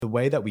The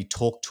way that we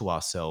talk to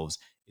ourselves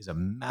is a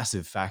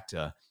massive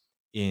factor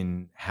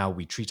in how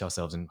we treat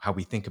ourselves and how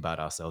we think about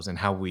ourselves and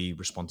how we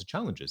respond to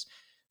challenges.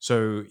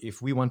 So,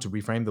 if we want to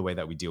reframe the way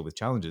that we deal with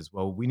challenges,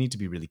 well, we need to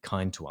be really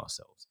kind to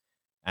ourselves.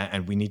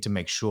 And we need to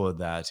make sure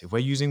that if we're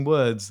using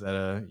words that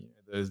are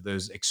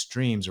those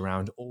extremes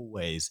around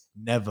always,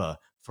 never,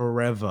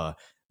 forever,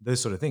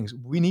 those sort of things,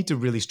 we need to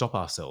really stop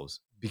ourselves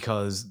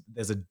because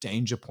there's a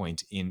danger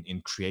point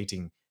in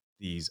creating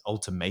these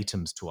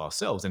ultimatums to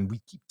ourselves. And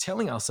we keep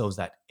telling ourselves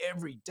that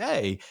every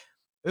day.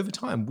 Over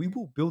time, we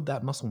will build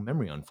that muscle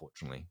memory,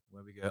 unfortunately,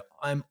 where we go,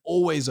 I'm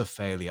always a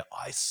failure.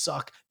 I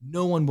suck.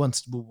 No one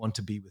will want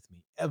to be with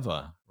me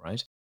ever,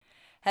 right?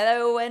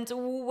 Hello and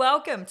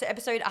welcome to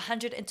episode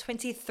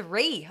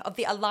 123 of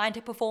the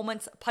Aligned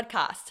Performance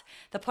Podcast,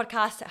 the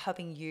podcast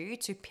helping you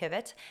to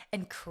pivot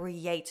and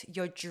create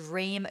your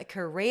dream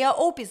career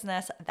or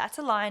business that's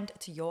aligned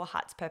to your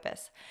heart's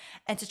purpose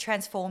and to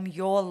transform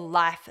your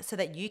life so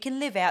that you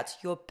can live out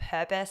your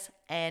purpose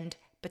and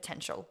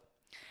potential.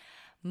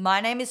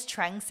 My name is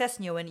Trang Ses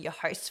Nguyen, your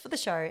host for the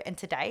show, and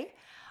today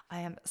I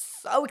am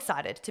so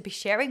excited to be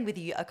sharing with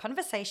you a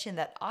conversation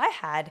that I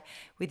had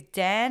with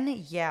Dan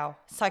Yeow,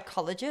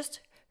 psychologist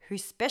who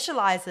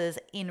specializes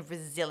in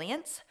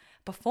resilience,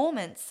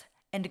 performance,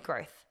 and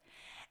growth.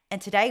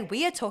 And today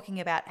we are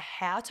talking about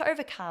how to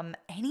overcome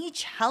any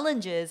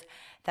challenges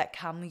that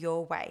come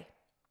your way.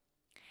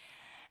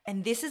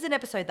 And this is an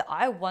episode that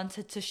I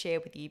wanted to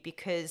share with you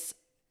because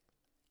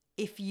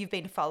if you've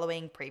been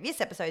following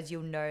previous episodes,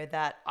 you'll know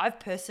that I've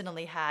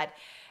personally had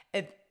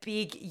a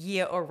big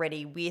year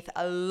already with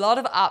a lot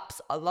of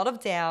ups, a lot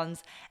of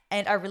downs.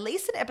 And I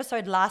released an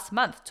episode last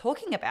month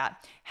talking about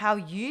how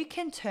you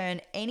can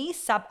turn any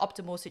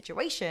suboptimal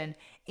situation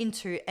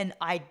into an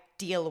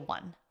ideal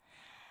one.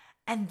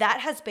 And that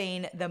has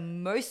been the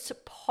most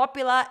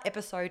popular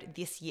episode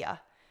this year.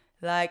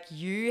 Like,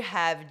 you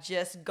have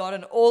just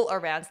gotten all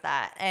around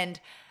that. And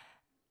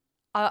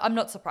I'm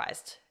not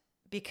surprised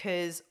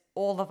because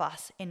all of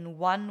us, in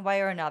one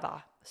way or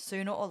another,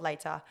 sooner or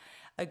later,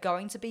 are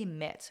going to be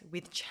met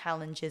with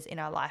challenges in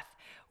our life,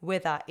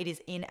 whether it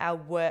is in our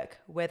work,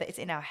 whether it's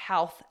in our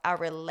health, our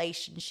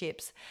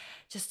relationships,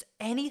 just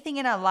anything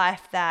in our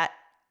life that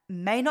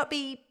may not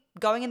be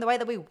going in the way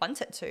that we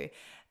want it to.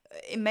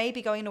 It may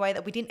be going in a way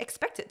that we didn't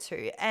expect it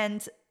to.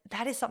 And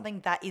that is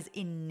something that is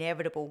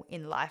inevitable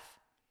in life.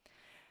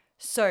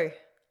 So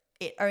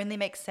it only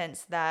makes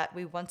sense that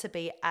we want to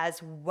be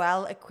as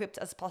well equipped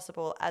as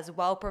possible, as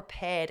well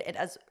prepared, and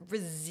as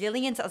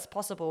resilient as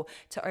possible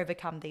to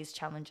overcome these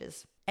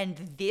challenges. And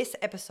this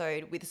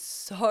episode, with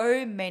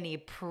so many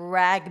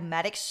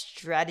pragmatic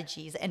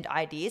strategies and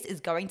ideas,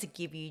 is going to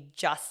give you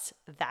just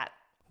that.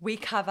 We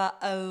cover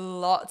a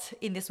lot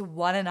in this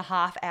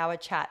 1.5 hour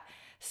chat,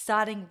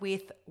 starting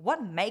with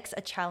what makes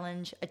a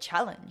challenge a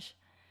challenge.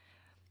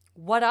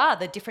 What are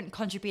the different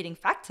contributing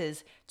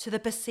factors to the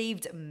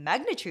perceived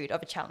magnitude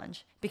of a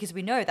challenge? Because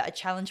we know that a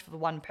challenge for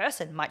one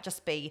person might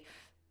just be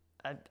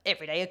an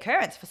everyday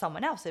occurrence. For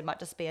someone else, it might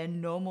just be a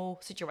normal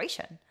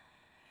situation.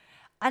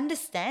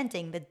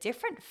 Understanding the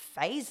different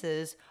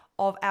phases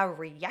of our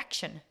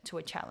reaction to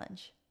a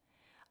challenge.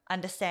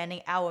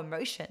 Understanding our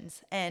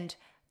emotions and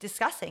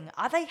discussing,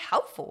 are they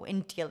helpful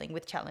in dealing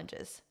with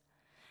challenges?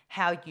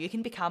 How you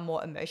can become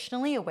more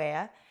emotionally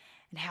aware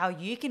and how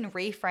you can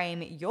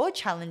reframe your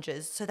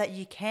challenges so that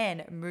you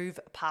can move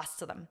past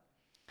them.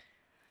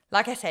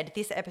 Like I said,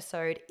 this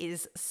episode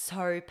is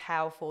so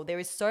powerful. There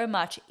is so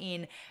much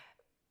in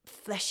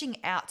fleshing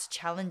out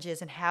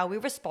challenges and how we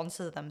respond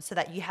to them so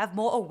that you have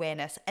more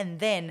awareness. And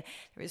then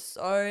there is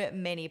so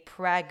many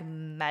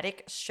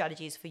pragmatic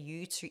strategies for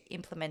you to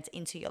implement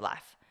into your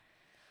life.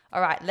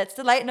 All right, let's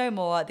delay it no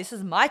more. This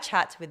is my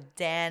chat with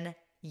Dan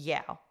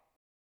Yeow.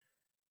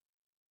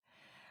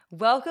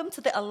 Welcome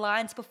to the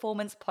Alliance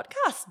Performance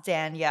Podcast,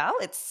 Dan Yeow.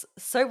 It's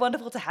so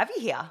wonderful to have you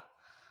here.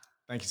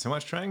 Thank you so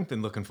much, Trang.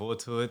 Been looking forward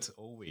to it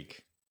all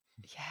week.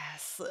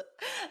 Yes.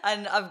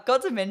 And I've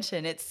got to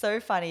mention, it's so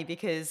funny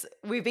because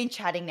we've been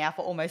chatting now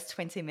for almost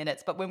 20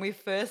 minutes, but when we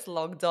first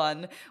logged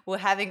on, we're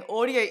having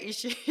audio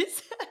issues.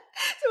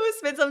 So we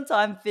spent some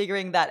time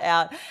figuring that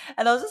out.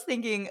 And I was just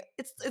thinking,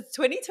 it's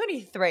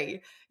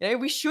 2023.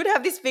 We should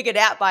have this figured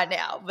out by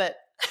now, but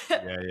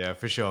Yeah,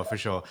 for sure, for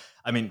sure.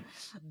 I mean,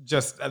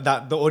 just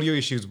that the audio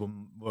issues were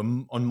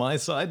on my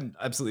side,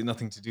 absolutely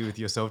nothing to do with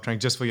yourself, Trang,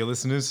 just for your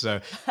listeners.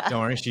 So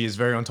don't worry, she is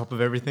very on top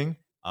of everything.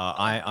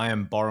 I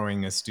am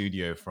borrowing a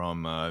studio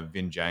from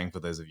Vin Jiang for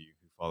those of you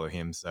who follow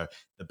him. So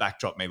the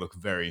backdrop may look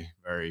very,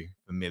 very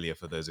familiar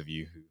for those of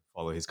you who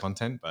follow his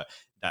content, but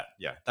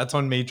that's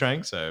on me,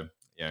 Trang. So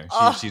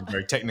she's oh,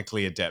 very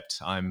technically adept.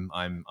 I'm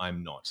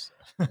not.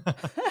 So.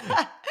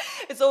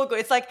 it's all good.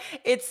 It's like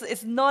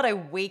it's not a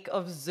week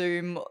of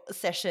Zoom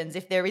sessions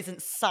if there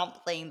isn't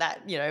something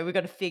that we're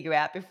going to figure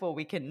out before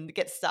we can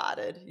get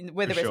started, For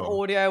whether it's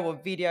sure, audio or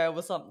video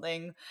or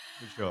something.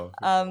 for sure,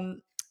 for sure.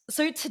 Um,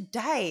 so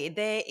today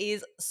there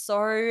is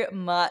so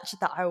much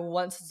that I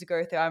wanted to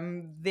go through.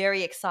 I'm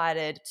very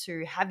excited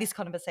to have this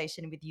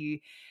conversation with you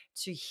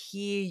to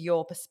hear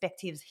your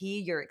perspectives,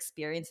 hear your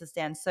experiences,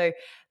 Dan. So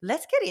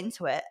let's get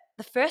into it.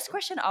 The first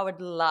question I would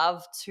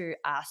love to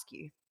ask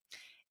you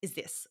is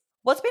this: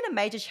 what's been a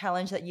major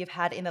challenge that you've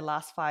had in the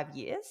last 5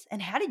 years,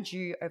 and how did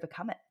you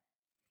overcome it?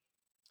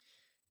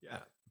 Yeah,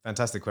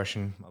 fantastic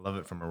question. I love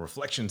it from a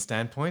reflection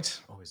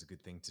standpoint. Always a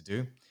good thing to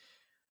do.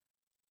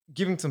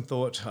 Giving some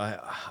thought,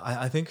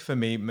 I think for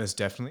me, most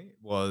definitely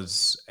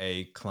was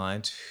a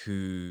client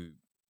who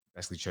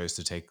basically chose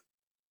to take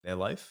their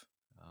life.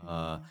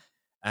 Uh, Mm,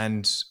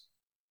 and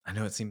I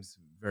know it seems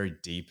very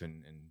deep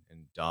and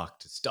dark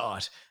to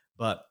start,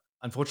 but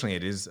unfortunately,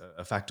 it is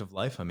a fact of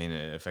life. I mean,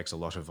 it affects a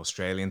lot of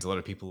Australians, a lot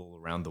of people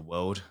around the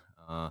world.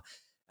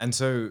 And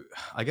so,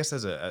 I guess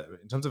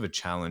in terms of a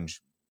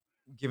challenge,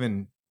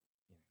 given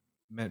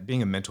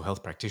being a mental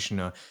health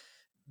practitioner,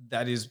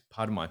 that is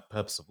part of my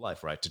purpose of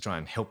life, right? To try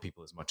and help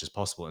people as much as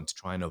possible and to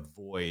try and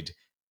avoid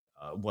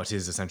what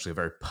is essentially a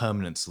very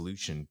permanent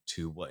solution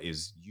to what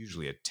is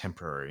usually a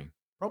temporary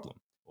problem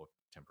or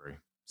temporary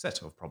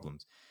set of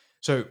problems.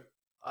 So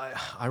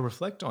I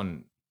reflect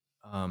on,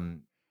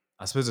 um,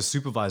 I suppose, a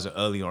supervisor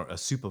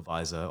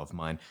of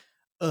mine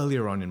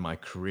earlier on in my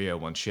career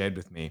once shared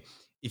with me,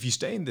 if you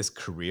stay in this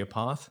career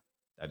path,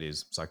 that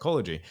is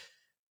psychology,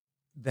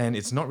 then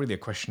it's not really a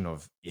question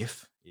of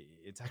if,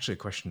 it's actually a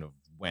question of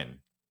when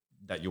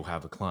that you'll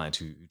have a client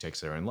who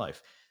takes their own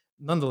life.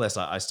 Nonetheless,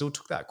 I still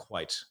took that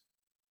quite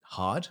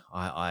hard.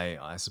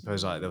 I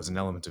suppose there was an mm.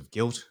 element of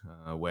guilt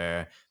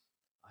where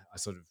I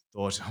sort of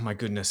thought, oh my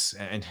goodness.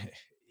 And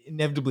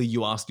inevitably,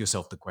 you ask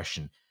yourself the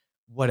question,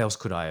 what else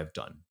could I have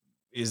done?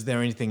 Is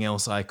there anything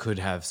else I could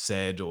have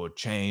said or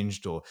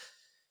changed or,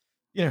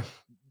 you know,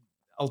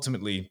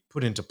 ultimately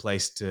put into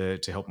place to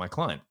help my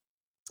client?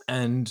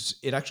 And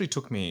it actually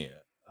took me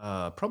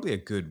probably a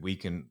good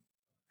week and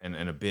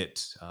a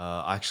bit.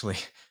 Actually,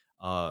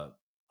 uh,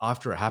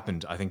 after it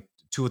happened, I think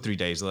 2 or 3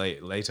 days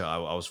later, I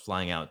was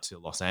flying out to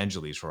Los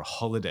Angeles for a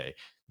holiday,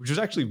 which was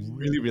actually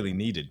really, Mm, really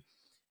needed.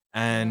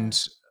 yeah.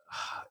 And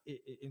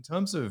in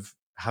terms of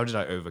how did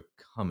I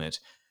overcome it,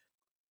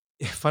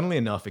 funnily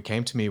enough, it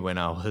came to me when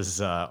I was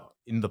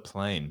in the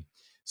plane.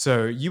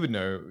 So you would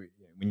know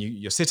when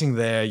you're sitting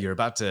there, you're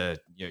about to,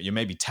 you're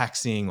maybe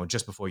taxiing or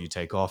just before you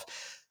take off.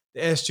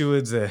 The air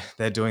stewards,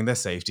 they're doing their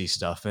safety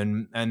stuff,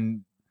 and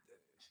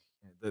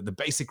the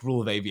basic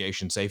rule of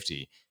aviation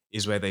safety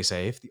is where they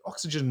say if the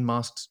oxygen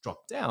masks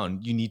drop down,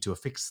 you need to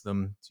affix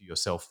them to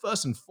yourself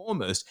first and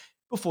foremost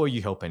before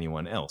you help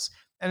anyone else.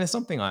 And it's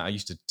something I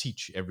used to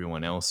teach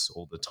everyone else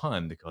all the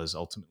time because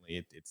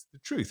ultimately it's the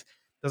truth.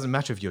 Doesn't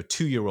matter if your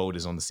 2 year old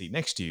is on the seat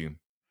next to you,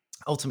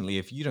 ultimately,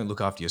 if you don't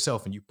look after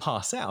yourself and you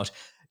pass out,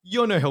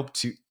 you're no help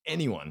to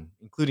anyone,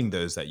 including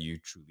those that you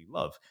truly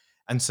love.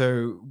 And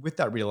so, with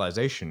that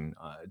realization,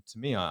 to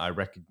me, I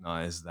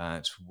recognize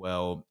that,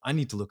 well, I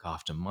need to look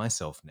after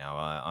myself now.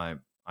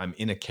 I'm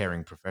in a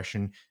caring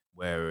profession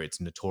where it's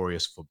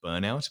notorious for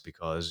burnout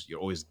because you're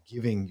always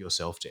giving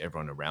yourself to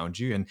everyone around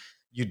you. And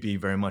you'd be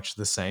very much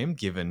the same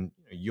given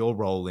your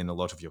role in a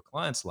lot of your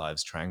clients'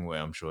 lives, Trang,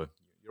 where I'm sure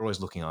you're always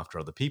looking after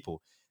other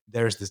people.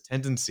 There's this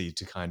tendency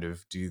to kind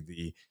of do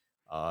the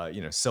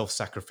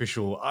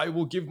self-sacrificial. I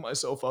will give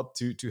myself up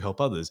to help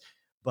others,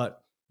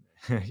 but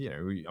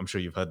I'm sure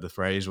you've heard the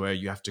phrase where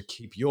you have to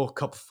keep your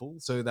cup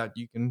full so that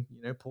you can,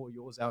 pour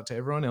yours out to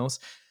everyone else.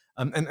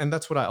 And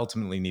that's what I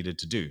ultimately needed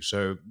to do.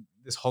 So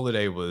this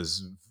holiday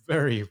was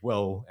very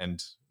well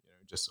and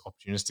just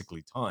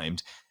opportunistically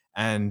timed.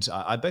 And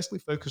I basically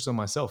focused on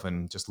myself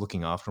and just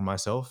looking after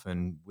myself.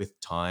 And with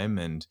time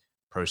and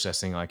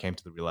processing, I came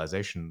to the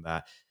realization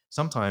that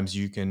sometimes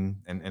you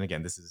can, and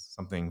again, this is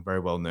something very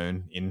well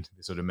known in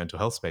the sort of mental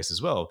health space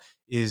as well,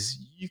 is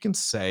you can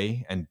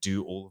say and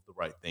do all of the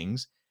right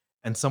things,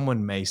 and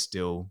someone may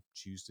still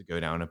choose to go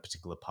down a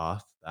particular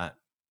path that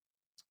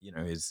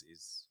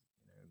is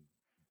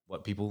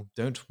what people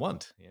don't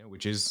want,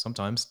 which is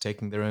sometimes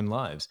taking their own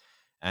lives.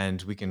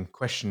 And we can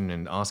question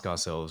and ask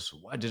ourselves,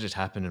 why did it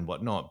happen and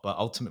whatnot? But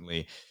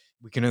ultimately,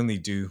 we can only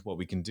do what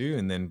we can do,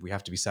 and then we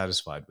have to be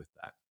satisfied with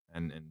that.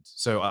 And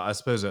so I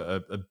suppose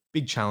a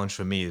big challenge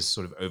for me is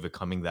sort of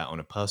overcoming that on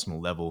a personal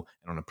level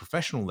and on a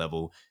professional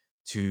level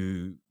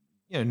to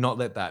not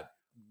let that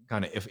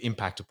kind of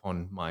impact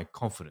upon my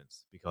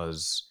confidence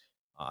because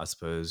I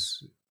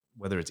suppose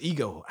whether it's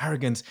ego or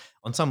arrogance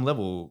on some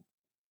level,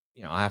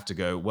 I have to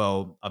go,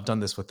 well, I've done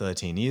this for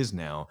 13 years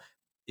now.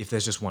 If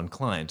there's just one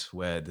client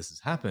where this has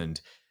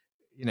happened,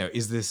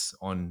 is this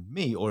on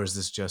me or is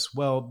this just,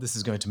 well, this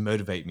is going to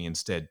motivate me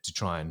instead to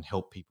try and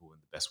help people in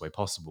the best way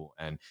possible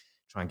and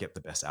try and get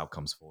the best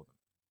outcomes for them?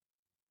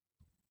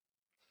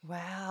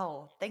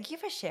 Wow. Thank you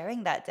for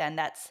sharing that, Dan.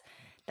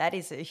 That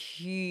is a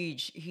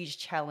huge, huge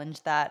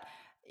challenge that,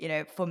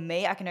 for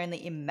me, I can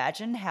only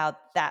imagine how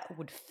that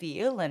would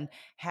feel and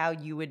how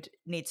you would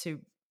need to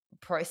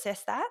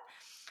process that.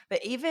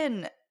 But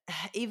even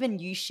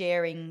you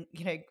sharing,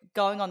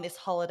 going on this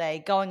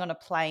holiday, going on a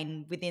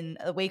plane within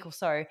a week or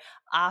so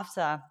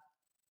after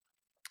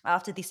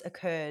after this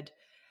occurred,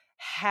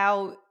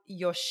 how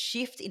your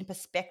shift in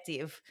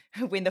perspective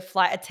when the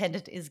flight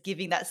attendant is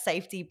giving that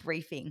safety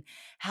briefing,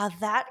 how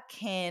that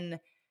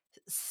can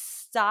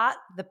start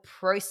the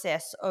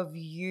process of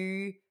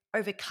you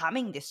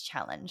overcoming this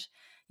challenge.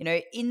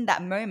 In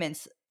that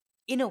moment,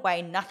 in a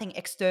way, nothing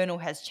external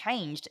has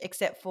changed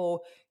except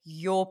for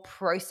your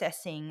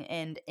processing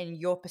and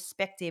your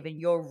perspective and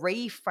your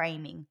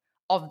reframing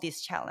of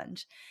this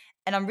challenge.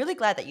 And I'm really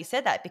glad that you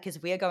said that,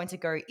 because we are going to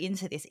go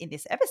into this in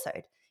this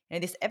episode.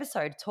 This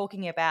episode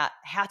talking about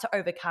how to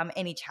overcome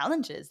any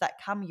challenges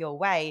that come your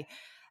way.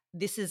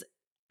 This is,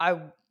 I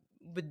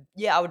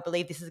would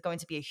believe this is going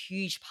to be a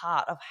huge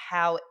part of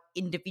how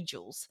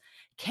individuals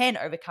can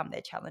overcome their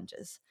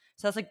challenges.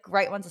 So that's a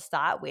great one to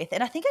start with.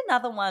 And I think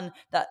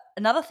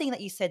another thing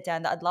that you said,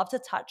 Dan, that I'd love to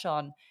touch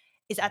on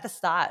is at the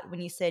start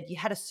when you said you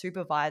had a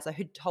supervisor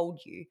who told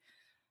you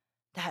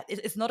that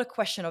it's not a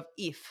question of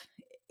if,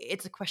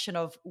 it's a question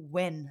of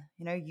when.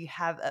 You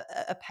have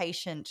a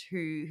patient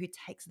who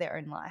takes their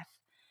own life,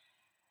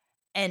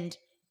 and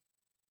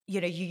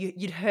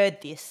you'd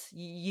heard this,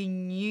 you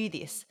knew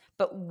this,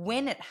 but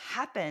when it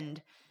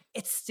happened,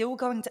 it's still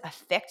going to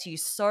affect you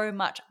so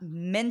much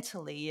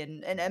mentally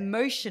and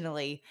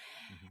emotionally.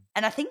 Mhm.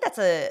 And I think that's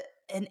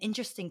an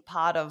interesting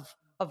part of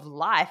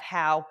life,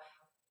 how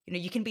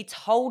you can be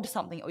told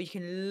something or you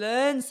can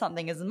learn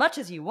something as much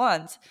as you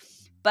want,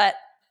 but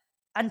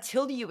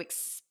until you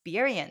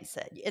experience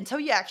it, until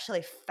you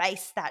actually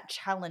face that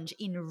challenge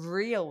in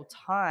real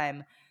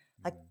time,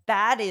 like Mhm.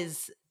 that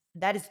is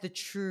the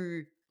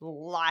true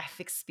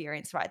life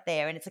experience right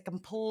there. And it's a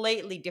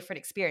completely different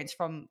experience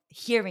from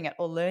hearing it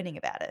or learning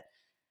about it.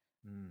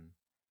 Mm.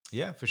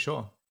 Yeah, for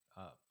sure.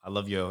 I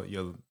love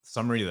your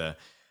summary there.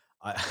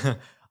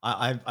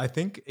 I I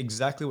think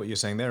exactly what you're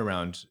saying there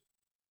around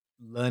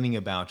learning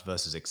about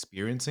versus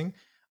experiencing.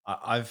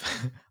 I've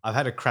I've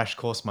had a crash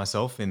course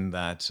myself in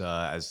that,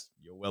 as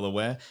you're well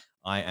aware,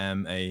 I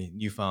am a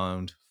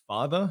newfound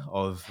father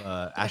of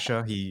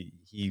Asher.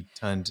 He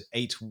turned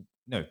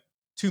no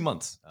 2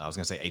 months. I was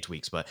going to say 8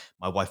 weeks, but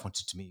my wife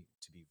wanted me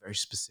to be very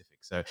specific.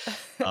 So,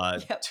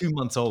 Yep. 2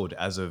 months old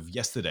as of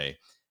yesterday.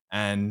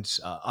 And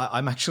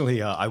I'm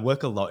actually I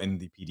work a lot in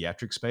the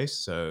pediatric space,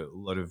 so a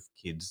lot of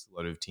kids, a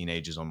lot of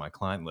teenagers on my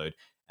client load,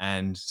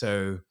 and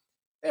so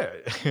yeah,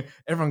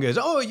 everyone goes,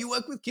 "Oh, you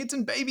work with kids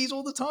and babies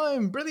all the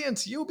time.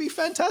 Brilliant. You'll be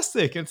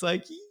fantastic." It's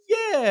like,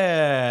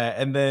 "Yeah."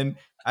 And then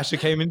Asha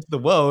came into the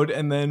world,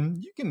 and then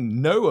you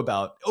can know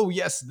about, oh,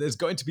 yes, there's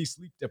going to be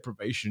sleep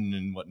deprivation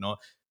and whatnot.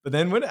 But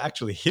then when it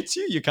actually hits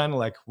you, you're kind of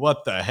like,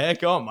 what the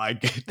heck? Oh my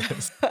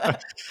goodness.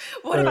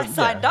 What have So I yeah,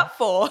 signed up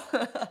for?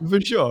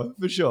 for sure,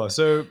 for sure.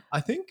 So I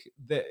think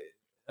that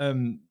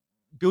um,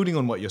 building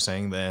on what you're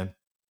saying there,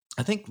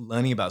 I think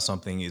learning about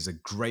something is a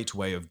great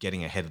way of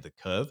getting ahead of the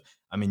curve.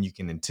 I mean, you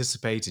can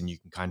anticipate and you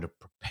can kind of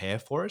prepare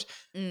for it,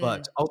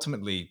 but Mm,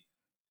 ultimately,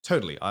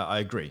 totally, I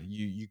agree.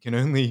 You can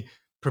only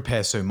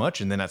prepare so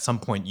much, and then at some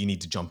point, you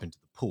need to jump into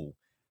the pool,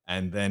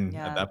 and then at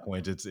yeah. that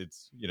point, it's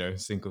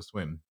sink or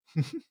swim.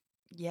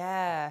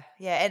 Yeah,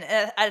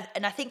 yeah,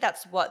 and I think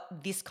that's what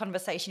this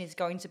conversation is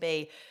going to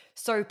be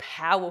so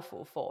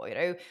powerful for.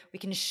 We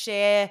can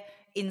share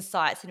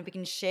insights and we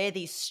can share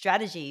these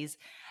strategies,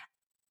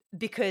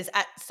 because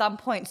at some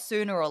point,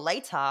 sooner or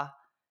later,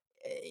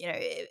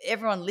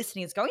 everyone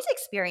listening is going to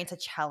experience a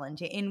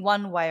challenge in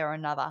one way or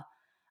another.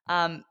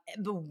 Mm,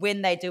 But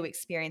when they do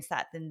experience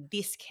that, then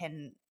this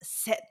can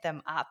set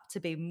them up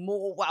to be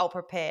more well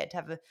prepared,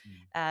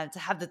 mm. to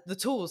have the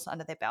tools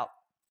under their belt.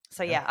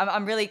 So Yeah, yeah,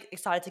 I'm really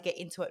excited to get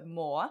into it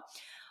more.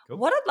 cool.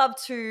 What I'd love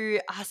to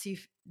ask you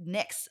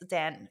next,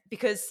 Dan,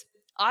 because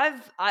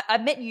I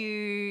met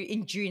you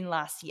in June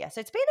last year,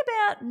 so it's been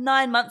about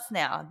 9 months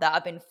now that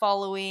I've been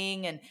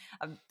following and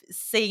I've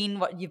seen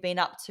what you've been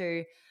up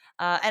to,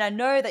 and I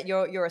know that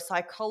you're a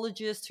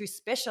psychologist who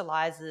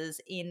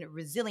specializes in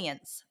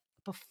resilience,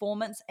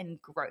 performance,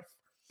 and growth.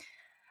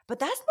 But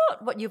that's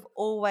not what you've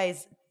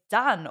always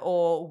done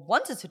or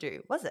wanted to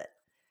do, was it?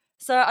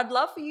 So I'd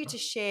love for you to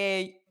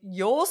share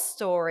your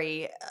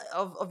story,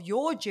 of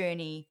your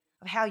journey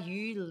of how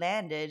you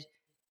landed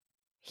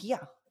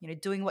here,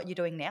 doing what you're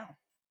doing now.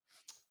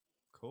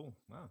 Cool.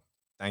 Wow.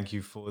 Thank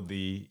you for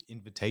the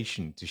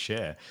invitation to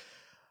share.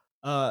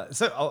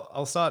 So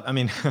I'll start. I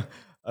mean,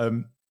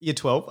 year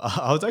 12,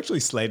 I was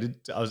actually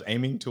slated, I was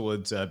aiming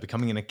towards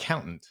becoming an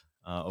accountant,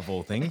 of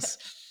all things.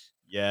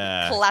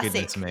 Yeah,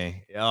 goodness Classic.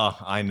 me. Oh,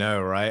 I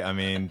know, right? I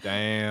mean,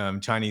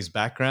 damn, Chinese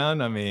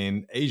background. I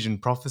mean, Asian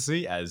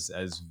prophecy, as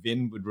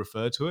Vin would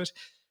refer to it.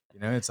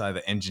 It's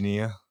either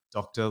engineer,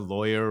 doctor,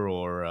 lawyer,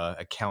 or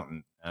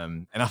accountant.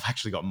 And I've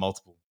actually got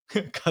multiple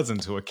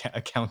cousins who are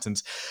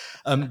accountants.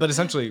 But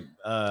essentially,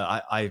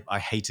 I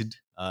hated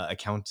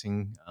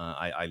accounting.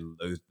 I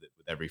loathed it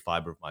with every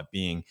fiber of my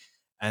being.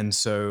 And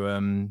so,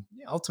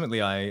 yeah,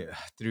 ultimately,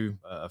 through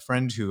a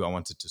friend who I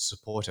wanted to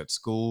support at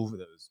school,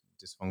 there was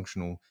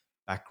dysfunctional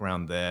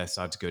background there,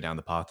 started to go down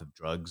the path of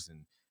drugs and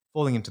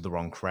falling into the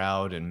wrong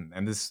crowd.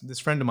 And this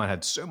friend of mine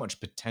had so much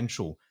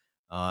potential,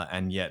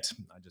 and yet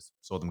I just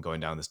saw them going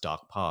down this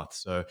dark path.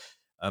 So,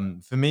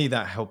 for me,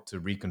 that helped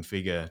to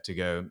reconfigure to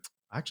go.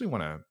 I actually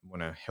want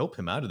to help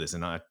him out of this.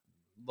 And I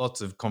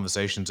lots of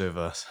conversations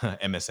over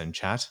MSN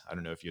chat. I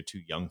don't know if you're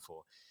too young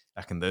for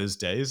back in those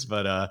days,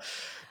 but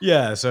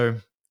yeah. So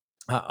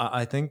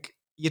I think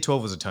year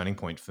 12 was a turning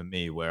point for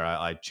me where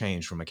I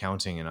changed from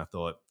accounting and I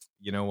thought,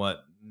 you know what?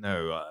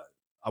 No,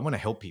 I want to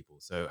help people.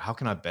 So how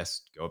can I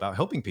best go about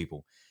helping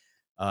people?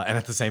 And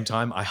at the same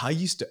time, I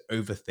used to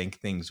overthink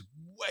things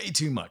way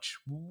too much,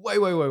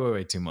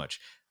 way too much.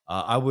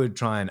 I would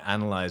try and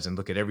analyze and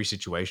look at every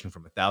situation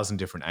from 1,000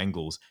 different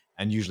angles,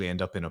 and usually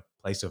end up in a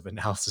place of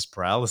analysis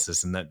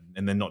paralysis, and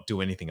then not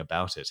do anything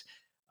about it.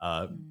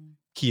 Uh, Mm.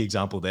 Key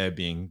example there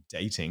being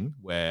dating,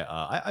 where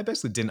I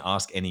basically didn't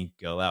ask any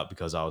girl out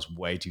because I was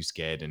way too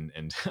scared,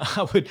 and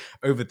I would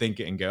overthink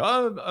it and go,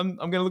 "Oh, I'm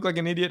going to look like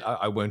an idiot.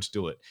 I won't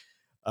do it."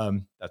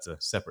 That's a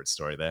separate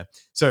story there.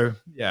 So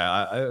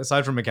yeah,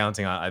 aside from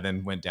accounting, I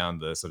then went down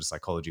the sort of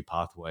psychology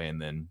pathway,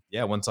 and then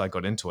yeah, once I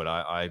got into it,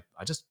 I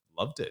just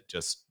loved it.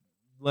 Just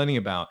learning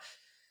about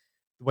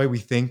the way we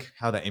think,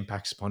 how that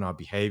impacts upon our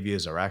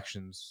behaviors, our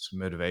actions,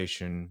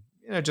 motivation.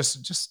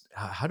 Just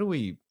how do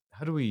we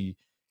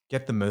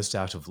get the most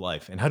out of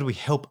life, and how do we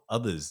help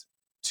others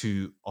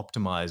to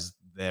optimize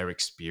their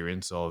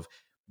experience of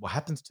what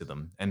happens to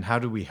them, and how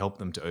do we help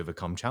them to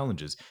overcome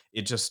challenges?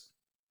 It just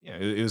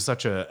it was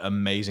such a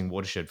amazing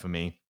watershed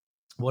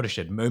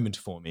moment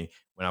for me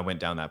when I went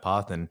down that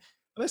path, and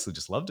I basically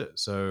just loved it.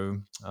 So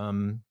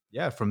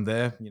yeah, from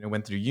there,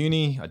 went through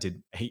uni. I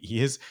did 8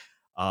 years,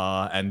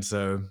 and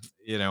so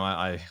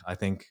I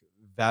think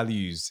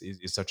values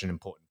is such an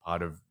important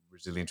part of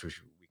resilience,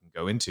 which we can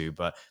go into.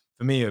 But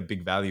for me, a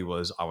big value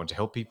was I want to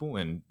help people,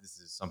 and this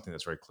is something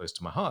that's very close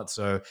to my heart.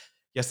 So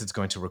yes, it's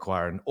going to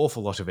require an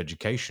awful lot of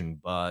education,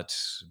 but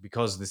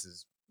because this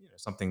is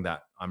something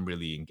that I'm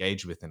really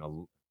engaged with and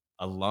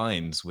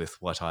aligns with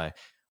what I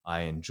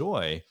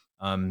enjoy.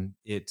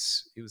 It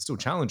was still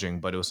challenging,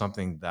 but it was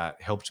something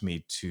that helped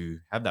me to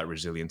have that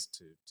resilience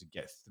to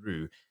get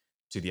through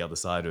to the other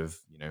side of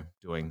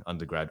doing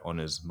undergrad,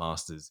 honors,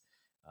 masters.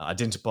 I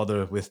didn't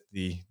bother with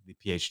the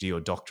PhD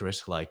or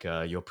doctorate like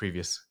your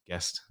previous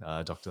guest,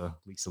 Dr.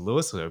 Lisa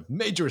Lewis. So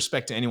major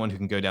respect to anyone who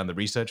can go down the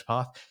research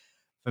path.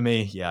 For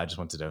me, yeah, I just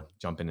wanted to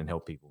jump in and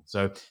help people.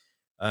 So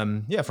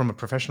yeah, from a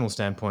professional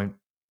standpoint,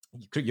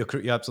 you're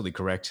absolutely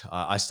correct.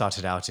 I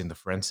started out in the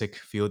forensic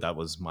field. That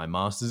was my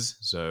master's.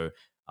 So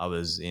I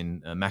was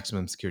in a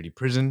maximum security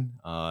prison,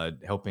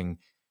 helping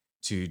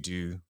to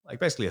do like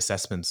basically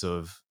assessments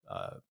of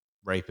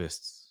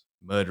rapists,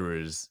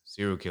 murderers,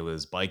 serial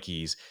killers,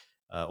 bikies,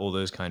 all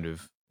those kind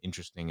of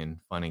interesting and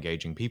fun,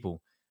 engaging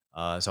people.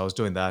 So I was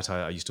doing that.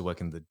 I used to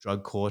work in the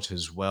drug court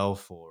as well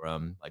for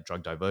like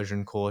drug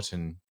diversion court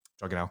and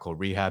drug and alcohol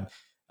rehab.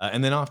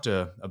 And then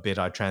after a bit,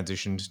 I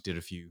transitioned, did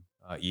a few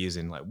years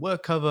in like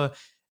work cover,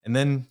 and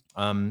then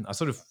I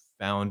sort of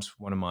found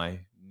one of my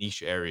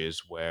niche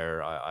areas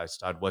where I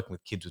started working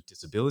with kids with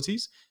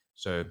disabilities.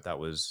 So that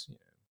was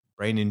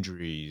brain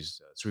injuries,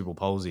 cerebral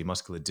palsy,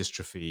 muscular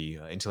dystrophy,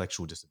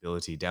 intellectual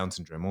disability, Down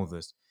syndrome, all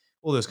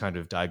those kind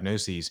of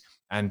diagnoses,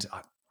 and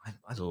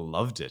I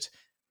loved it,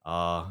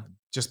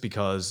 just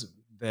because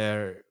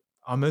they're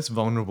our most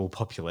vulnerable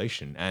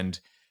population, and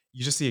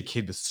you just see a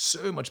kid with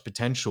so much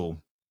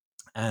potential,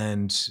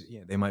 and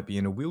they might be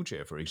in a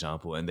wheelchair, for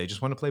example, and they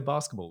just want to play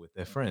basketball with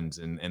their friends,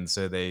 and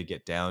so they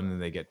get down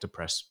and they get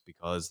depressed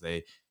because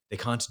they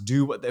can't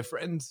do what their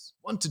friends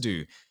want to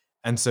do.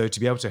 And so to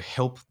be able to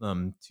help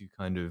them to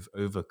kind of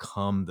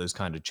overcome those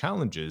kind of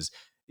challenges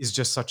is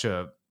just such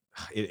a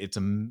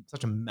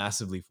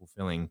massively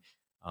fulfilling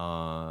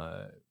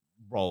uh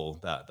role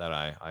that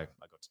I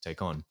got to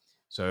take on.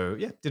 So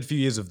yeah, did a few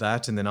years of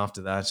that, and then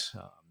after that,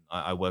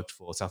 I worked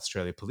for South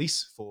Australia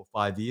Police for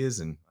 5 years,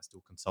 and I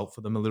still consult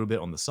for them a little bit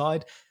on the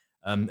side.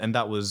 And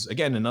that was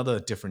again another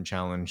different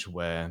challenge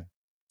where,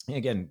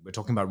 again, we're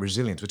talking about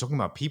resilience. We're talking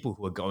about people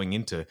who are going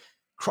into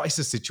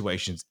crisis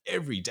situations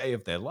every day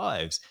of their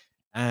lives,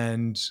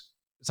 and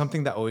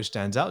something that always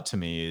stands out to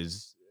me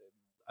is,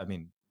 I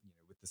mean,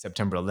 with the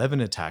September 11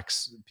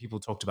 attacks, people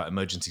talked about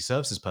emergency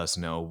services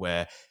personnel,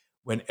 where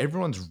when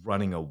everyone's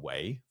running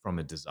away from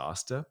a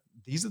disaster,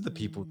 these are the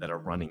people that are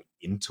Mm. running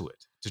into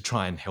it to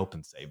try and help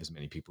and save as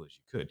many people as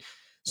you could.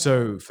 Yeah.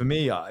 So for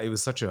me, it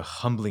was such a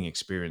humbling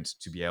experience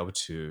to be able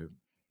to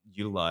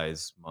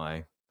utilize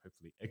my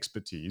hopefully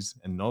expertise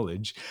and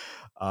knowledge.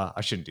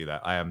 I shouldn't do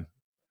that. I am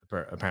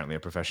apparently a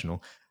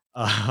professional,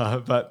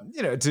 but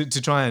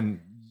to try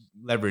and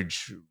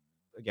leverage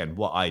again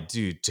what I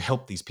do to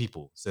help these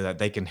people so that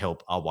they can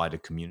help our wider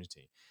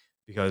community.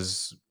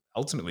 Because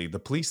ultimately, the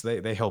police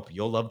they help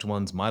your loved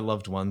ones, my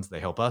loved ones, they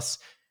help us,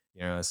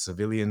 as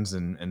civilians,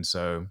 and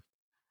so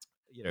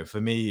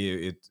for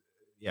me, it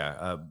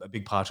yeah, a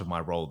big part of my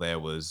role there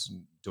was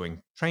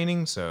doing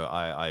training. So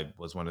I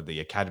was one of the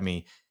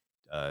academy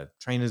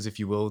trainers, if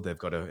you will. They've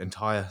got an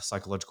entire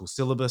psychological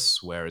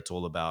syllabus where it's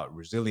all about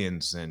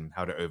resilience and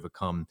how to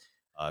overcome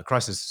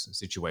crisis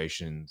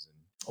situations and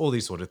all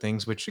these sort of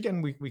things, which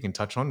again, we can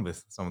touch on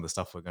with some of the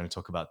stuff we're going to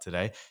talk about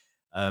today.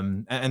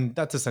 And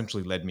that's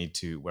essentially led me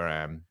to where I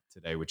am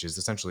today, which is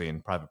essentially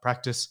in private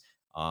practice.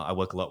 I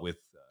work a lot with,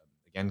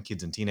 again,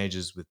 kids and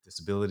teenagers with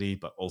disability,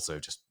 but also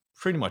just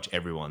pretty much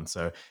everyone.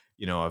 So,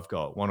 I've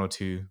got one or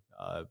two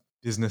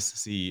business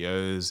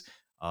CEOs,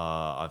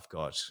 I've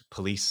got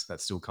police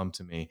that still come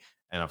to me,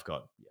 and I've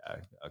got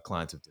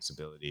clients with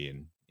disability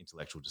and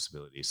intellectual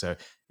disability. So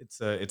it's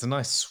a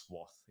nice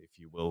swath, if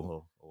you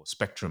will, or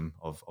spectrum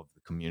of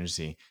the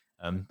community.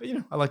 But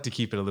I like to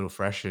keep it a little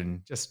fresh,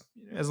 and just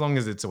as long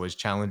as it's always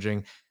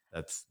challenging,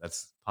 that's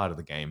part of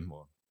the game.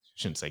 Or I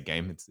shouldn't say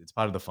game. It's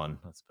part of the fun,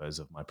 I suppose,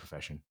 of my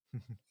profession.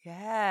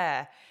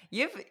 Yeah.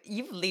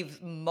 You've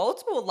lived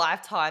multiple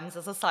lifetimes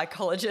as a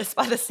psychologist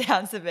by the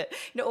sounds of it.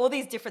 All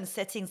these different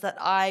settings that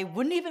I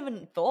wouldn't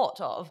even thought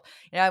of.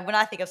 When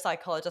I think of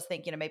psychologists, I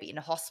think, maybe in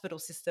a hospital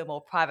system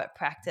or private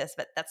practice,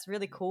 but that's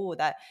really cool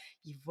that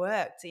you've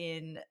worked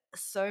in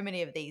so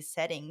many of these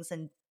settings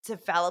and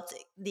developed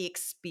the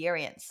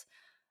experience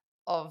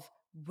of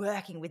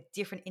working with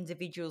different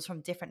individuals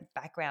from different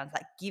backgrounds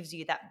that gives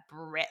you that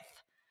breadth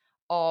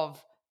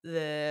of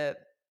the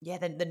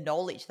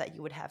knowledge that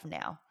you would have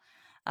now.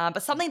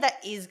 But something that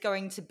is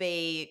going to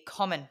be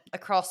common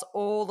across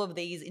all of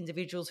these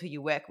individuals who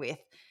you work with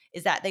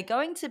is that they're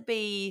going to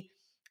be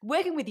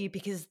working with you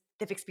because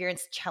they've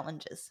experienced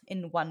challenges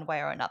in one way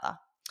or another.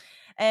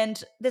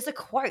 And there's a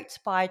quote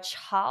by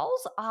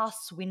Charles R.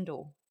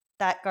 Swindoll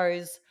that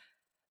goes,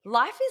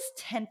 "Life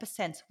is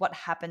 10% what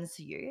happens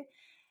to you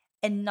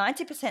and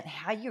 90%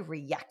 how you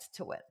react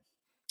to it."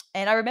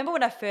 And I remember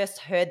when I first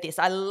heard this,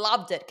 I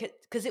loved it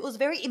because it was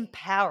very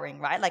empowering,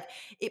 right? Like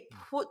it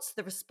puts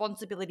the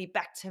responsibility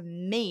back to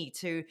me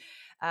to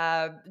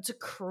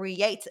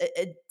create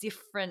a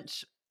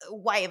different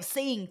way of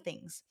seeing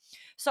things.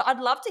 So I'd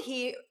love to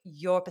hear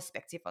your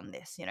perspective on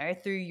this.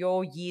 Through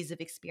your years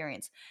of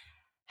experience,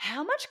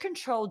 how much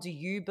control do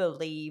you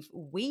believe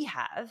we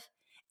have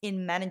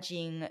in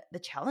managing the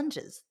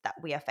challenges that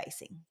we are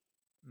facing?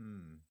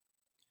 Hmm.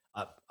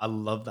 I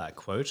love that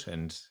quote,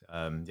 and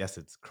yes,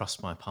 it's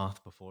crossed my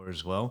path before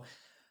as well.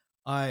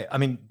 I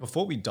mean,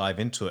 before we dive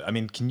into it, I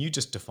mean, can you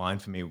just define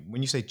for me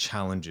when you say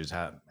challenges?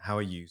 How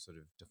are you sort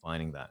of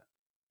defining that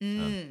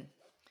term? Mm.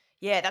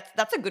 Yeah,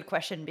 that's a good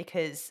question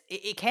because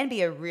it can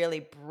be a really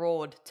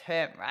broad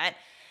term, right?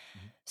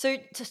 Mhm. So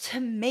to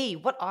me,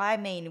 what I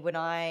mean when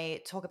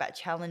I talk about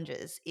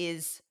challenges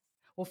is,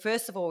 well,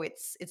 first of all,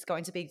 it's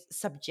going to be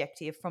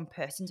subjective from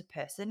person to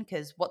person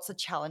because what's a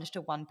challenge to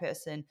one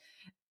person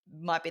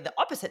might be the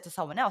opposite to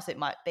someone else. It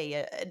might be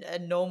a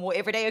normal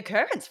everyday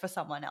occurrence for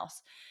someone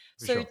else.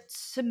 For So sure.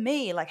 to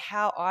me, like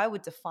how I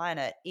would define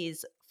it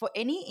is for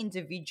any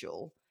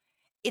individual,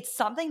 it's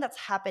something that's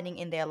happening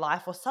in their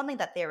life or something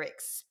that they're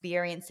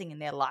experiencing in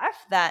their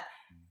life that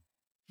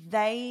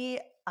they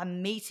are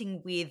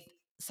meeting with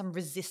some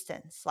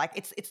resistance. Like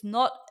it's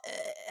not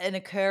an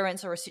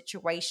occurrence or a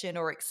situation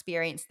or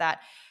experience that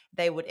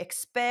they would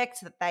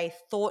expect, that they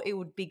thought it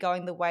would be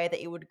going the way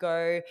that it would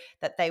go,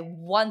 that they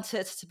want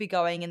it to be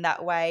going in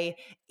that way.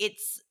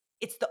 It's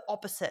the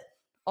opposite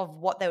of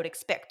what they would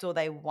expect or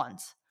they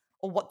want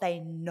or what they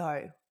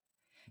know.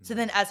 So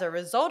then Mm, as a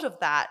result of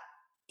that,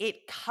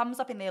 it comes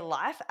up in their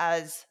life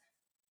as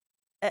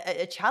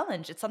a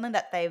challenge. It's something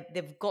that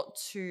they've got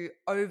to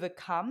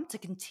overcome to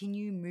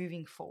continue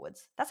moving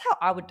forwards. That's how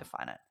I would mm.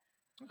 define it.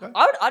 Okay.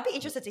 I'd be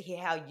interested to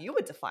hear how you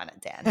would define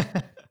it,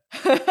 Dan.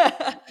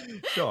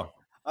 Sure.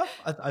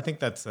 I think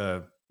that's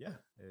yeah,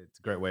 it's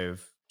a great way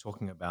of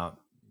talking about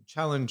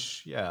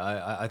challenge.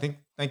 Yeah, I think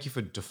thank you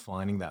for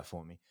defining that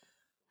for me.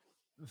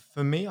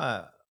 For me,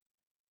 I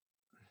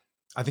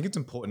think it's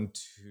important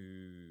to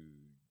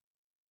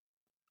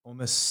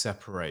almost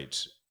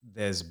separate.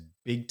 There's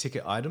big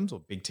ticket items or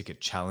big ticket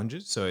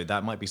challenges. So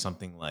that might be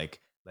something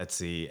like, let's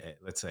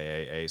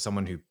say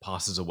someone who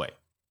passes away.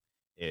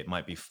 It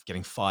might be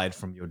getting fired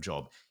from your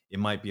job. It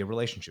might be a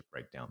relationship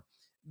breakdown.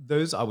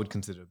 Those I would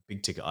consider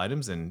big ticket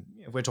items. And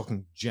if we're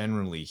talking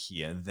generally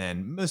here,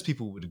 then most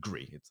people would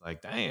agree. It's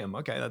like, damn,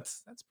 okay,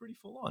 that's pretty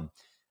full on.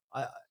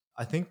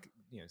 I I think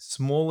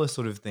smaller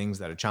sort of things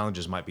that are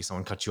challenges might be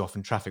someone cuts you off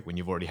in traffic when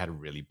you've already had a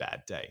really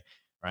bad day,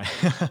 right?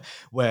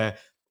 Where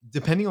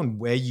depending on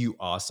where you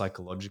are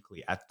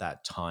psychologically at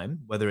that time,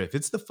 whether if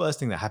it's the first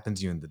thing that happens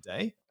to you in the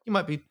day, you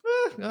might be,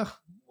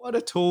 what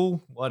a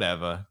tool,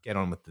 whatever, get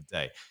on with the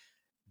day.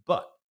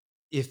 But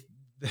if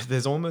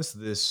there's almost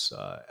this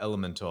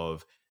element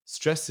of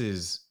stress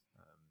is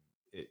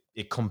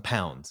it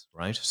compounds,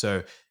 right?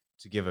 So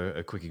to give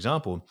a quick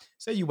example,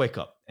 say you wake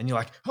up and you're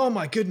like, oh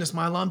my goodness,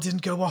 my alarm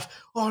didn't go off.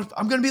 Oh,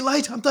 I'm going to be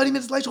late. I'm 30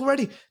 minutes late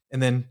already. And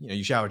then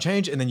you shower,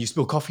 change, and then you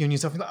spill coffee on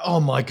yourself. You're like,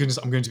 oh my goodness,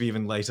 I'm going to be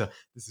even later.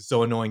 This is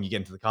so annoying. You get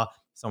into the car,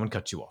 someone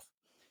cuts you off.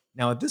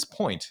 Now, at this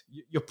point,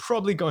 you're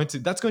probably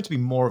that's going to be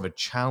more of a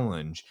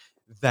challenge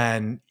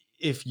than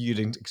if you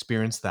didn't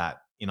experience that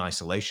in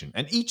isolation.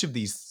 And each of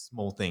these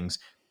small things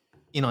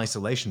in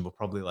isolation will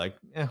probably like,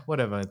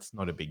 whatever, it's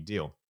not a big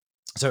deal.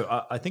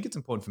 So I think it's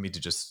important for me to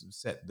just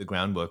set the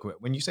groundwork.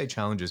 When you say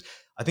challenges,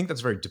 I think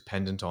that's very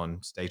dependent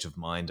on state of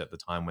mind at the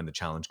time when the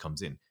challenge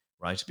comes in,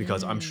 right?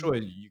 Because I'm Mm. sure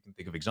you can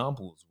think of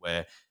examples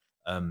where,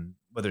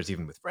 whether it's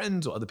even with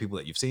friends or other people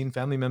that you've seen,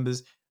 family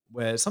members,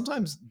 where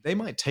sometimes they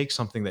might take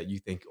something that you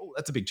think, oh,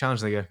 that's a big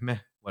challenge. They go, meh,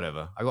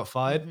 whatever. I got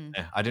fired.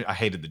 Mm-hmm. I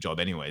hated the job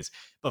anyways.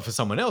 But for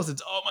someone else,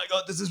 it's, oh my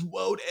God, this is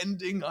world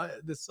ending.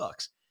 This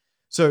sucks.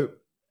 So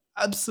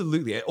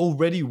absolutely.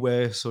 Already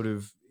we're sort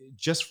of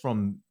just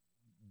from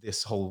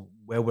this whole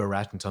where we're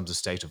at in terms of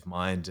state of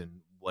mind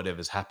and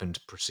whatever's happened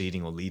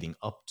preceding or leading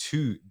up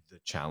to the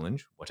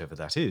challenge, whatever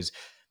that is,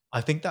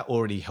 I think that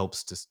already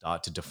helps to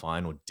start to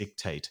define or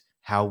dictate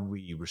how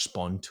we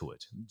respond to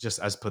it. Just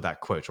as per that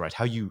quote, right?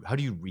 How do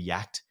you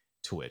react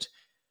to it?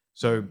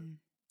 So Mm-hmm.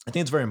 I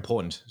think it's very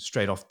important,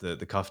 straight off the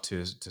cuff,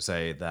 to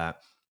say that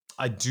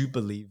I do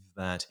believe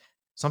that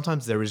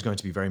sometimes there is going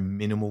to be very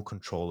minimal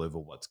control over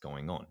what's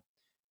going on.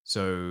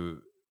 So,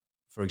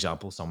 for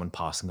example, someone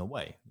passing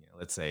away.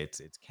 Let's say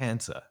it's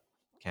cancer.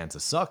 Cancer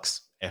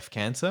sucks. F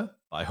cancer,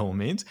 by all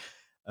means.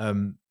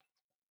 Um,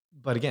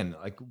 but again,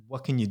 like,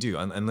 what can you do?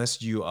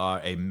 Unless you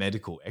are a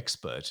medical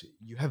expert,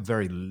 you have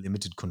very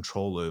limited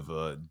control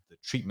over the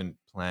treatment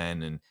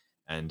plan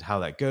and how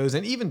that goes,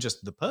 and even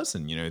just the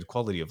person, the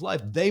quality of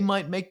life. They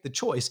might make the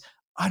choice.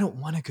 I don't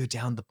want to go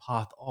down the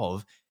path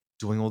of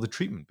doing all the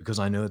treatment because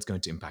I know it's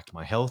going to impact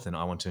my health, and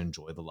I want to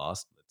enjoy the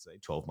last, let's say,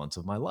 12 months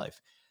of my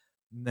life.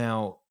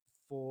 Now,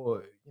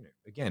 for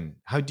again,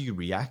 how do you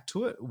react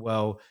to it?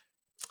 Well,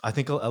 I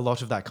think a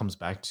lot of that comes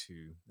back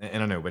to,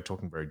 and I know we're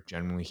talking very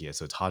generally here,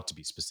 so it's hard to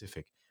be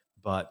specific,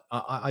 but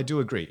I do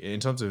agree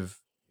in terms of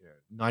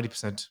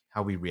 90%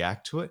 how we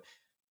react to it.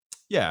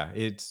 Yeah,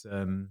 it's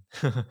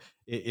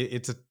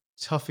it's a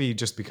toughie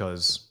just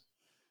because.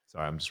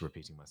 Sorry, I'm just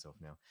repeating myself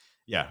now.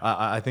 Yeah,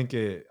 I think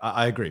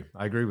I agree.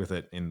 I agree with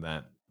it in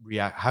that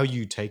react how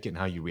you take it and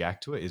how you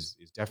react to it is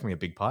definitely a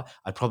big part.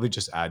 I'd probably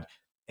just add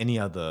any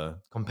other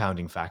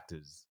compounding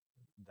factors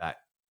that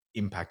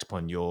impact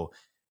upon your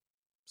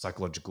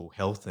psychological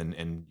health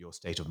and your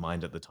state of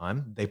mind at the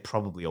time. They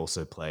probably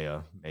also play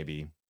a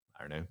maybe,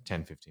 I don't know,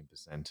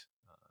 10-15%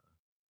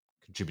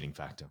 contributing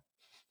factor.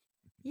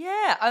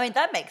 Yeah, I mean,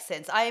 that makes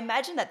sense. I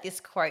imagine that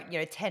this quote,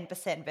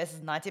 10%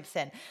 versus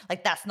 90%,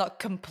 like that's not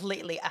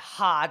completely a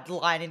hard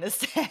line in a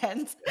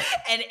sense. Yeah.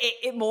 And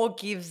it more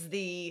gives just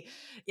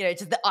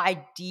the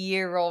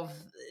idea of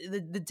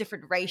the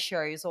different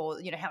ratios or,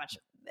 how much,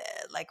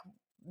 like,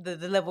 the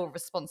level of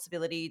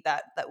responsibility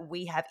that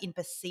we have in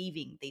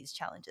perceiving these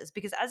challenges.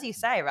 Because as you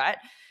say, right,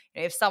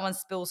 if someone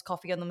spills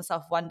coffee on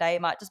themselves one day,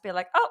 it might just be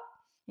like, oh,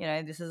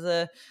 this is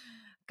a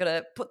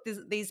gotta put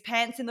these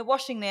pants in the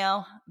washing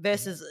now, Mhm.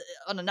 versus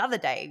on another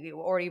day you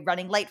were already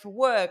running late for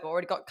work or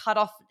already got cut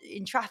off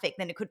in traffic,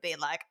 then it could be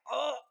like,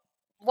 oh,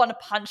 want to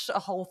punch a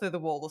hole through the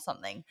wall or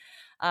something.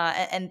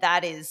 And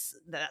that is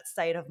that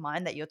state of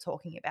mind that you're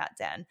talking about,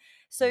 Dan.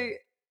 So Mm.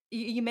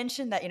 you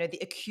mentioned that the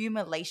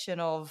accumulation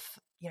of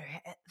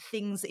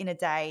things in a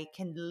day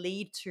can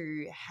lead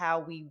to how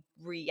we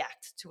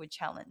react to a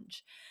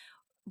challenge.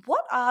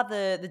 What are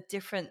the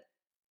different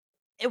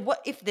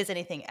what if there's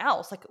anything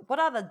else, like what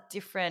are the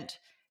different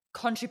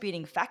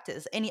contributing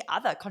factors, any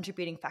other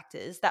contributing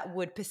factors that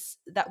would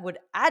that would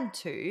add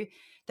to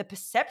the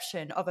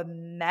perception of a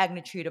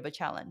magnitude of a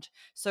challenge?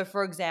 So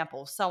for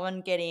example,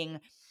 someone getting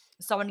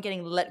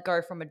let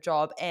go from a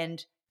job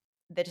and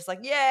they're just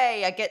like,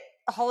 yay, I get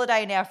a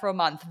holiday now for a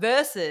month,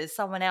 versus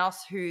someone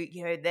else who,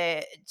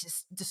 they're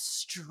just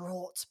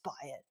distraught by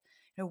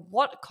it.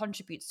 What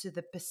contributes to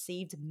the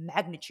perceived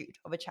magnitude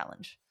of a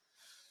challenge?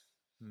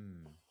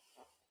 Hmm.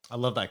 I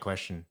love that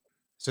question.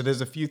 So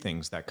there's a few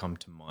things that come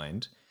to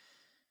mind.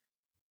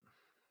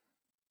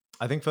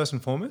 I think first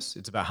and foremost,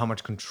 it's about how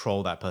much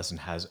control that person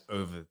has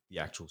over the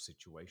actual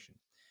situation.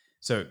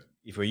 So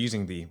if we're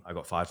using the I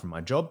got fired from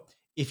my job,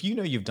 if you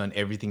know you've done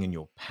everything in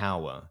your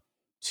power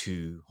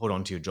to hold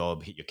on to your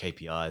job, hit your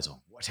KPIs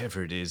or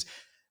whatever it is,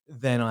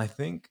 then I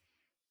think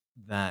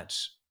that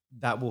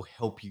that will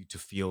help you to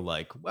feel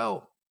like,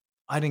 well,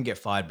 I didn't get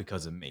fired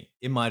because of me.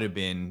 It might have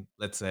been,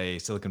 let's say,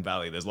 Silicon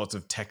Valley. There's lots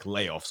of tech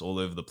layoffs all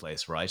over the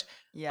place, right? I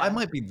Yeah.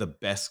 might be the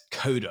best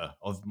coder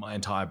of my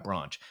entire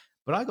branch,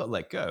 but I got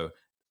let go.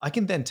 I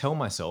can then tell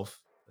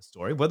myself a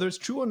story, whether it's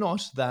true or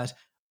not, that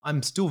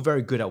I'm still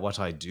very good at what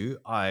I do.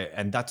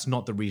 And that's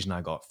not the reason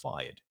I got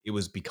fired. It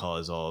was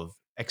because of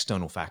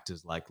external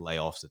factors like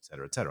layoffs, et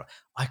cetera, et cetera.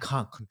 I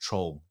can't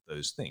control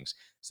those things.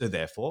 So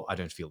therefore, I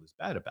don't feel as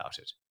bad about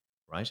it,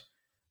 right?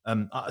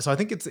 So I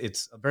think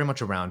it's very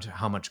much around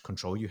how much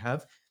control you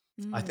have.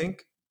 I Mm.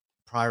 think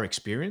prior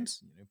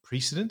experience,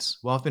 precedence.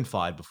 Well, I've been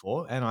fired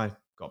before, and I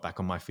got back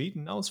on my feet,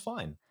 and I was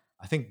fine.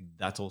 I think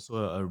that's also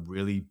a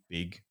really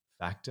big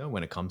factor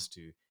when it comes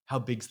to how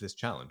big's this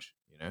challenge.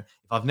 If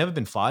I've never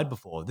been fired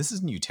before, this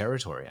is new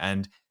territory,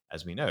 and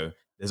as we know,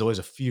 there's always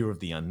a fear of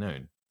the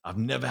unknown. I've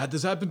never had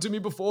this happen to me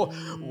before.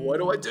 What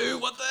do I Mm. do?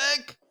 What the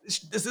heck?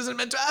 This isn't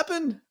meant to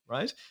happen,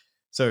 right?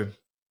 So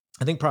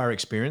I think prior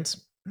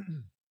experience.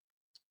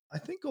 I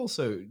think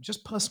also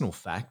just personal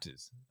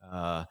factors.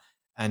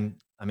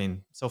 And I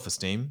mean, self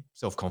esteem,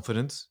 self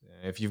confidence.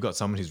 If you've got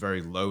someone who's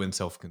very low in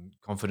self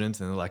confidence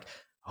and they're like,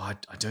 oh,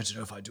 I don't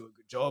know if I do a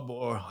good job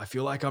or I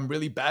feel like I'm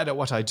really bad at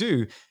what I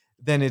do,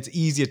 then it's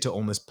easier to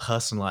almost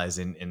personalize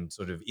and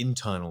sort of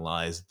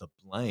internalize the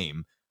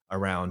blame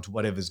around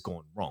whatever's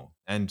gone wrong.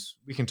 And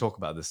we can talk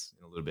about this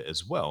in a little bit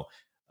as well.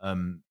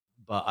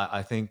 But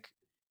I think,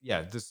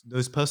 yeah,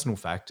 those personal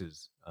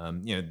factors,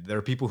 there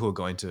are people who are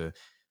going to,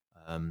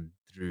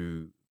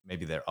 through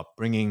maybe their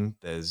upbringing,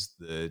 there's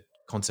the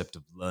concept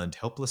of learned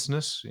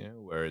helplessness,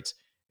 where it's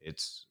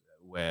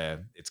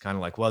where it's kind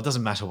of like, well, it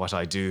doesn't matter what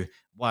I do.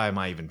 Why am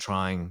I even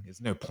trying?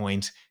 There's no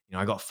point.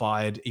 I got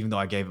fired even though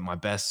I gave it my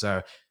best.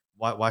 So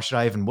why should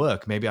I even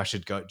work? Maybe I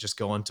should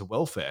go on to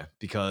welfare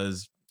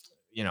because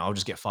I'll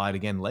just get fired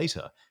again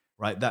later,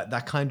 right?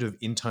 That kind of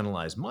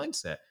internalized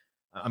mindset.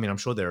 I mean, I'm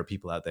sure there are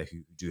people out there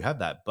who do have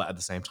that, but at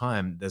the same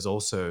time, there's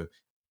also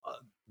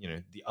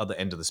the other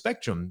end of the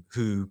spectrum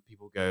who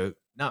people go,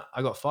 "No,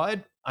 I got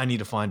fired. I need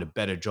to find a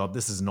better job.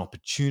 This is an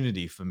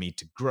opportunity for me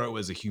to grow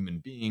as a human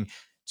being,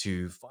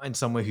 to find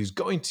somewhere who's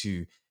going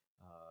to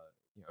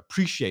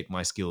appreciate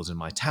my skills and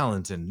my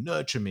talent and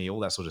nurture me, all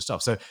that sort of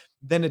stuff." So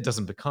then it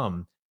doesn't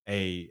become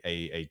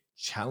a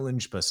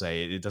challenge per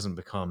se. It doesn't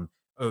become,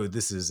 oh,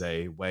 this is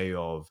a way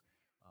of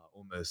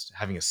almost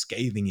having a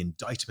scathing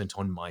indictment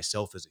on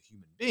myself as a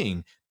human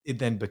being. It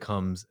then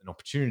becomes an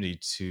opportunity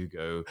to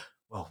go,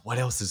 well, what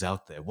else is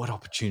out there? What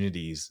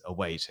opportunities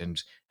await,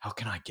 and how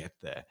can I get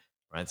there?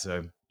 Right.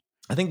 So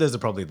I think those are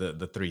probably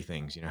the three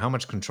things. How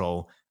much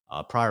control,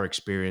 prior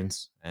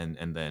experience, and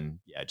then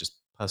yeah, just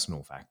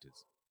personal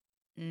factors.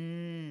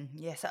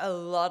 Yes, a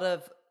lot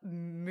of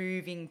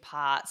moving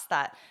parts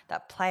that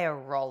play a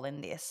role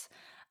in this.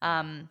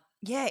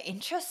 Yeah,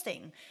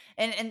 interesting.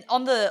 And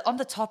on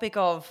the topic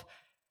of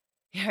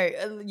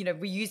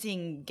we're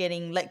using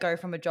getting let go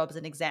from a job as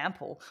an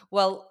example.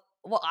 Well,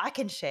 what I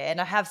can share, and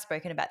I have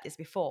spoken about this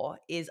before,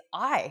 is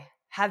I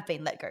have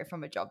been let go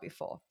from a job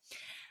before.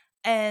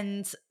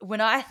 And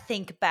when I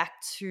think back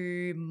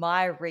to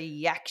my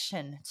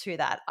reaction to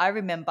that, I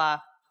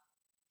remember,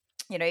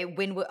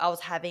 when I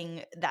was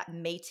having that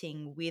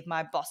meeting with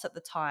my boss at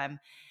the time,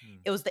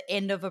 Mm, it was the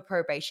end of a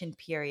probation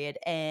period.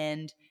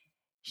 And,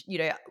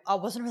 I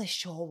wasn't really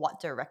sure what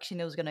direction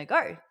it was going to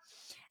go.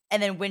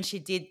 And then when she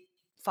did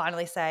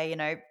finally say,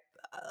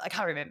 I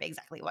can't remember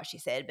exactly what she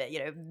said, but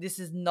this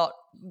is not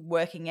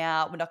working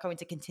out. We're not going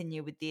to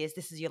continue with this.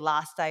 This is your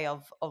last day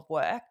of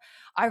work.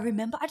 I mm,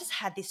 remember I just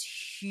had this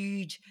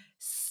huge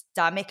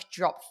stomach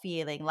drop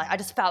feeling. Like I mm,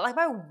 just felt like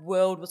my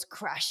world was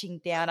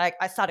crashing down.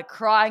 I started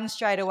crying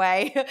straight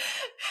away.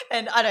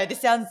 And I know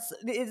this sounds,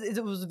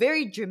 it was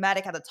very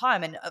dramatic at the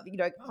time. And, oh,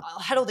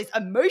 I had all these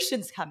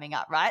emotions coming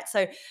up, right?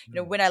 So,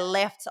 mm, when I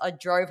left, I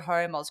drove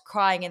home. I was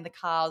crying in the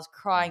car. I was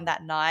crying mm,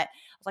 that night.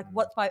 I was like, mm,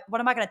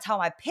 what am I going to tell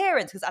my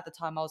parents? Because at the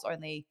time I was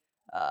only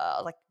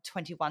like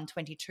 21,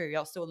 22. I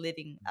was still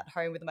living at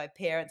home with my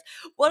parents.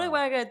 What am mm,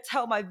 I going to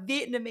tell my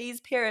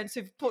Vietnamese parents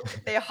who've put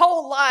their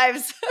whole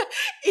lives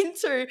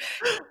into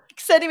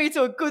sending me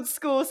to a good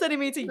school, sending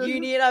me to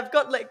uni, and I've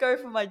got let go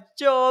from my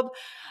job.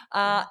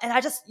 And I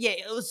just, yeah,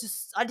 it was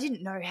just, I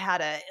didn't know how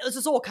to, it was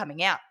just all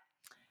coming out.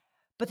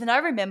 But then I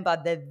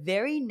remember the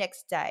very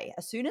next day,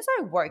 as soon as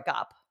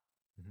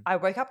mhm, I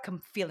woke up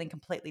feeling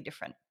completely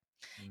different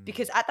mm,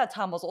 because at that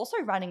time I was also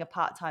running a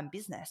part-time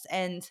business.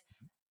 And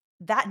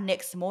that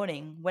next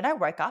morning when I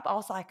woke up, I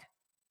was like,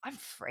 I'm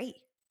free.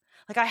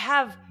 Like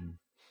mm,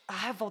 I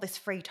have all this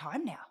free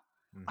time now.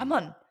 I'm mhm,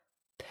 on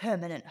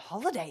permanent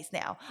holidays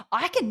now.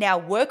 I can mm, now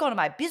work on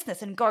my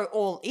business and go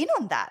all in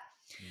on that.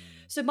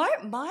 mm, So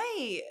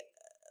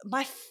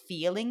my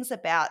feelings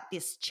about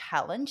this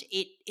challenge,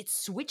 it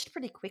switched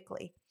pretty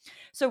quickly.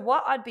 So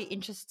what I'd be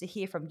interested to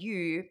hear from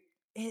you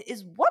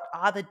is what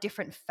are the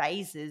different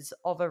phases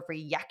of a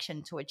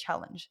reaction to a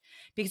challenge?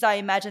 Because I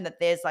imagine that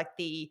there's like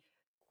the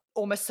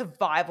almost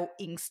survival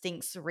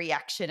instincts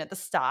reaction at the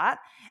start,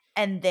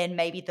 and then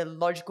maybe the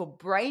logical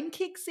brain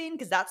kicks in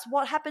because that's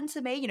what happened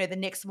to me. The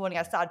next morning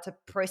I started to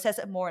process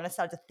it more and I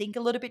started to think a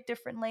little bit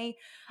differently.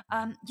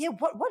 Yeah,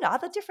 what are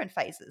the different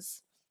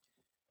phases?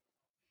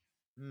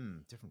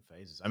 Different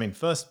phases. I mean,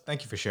 first,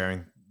 thank you for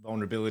sharing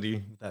vulnerability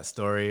with that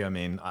story. I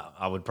mean,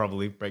 I would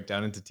probably break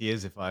down into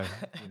tears if that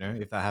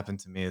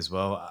happened to me as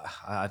well.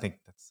 I think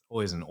that's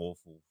always an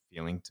awful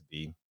feeling to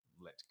be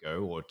let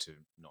go or to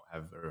not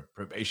have a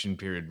probation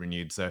period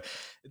renewed. So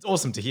it's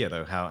awesome to hear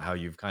though how how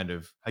you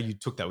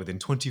took that within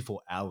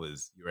 24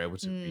 hours. You were able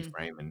to Mm.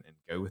 reframe and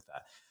go with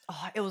that.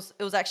 Oh, it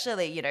was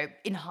actually,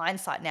 in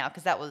hindsight now,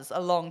 because that was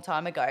a long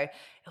time ago,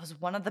 it was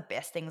one of the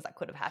best things that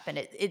could have happened.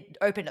 It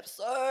opened up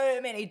so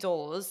many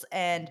doors,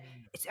 and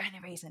Mm. it's the only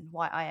reason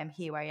why I am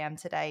here where I am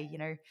today,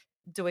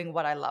 doing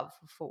what I love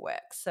for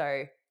work.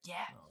 So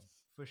yeah. Oh,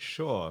 for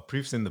sure.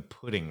 Proof's in the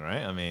pudding,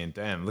 right? I mean,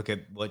 damn, look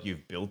at what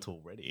you've built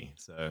already.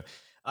 So,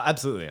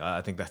 absolutely.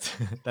 I think that's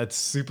that's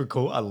super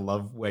cool. I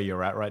love where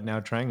you're at right now,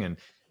 Trang,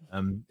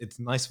 and it's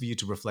nice for you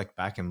to reflect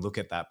back and look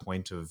at that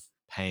point of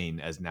pain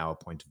as now a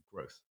point of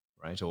growth,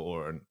 right?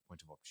 Or a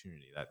point of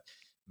opportunity that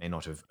may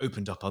not have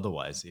opened up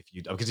otherwise if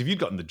you because if you'd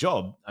gotten the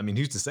job, I mean,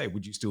 who's to say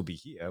would you still be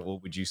here or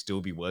would you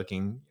still be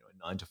working,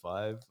 9 to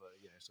 5,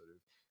 sort of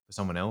for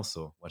someone else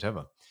or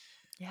whatever.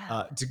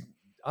 Yeah. To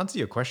answer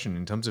your question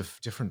in terms of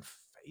different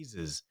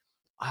phases,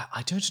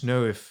 I don't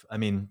know if I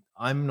mean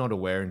I'm not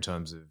aware in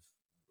terms of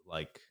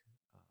like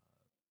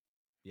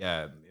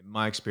Yeah, in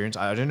my experience,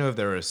 I don't know if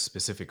there are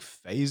specific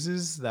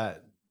phases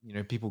that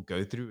people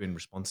go through in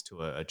response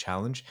to a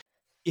challenge.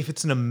 If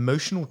it's an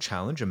emotional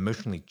challenge,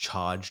 emotionally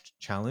charged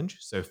challenge.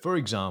 So, for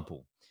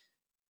example,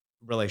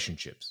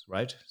 relationships,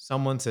 right?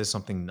 Someone says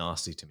something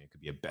nasty to me. It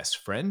could be a best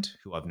friend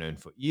who I've known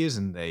for years,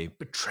 and they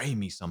betray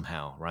me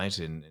somehow, right?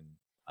 And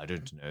I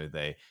don't know,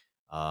 they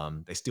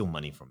steal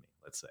money from me,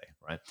 let's say,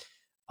 right?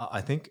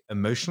 I think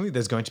emotionally,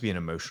 there's going to be an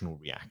emotional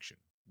reaction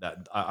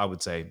that I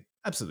would say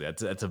absolutely.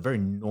 That's a very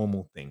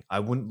normal thing. I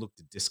wouldn't look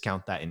to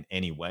discount that in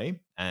any way,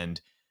 and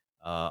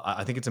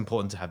I think it's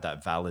important to have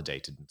that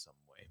validated in some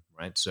way,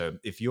 right? So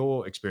if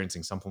you're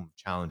experiencing some form of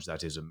challenge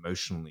that is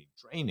emotionally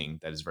draining,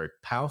 that is very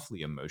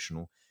powerfully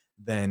emotional,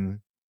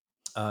 then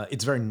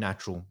it's very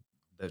natural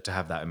to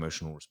have that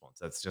emotional response.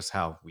 That's just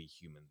how we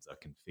humans are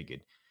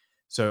configured.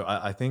 So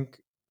I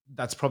think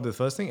that's probably the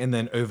first thing. And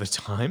then over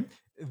time,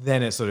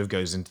 then it sort of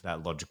goes into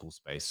that logical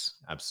space.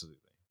 Absolutely.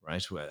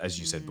 Right. Where, as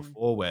you said Mm.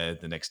 before, where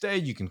the next day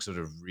you can sort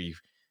of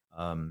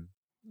um,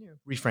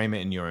 reframe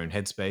it in your own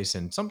headspace.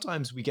 And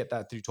sometimes we get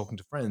that through talking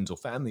to friends or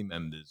family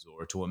members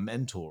or to a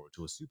mentor or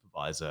to a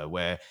supervisor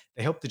where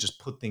they help to just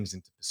put things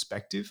into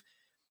perspective.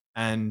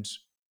 And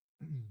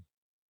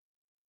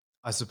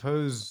I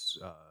suppose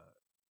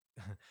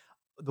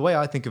the way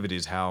I think of it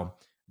is how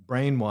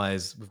brain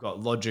wise we've got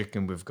logic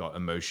and we've got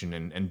emotion,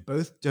 and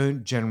both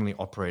don't generally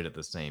operate at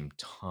the same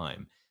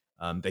time.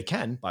 They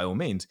can by all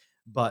means,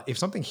 but if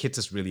something hits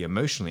us really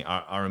emotionally,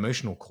 our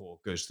emotional core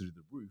goes through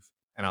the roof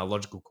and our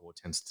logical core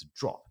tends to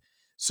drop.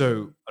 So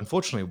Mm.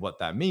 unfortunately what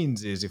that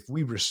means is if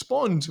we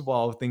respond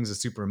while things are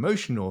super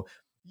emotional,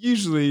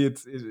 usually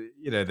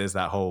there's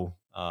that whole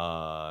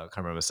I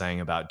can't remember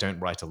saying about don't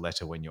write a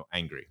letter when you're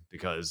angry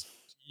because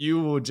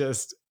you will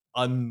just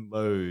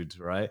unload,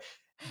 right?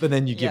 But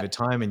then you give Yep. it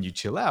time and you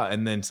chill out,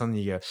 and then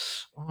suddenly you go,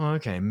 "Oh,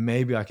 okay,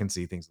 maybe I can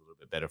see things a little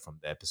bit better from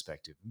their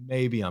perspective.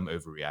 Maybe I'm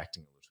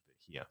overreacting a little bit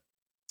here."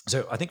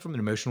 So I think from an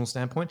emotional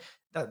standpoint,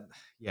 that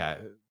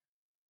yeah,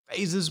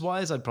 phases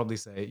wise, I'd probably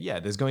say, yeah,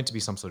 there's going to be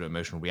some sort of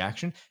emotional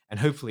reaction. And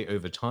hopefully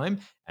over time,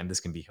 and this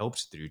can be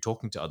helped through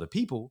talking to other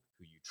people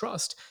who you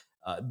trust,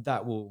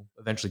 that will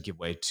eventually give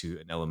way to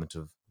an element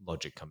of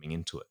logic coming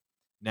into it.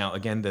 Now,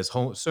 again,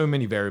 so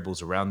many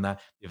variables around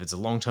that. If it's a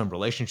long term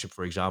relationship,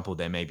 for example,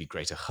 there may be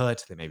greater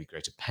hurt, there may be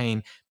greater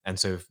pain. And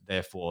so,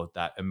 therefore,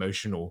 that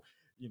emotional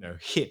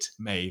hit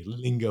may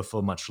linger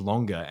for much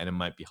longer and it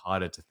might be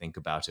harder to think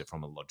about it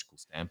from a logical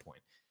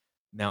standpoint.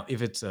 Now,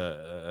 if it's I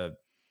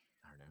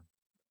don't know,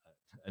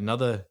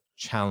 another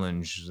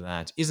challenge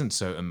that isn't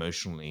so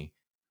emotionally.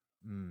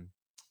 mm,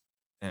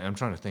 and I'm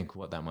trying to think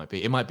what that might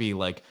be. It might be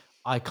like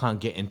I can't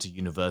get into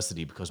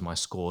university because my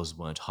scores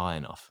weren't high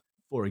enough,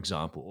 for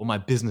example, or my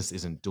business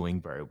isn't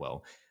doing very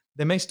well.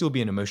 There may still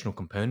be an emotional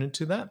component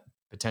to that,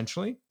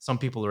 potentially. Some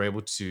people are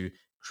able to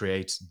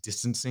create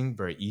distancing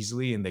very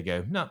easily and they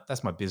go, no,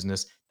 that's my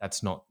business.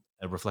 That's not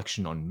a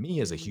reflection on me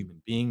as a Mm.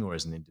 human being or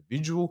as an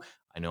individual.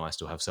 I know I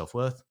still have self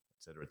worth,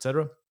 et cetera, et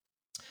cetera.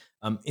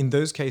 In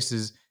those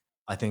cases,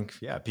 I think,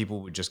 yeah,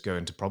 people would just go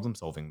into problem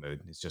solving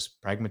mode. It's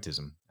just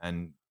pragmatism.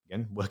 And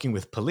again, working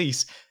with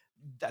police,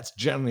 that's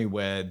generally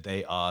where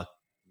they are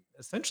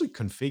essentially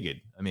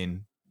configured. I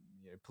mean,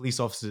 police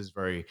officers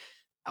very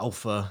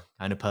alpha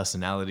kind of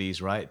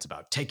personalities, right? It's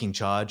about taking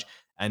charge.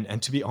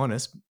 And to be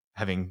honest,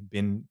 having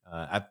been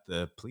at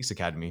the police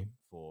academy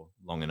for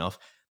long enough,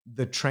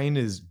 the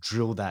trainers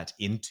drill that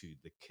into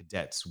the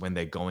cadets when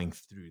they're going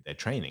through their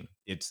training.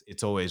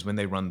 It's always when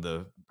they run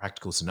the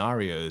practical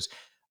scenarios,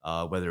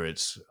 whether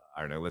it's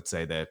I don't know, let's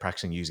say they're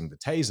practicing using the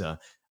taser.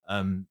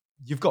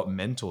 You've got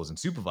mentors and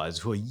supervisors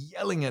who are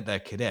yelling at their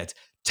cadets,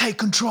 take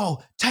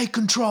control,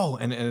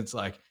 and it's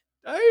like,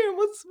 hey,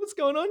 what's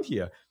going on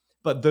here?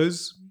 But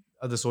those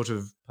are the sort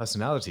of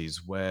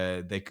personalities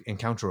where they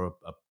encounter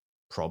a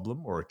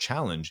problem or a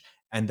challenge,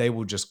 and they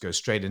will just go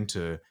straight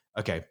into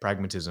okay,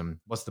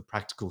 pragmatism. What's the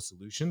practical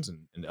solutions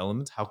and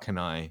elements? How can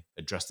I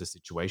address this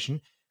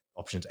situation?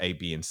 Options A,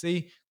 B, and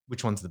C.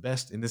 Which one's the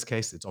best? In this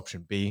case, it's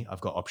option B.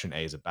 I've got option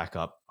A as a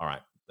backup. All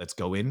right, let's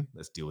go in.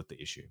 Let's deal with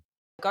the issue.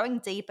 Going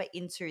deeper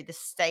into the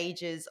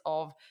stages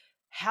of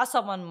how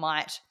someone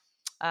might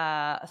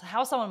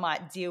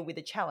deal with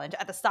a challenge.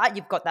 At the start,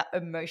 you've got that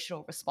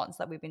emotional response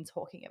that we've been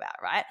talking about,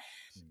 right?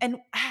 Mm,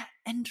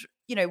 And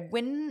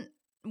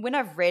when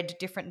I've read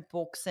different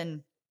books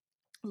and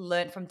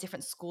learn from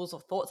different schools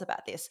of thoughts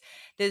about this,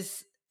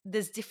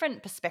 there's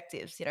different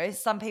perspectives.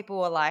 Some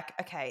people are like,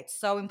 okay, it's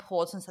so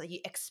important so that you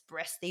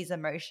express these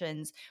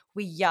emotions.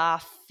 We are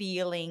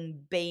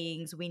feeling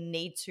beings. We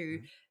need to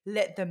mhm,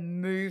 let them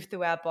move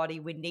through our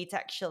body. We need to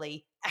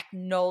actually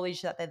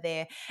acknowledge that they're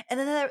there. And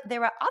then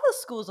there are other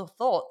schools of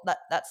thought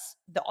that's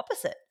the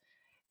opposite.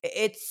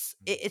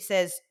 It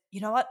says, you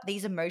know what,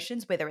 these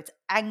emotions, whether it's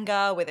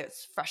anger, whether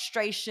it's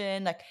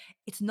frustration, like,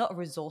 it's not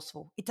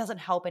resourceful, it doesn't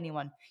help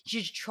anyone,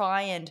 you should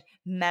try and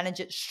manage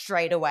it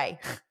straight away.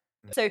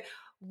 mm, So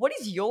what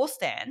is your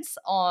stance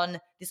on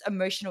this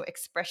emotional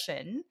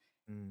expression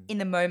mm, in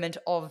the moment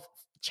of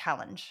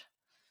challenge?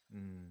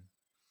 mm.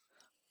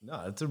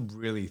 No, that's a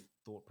really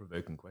thought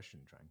provoking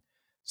question, Trang.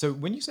 So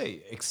when you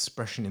say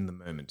expression in the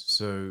moment,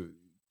 so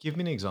give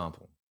me an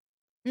example.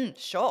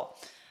 Sure.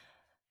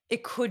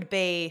 It could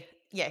be,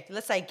 yeah,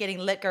 let's say getting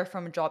let go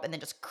from a job and then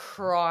just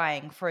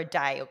crying for a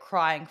day or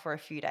crying for a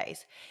few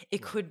days.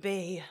 It Right. could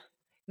be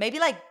maybe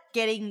like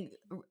getting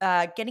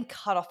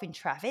cut off in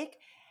traffic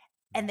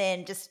Mhm. and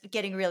then just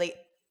getting really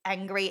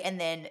angry and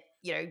then,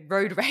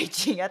 road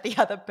raging at the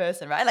other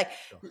person, right?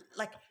 Sure.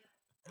 Like,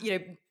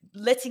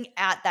 letting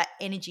out that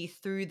energy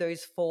through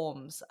those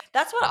forms.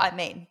 That's what Right. I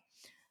mean.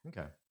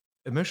 Okay.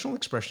 Emotional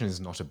expression is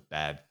not a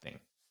bad thing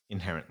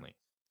inherently.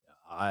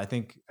 I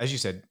think, as you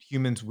said,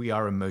 humans, we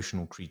are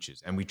emotional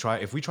creatures. And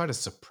if we try to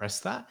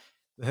suppress that,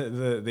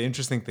 the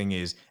interesting thing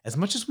is, as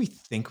much as we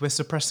think we're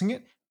suppressing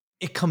it,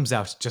 it comes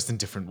out just in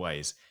different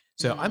ways.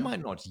 So I Mm. might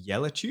not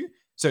yell at you.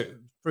 So,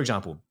 for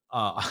example,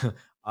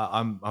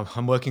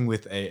 I'm working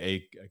with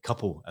a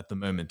couple at the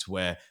moment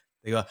where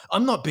they go,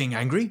 I'm not being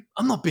angry.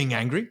 I'm not being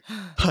angry.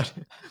 But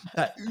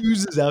that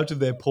oozes out of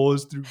their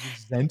pores through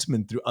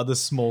resentment, through other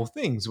small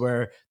things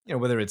where,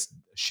 whether it's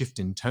a shift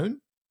in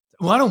tone.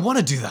 Well, I don't want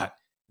to do that.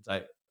 It's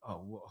like,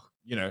 oh,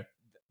 well,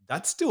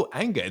 that's still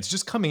anger. It's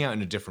just coming out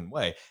in a different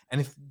way.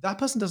 And if that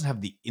person doesn't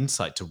have the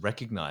insight to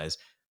recognize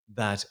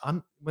that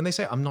when they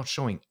say I'm not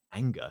showing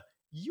anger,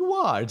 you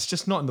are. It's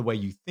just not in the way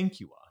you think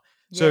you are.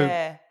 So,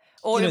 Yeah.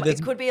 Or it there's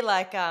it could be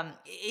like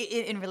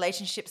in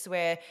relationships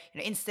where,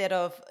 instead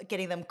of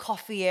getting them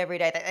coffee every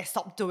day, they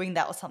stop doing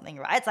that or something,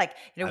 right? It's like,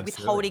 absolutely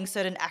withholding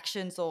certain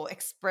actions or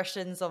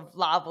expressions of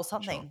love or for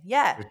sure, something.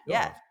 Yeah. for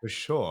Yeah. sure, for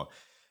sure.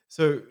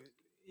 So,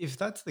 if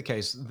that's the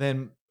case,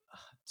 then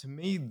to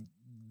me,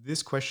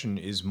 this question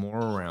is more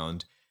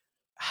around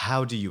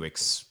how do you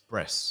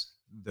express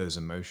those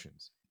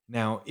emotions?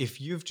 Now,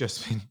 if you've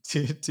just been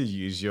to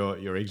use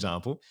your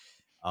example,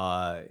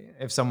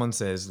 if someone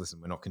says, "Listen,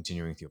 we're not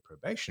continuing with your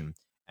probation,"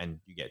 and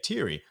you get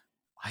teary,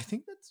 I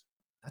think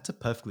that's a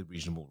perfectly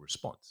reasonable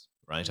response,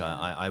 right? Yeah.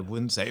 I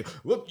wouldn't say,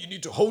 "Well, you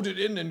need to hold it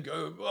in and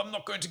go. Well, I'm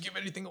not going to give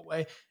anything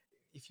away."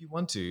 If you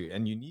want to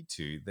and you need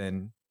to,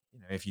 then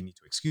if you need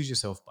to excuse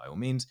yourself, by all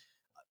means.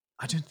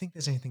 I don't think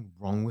there's anything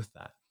wrong with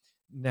that.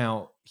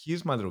 Now,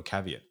 here's my little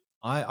caveat.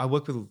 I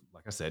work with,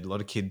 like I said, a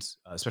lot of kids,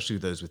 especially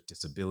those with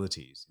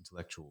disabilities,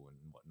 intellectual and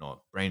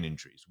whatnot, brain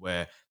injuries,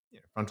 where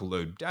frontal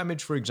lobe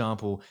damage, for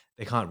example,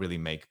 they can't really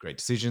make great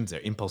decisions. Their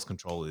impulse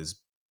control is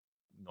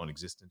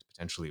non-existent,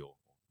 potentially, or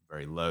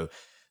very low.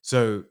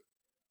 So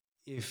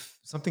if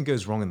something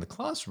goes wrong in the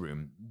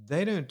classroom,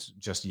 they don't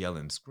just yell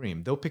and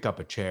scream. They'll pick up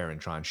a chair and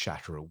try and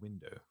shatter a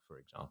window, for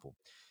example.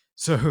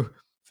 So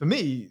for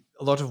me,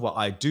 a lot of what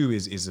I do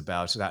is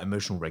about that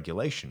emotional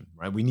regulation,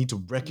 right? We need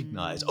to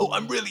recognize, oh,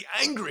 I'm Mm. really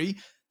angry.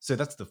 So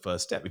that's the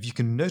first step. If you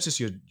can notice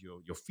you're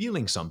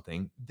feeling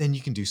something, then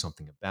you can do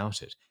something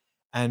about it.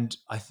 And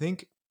I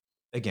think,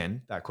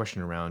 again, that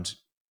question around,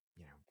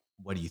 you know,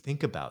 what do you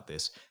think about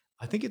this?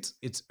 I think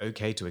it's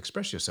okay to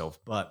express yourself,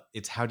 but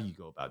it's how do you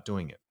go about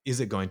doing it? Is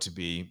it going to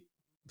be,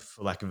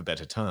 for lack of a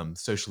better term,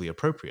 socially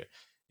appropriate?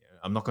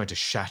 I'm not going to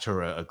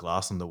shatter a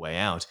glass on the way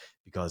out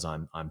because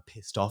I'm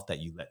pissed off that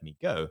you let me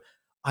go.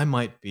 I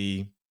might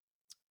be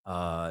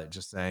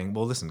just saying,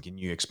 well, listen, can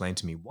you explain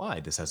to me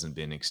why this hasn't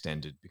been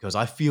extended? Because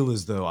I feel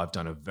as though I've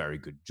done a very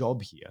good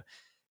job here.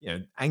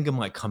 Anger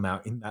might come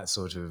out in that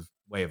sort of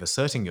way of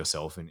asserting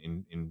yourself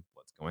in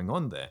what's going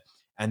on there.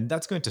 And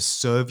that's going to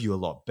serve you a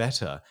lot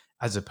better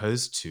as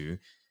opposed to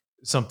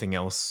something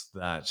else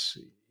that,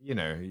 you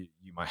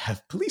might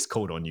have police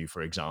called on you,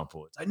 for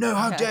example. It's like, no,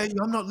 how Yeah. dare you?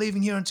 I'm not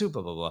leaving here until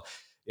blah, blah, blah.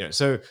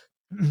 So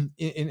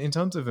in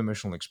terms of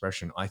emotional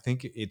expression, I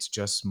think it's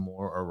just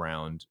more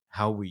around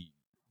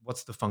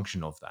what's the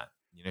function of that?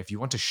 If you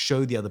want to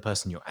show the other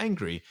person you're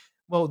angry,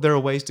 well, there are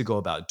ways to go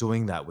about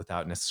doing that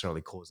without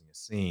necessarily causing a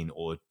scene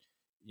or,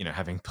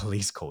 having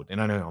police called.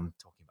 And I know I'm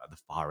talking about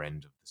the far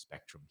end of the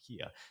spectrum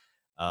here.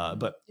 Mm.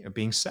 But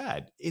being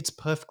sad, it's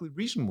perfectly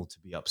reasonable to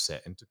be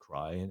upset and to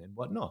cry and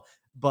whatnot.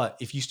 But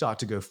if you start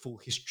to go full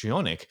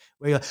histrionic,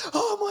 where you're like,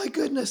 "Oh my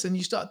goodness," and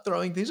you start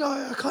throwing things,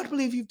 "Oh, I can't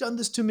believe you've done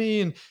this to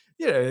me," and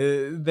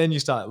then you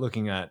start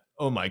looking at,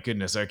 "Oh my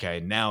goodness, okay,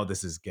 now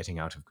this is getting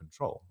out of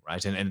control,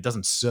 right?" And it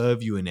doesn't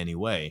serve you in any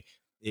way.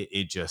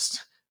 It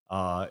just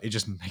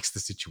makes the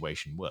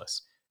situation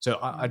worse. So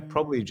I'd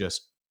probably Mm.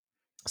 just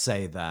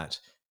say that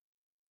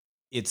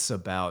it's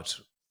about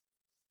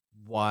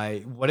why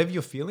whatever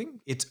you're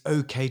feeling, it's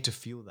okay to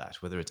feel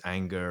that, whether it's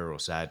anger or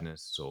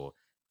sadness or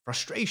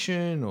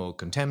frustration or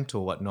contempt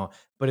or whatnot.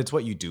 But it's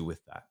what you do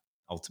with that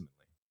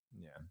ultimately.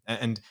 Yeah.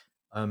 And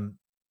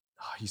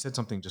you said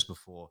something just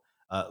before,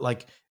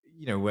 like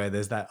where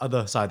there's that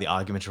other side of the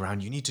argument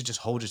around you need to just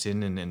hold it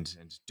in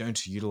and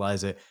don't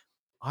utilize it.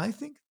 I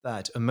think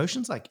that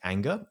emotions like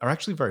anger are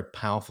actually very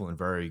powerful and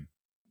very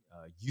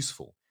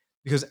useful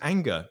because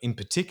anger, in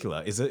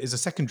particular, is a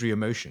secondary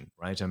emotion,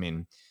 right? I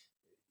mean,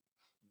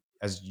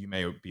 as you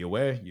may be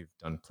aware, you've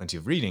done plenty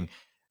of reading.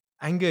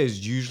 Anger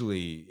is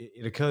usually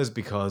it occurs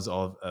because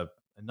of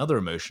another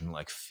emotion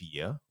like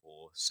fear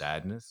or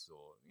sadness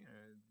or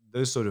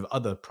those sort of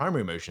other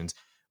primary emotions,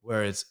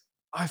 where it's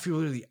I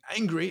feel really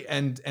angry,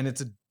 and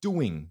it's a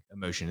doing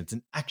emotion. It's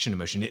an action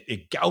emotion.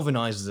 It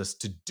galvanizes us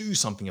to do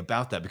something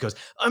about that because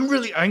I'm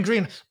really angry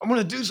and I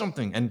want to do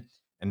something.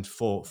 And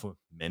for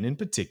men in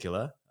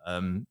particular,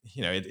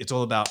 it's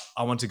all about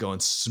I want to go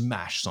and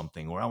smash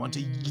something or I want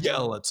to Mm.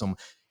 yell at some.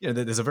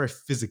 There's a very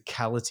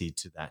physicality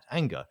to that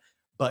anger.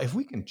 But if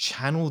we can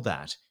channel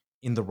that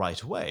in the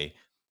right way,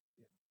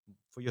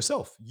 for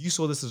yourself. You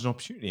saw this as an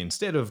opportunity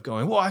instead of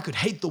going, well, I could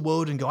hate the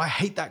world and go, I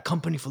hate that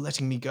company for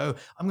letting me go.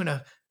 I'm going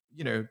to,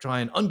 try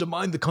and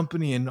undermine the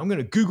company and I'm going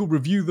to Google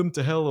review them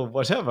to hell or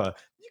whatever.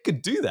 You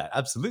could do that.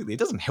 Absolutely. It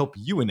doesn't help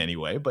you in any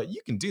way, but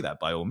you can do that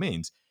by all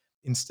means.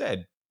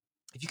 Instead,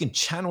 if you can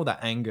channel that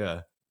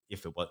anger,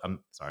 if it was, I'm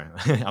sorry,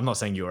 I'm not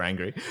saying you were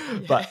angry,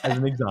 but as Yeah.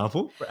 an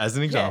example,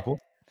 Yeah.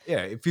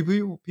 yeah, if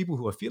people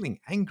who are feeling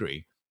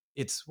angry,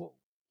 it's well,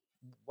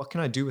 what can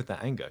I do with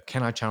that anger?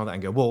 Can I channel that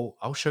anger? Well,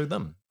 I'll show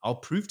them. I'll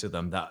prove to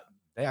them that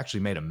they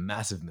actually made a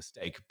massive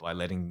mistake by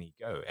letting me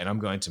go. And I'm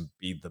going to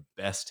be the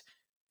best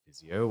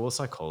physio or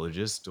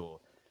psychologist or,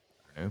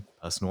 I don't know,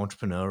 personal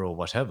entrepreneur or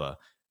whatever.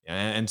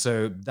 And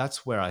so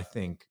that's where I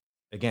think,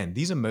 again,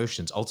 these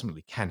emotions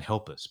ultimately can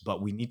help us,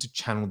 but we need to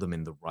channel them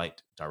in the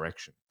right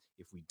direction.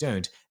 If we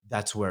don't,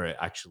 that's where it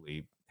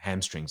actually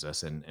hamstrings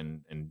us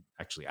and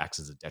actually acts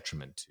as a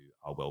detriment to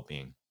our well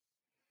being.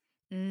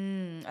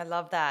 I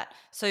love that.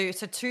 So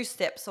two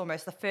steps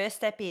almost. The first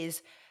step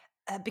is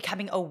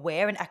becoming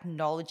aware and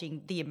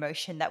acknowledging the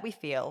emotion that we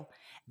feel,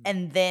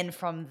 and then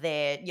from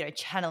there,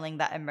 channeling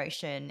that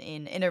emotion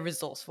in a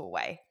resourceful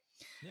way.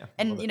 Yeah,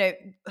 I love And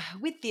it.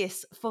 with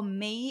this, for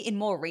me, in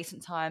more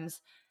recent times,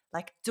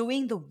 like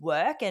doing the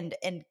work and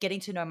getting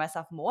to know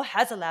myself more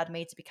has allowed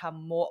me to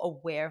become more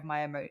aware of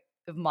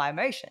of my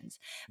emotions.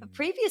 But Mm,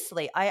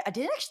 previously, I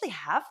didn't actually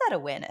have that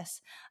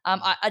awareness. mm,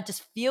 I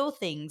just feel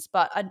things,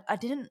 but I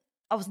didn't.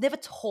 I was never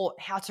taught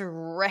how to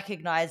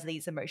recognize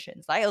these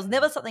emotions. Like it was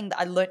never mm, something that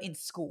I learned in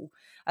school.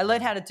 I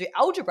learned mm. how to do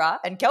algebra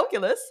and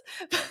calculus,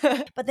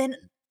 but then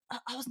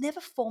I was never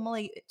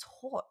formally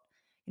taught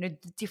the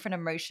different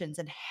emotions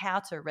and how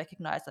to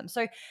recognize them.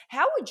 So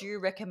how would you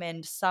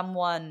recommend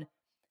someone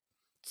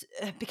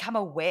become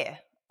aware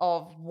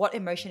of what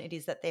emotion it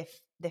is that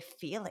they're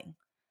feeling?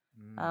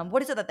 Mm.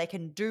 What is it that they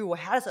can do, or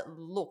how does it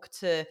look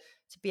to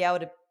be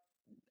able to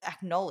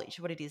acknowledge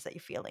what it is that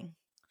you're feeling?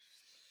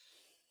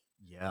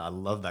 Yeah, I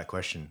love that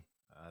question.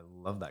 I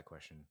love that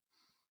question.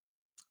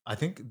 I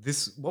think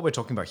this, what we're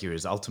talking about here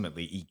is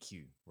ultimately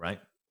EQ, right?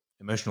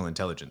 Emotional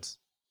intelligence.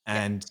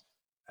 Yeah. And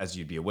as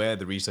you'd be aware,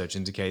 the research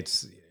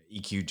indicates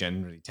EQ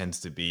generally tends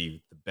to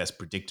be the best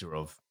predictor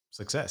of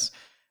success.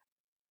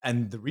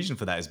 And the reason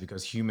for that is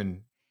because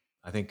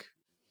I think,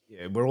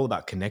 yeah, we're all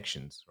about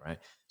connections, right?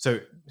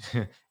 So,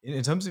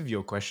 in terms of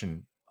your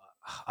question,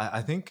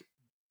 I think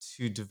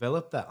to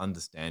develop that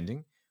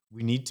understanding,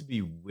 we need to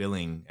be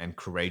willing and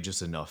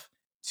courageous enough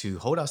to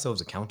hold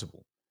ourselves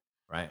accountable,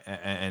 right?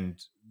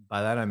 And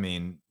by that I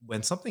mean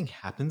when something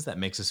happens that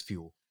makes us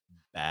feel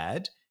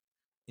bad,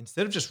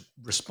 instead of just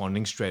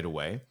responding straight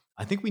away,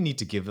 I think we need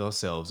to give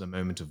ourselves a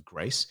moment of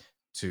grace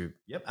to,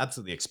 yep,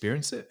 absolutely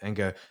experience it and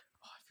go,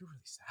 oh, I feel really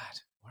sad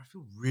or I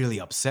feel really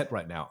upset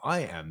right now.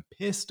 I am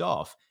pissed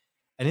off.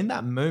 And in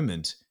that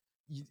moment,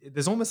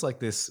 there's almost like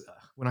this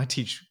when I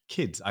teach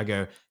kids, I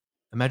go,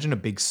 imagine a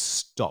big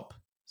stop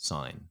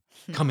sign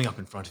coming up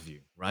in front of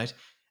you, right?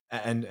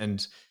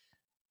 And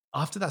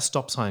after that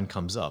stop sign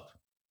comes up,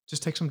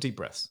 just take some deep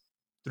breaths.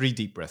 3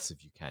 deep breaths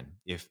if you can.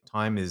 If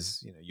time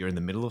is, you're in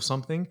the middle of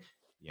something,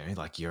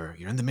 like you're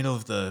in the middle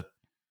of the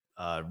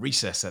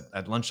recess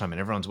at lunchtime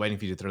and everyone's waiting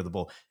for you to throw the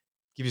ball,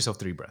 give yourself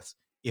 3 breaths.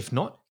 If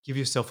not, give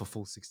yourself a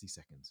full 60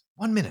 seconds.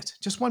 1 minute,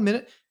 just 1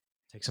 minute.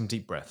 Take some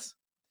deep breaths.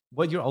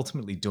 What you're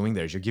ultimately doing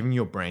there is you're giving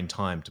your brain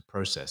time to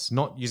process,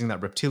 not using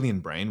that reptilian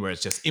brain where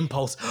it's just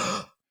impulse,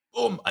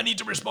 boom, I need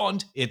to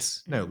respond.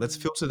 It's no, let's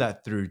Mm, filter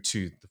that through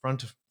to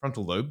the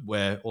frontal lobe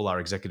where all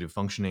our executive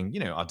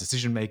functioning, our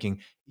decision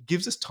making, it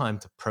gives us time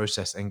to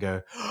process and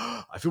go,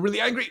 I feel really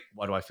angry.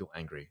 Why do I feel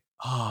angry?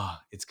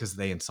 It's because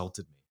they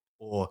insulted me.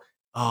 Or,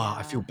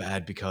 I feel yeah.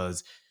 bad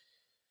because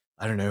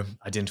I don't know,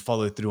 I didn't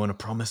follow through on a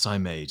promise I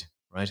made,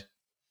 right?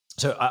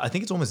 So I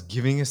think it's almost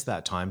giving us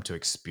that time to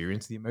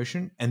experience the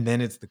emotion. And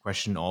then it's the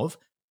question of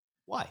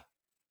why?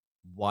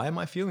 Why am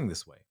I feeling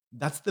this way?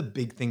 That's the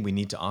big thing we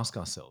need to ask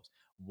ourselves.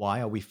 Why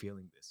are we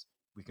feeling this?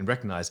 We can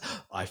recognize,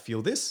 I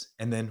feel this.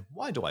 And then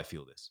why do I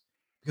feel this?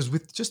 Because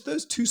with just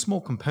those two small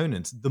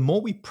components, the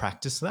more we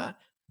practice that,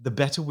 the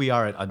better we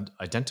are at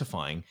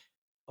identifying,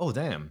 oh,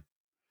 damn,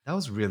 that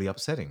was really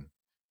upsetting.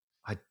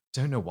 I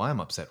don't know why I'm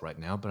upset right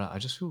now, but I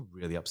just feel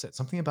really upset.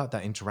 Something about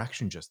that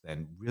interaction just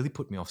then really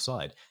put me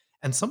offside.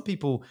 And some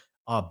people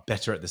are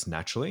better at this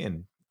naturally.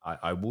 And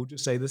I will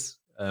just say this,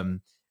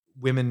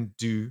 women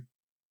do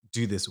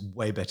this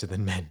way better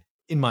than men,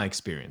 in my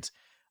experience.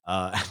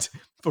 And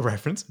for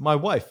reference, my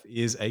wife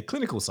is a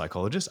clinical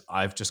psychologist.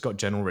 I've just got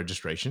general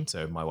registration,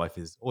 so my wife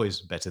is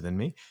always better than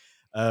me.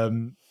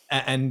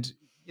 And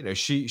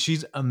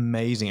she's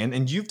amazing,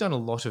 and you've done a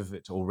lot of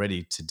it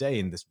already today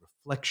in this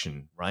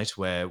reflection, right?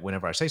 Where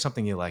whenever I say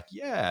something, you're like,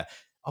 yeah.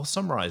 I'll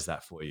summarize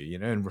that for you,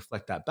 and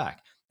reflect that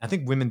back. I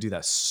think women do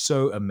that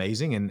so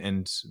amazing,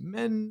 and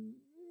men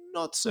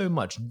not so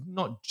much,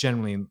 not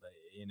generally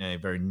in a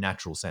very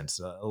natural sense.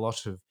 A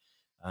lot of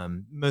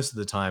most of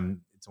the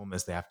time, it's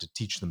almost they have to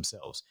teach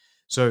themselves.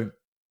 So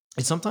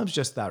it's sometimes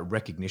just that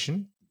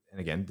recognition. And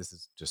again, this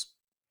is just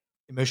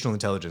emotional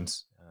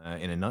intelligence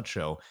in a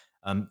nutshell.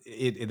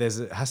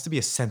 It has to be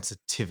a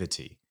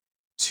sensitivity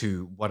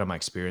to what am I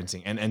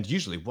experiencing, and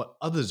usually what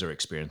others are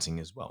experiencing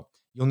as well.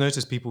 You'll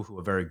notice people who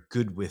are very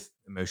good with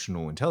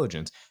emotional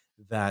intelligence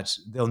that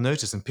they'll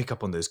notice and pick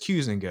up on those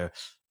cues and go,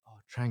 "Oh,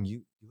 Trang,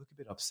 you look a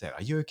bit upset.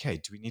 Are you okay?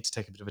 Do we need to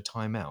take a bit of a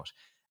time out?"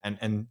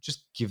 And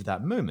just give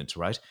that moment,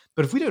 right?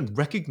 But if we don't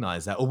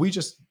recognize that, or we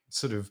just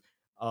sort of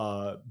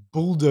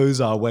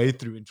bulldoze our way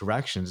through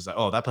interactions, it's like,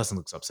 "Oh, that person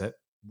looks upset.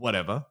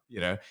 Whatever, or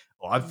Mm.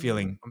 I'm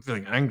feeling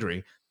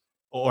angry,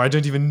 or I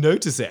don't even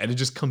notice it, and it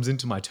just comes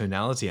into my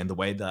tonality and the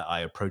way that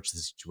I approach the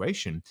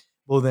situation.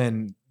 Well,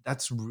 then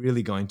that's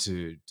really going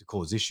to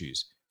cause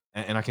issues.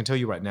 And I can tell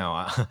you right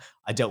now,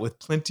 I dealt with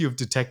plenty of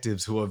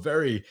detectives who are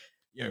very,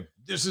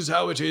 this is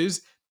how it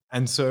is.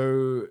 And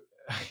so,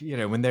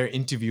 when they're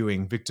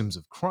interviewing victims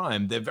of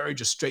crime, they're very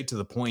just straight to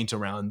the point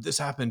around this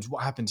happened,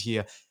 what happened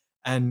here.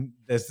 And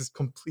there's this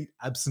complete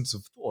absence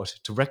of thought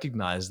to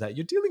recognize that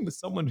you're dealing with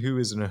someone who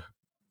is an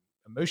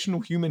emotional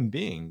human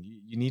being.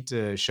 You need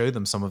to show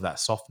them some of that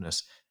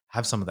softness,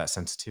 have some of that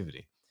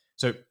sensitivity.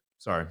 So,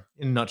 sorry,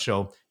 in a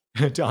nutshell,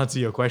 to answer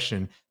your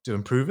question, to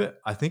improve it,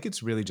 I think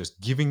it's really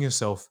just giving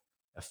yourself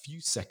a few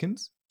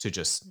seconds to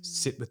just Mm.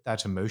 sit with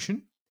that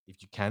emotion.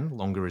 If you can,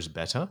 longer is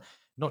better.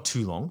 Not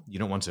too long. You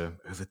don't want to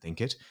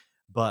overthink it.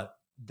 But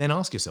then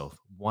ask yourself,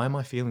 why am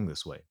I feeling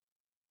this way?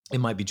 It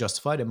might be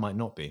justified, it might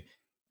not be.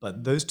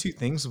 But those Mm. two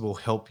things will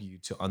help you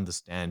to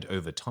understand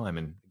over time.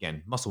 And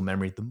again, muscle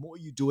memory, the more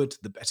you do it,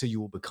 the better you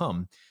will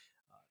become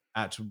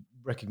at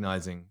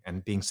recognizing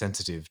and being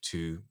sensitive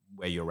to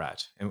where you're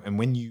at. And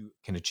when you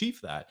can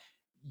achieve that,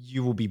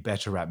 you will be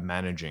better at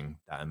managing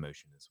that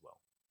emotion as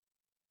well.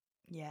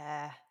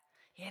 Yeah.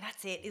 Yeah,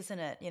 that's it, isn't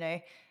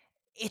it?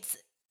 It's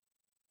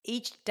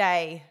each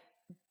day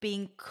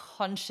being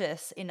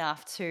conscious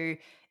enough to,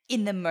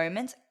 in the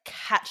moment,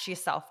 catch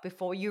yourself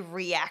before you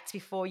react,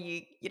 before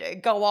you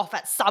go off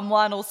at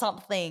someone or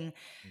something.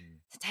 Mm,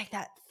 To take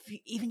that,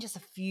 even just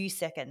a few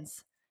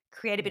seconds,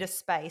 create a bit mm, of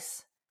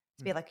space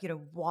to be mm, like,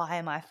 why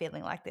am I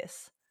feeling like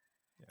this?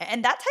 yeah.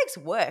 And that takes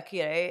work.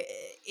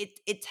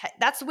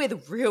 That's where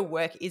the real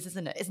work is,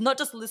 isn't it? It's not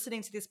just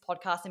listening to this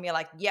podcast and be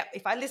like, yep,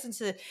 if I listen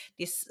to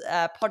this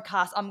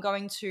podcast, I'm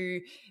going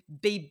to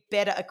be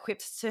better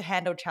equipped to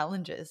handle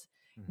challenges.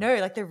 Mhm, No,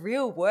 like the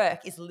real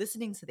work is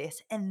listening to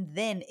this and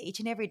then each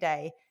and every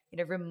day,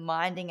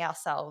 reminding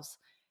ourselves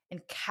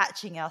and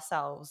catching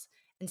ourselves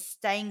and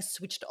staying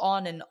switched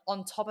on and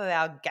on top of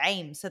our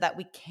game so that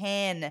we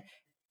can,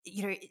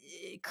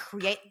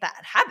 create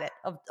that habit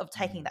of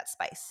taking mm. that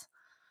space.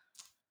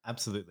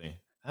 Absolutely.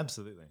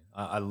 Absolutely.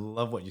 I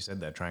love what you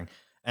said there, Trang.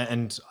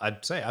 And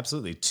I'd say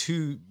absolutely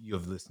to your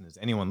listeners,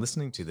 anyone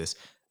listening to this,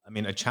 I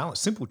mean,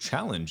 simple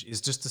challenge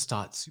is just to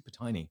start super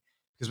tiny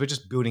because we're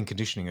just building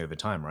conditioning over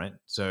time, right?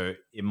 So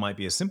it might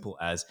be as simple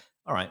as,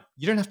 all right,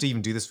 you don't have to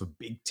even do this for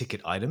big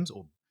ticket items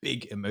or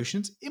big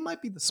emotions. It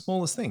might be the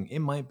smallest thing. It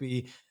might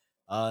be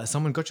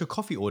someone got your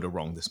coffee order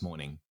wrong this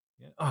morning.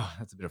 Yeah. Oh,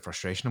 that's a bit of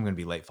frustration. I'm going to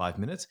be late 5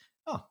 minutes.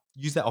 Oh,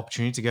 use that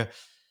opportunity to go,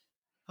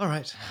 all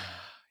right.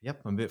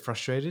 Yep, I'm a bit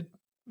frustrated.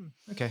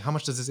 Okay, how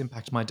much does this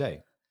impact my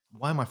day?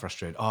 Why am I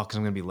frustrated? Oh, because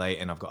I'm going to be late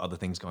and I've got other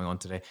things going on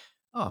today.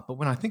 Oh, but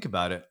when I think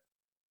about it,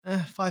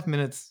 5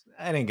 minutes,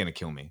 it ain't going to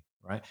kill me,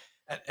 right?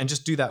 And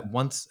just do that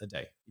once a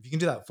day. If you can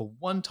do that for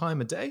one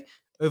time a day,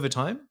 over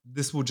time,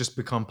 this will just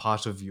become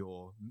part of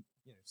your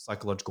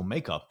psychological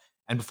makeup.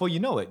 And before you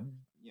know it,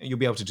 you'll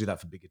be able to do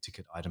that for bigger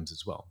ticket items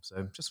as well.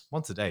 So just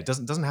once a day. It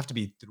doesn't have to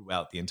be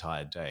throughout the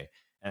entire day.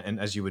 And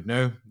as you would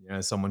know,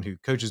 someone who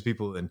coaches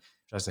people and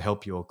tries to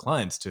help your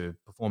clients to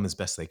perform as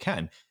best they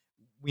can,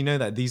 we know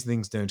that these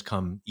things don't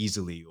come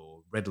easily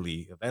or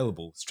readily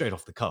available straight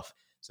off the cuff.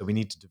 So we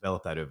need to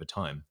develop that over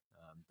time.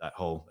 That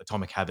whole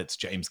atomic habits,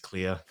 James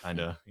Clear kind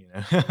of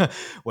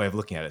way of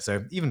looking at it.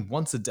 So even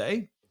once a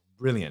day,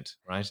 brilliant,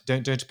 right?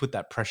 Don't put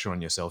that pressure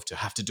on yourself to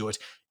have to do it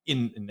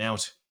in and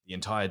out the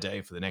entire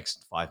day for the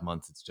next 5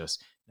 months. It's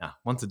just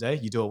once a day.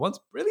 You do it once,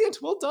 brilliant,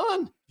 well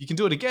done. If you can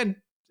do it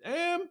again,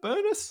 damn,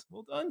 bonus,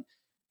 well done,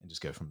 and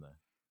just go from there.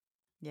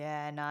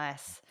 Yeah,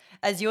 nice.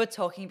 As you were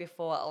talking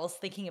before, I was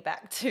thinking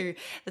back to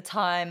the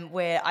time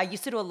where I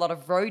used to do a lot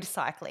of road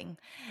cycling,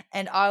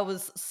 and I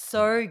was Mm,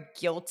 so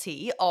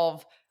guilty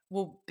of,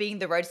 well, being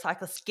the road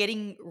cyclist,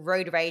 getting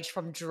road rage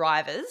from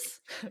drivers,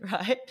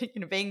 right?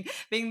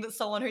 Being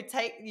someone who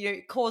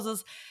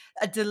causes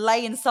a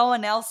delay in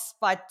someone else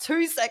by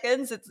 2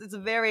 seconds. It's a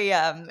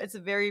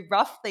very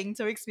rough thing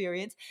to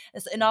experience,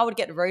 and I mm, would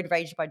get road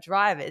rage by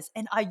drivers,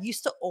 and I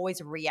used to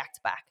always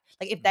react back.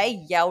 Like if mm,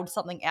 they yelled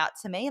something out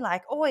to me,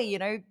 like,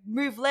 "Oi,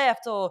 move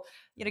left," or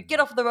get mm,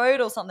 off the road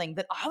or something,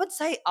 that I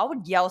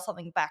would yell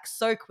something back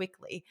so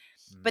quickly.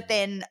 But mm,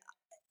 then,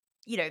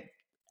 you know,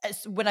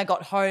 when I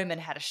got home and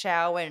had a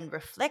shower and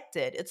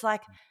reflected, it's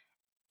like,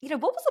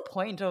 what was the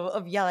point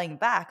of yelling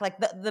back? Like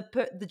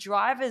the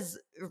driver's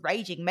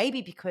raging,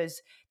 maybe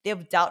because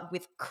they've dealt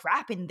with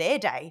crap in their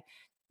day.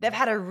 They've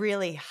had a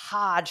really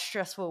hard,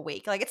 stressful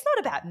week. Like, it's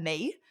not about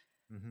me.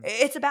 Mm-hmm.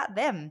 It's about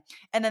them.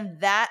 And then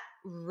that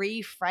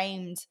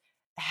reframed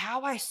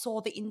how I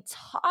saw the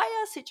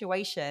entire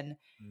situation.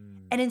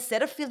 Mm, And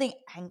instead of feeling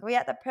angry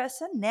at the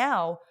person,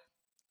 now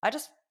I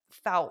just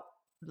felt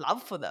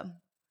love for them.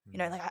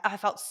 mm, Like I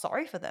felt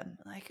sorry for them.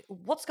 Like,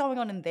 what's going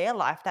on in their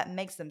life that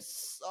makes them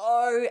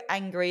so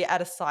angry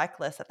at a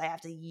cyclist that they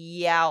have to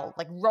yell,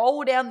 like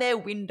roll down their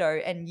window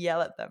and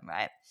yell at them,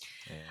 right?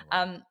 yeah,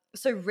 wow.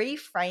 So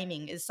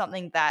reframing is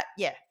something that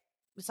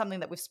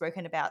we've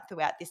spoken about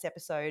throughout this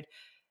episode.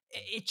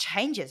 It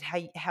changes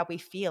how we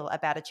feel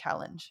about a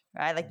challenge,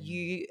 right? Like, Mm,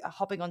 you are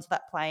hopping onto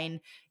that plane,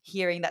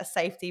 hearing that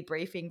safety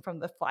briefing from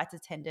the flight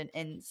attendant,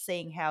 and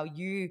seeing how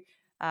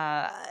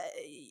uh,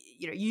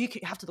 you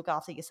have to look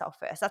after yourself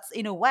first. That's,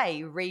 in a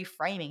way,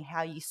 reframing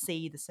how you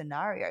see the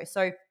scenario.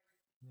 So,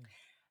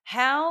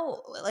 yeah.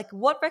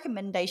 what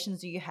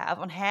recommendations do you have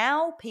on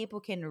how people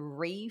can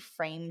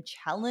reframe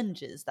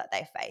challenges that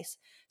they face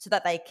so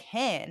that they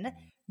can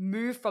Mm,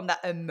 move from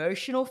that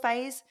emotional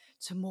phase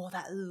to more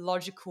that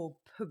logical,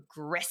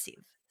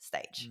 progressive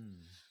stage?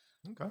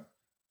 mm. Okay.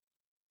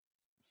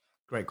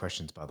 Great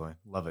questions, by the way.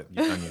 Love it.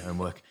 You've done your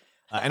homework.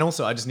 And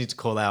also, I just need to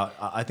call out.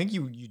 I think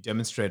you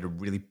demonstrated a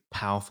really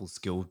powerful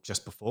skill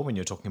just before when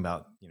you're talking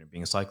about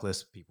being a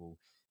cyclist, people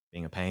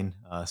being a pain,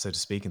 so to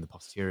speak, in the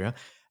posterior,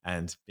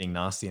 and being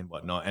nasty and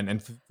whatnot.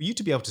 And for you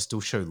to be able to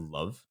still show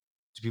love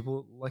to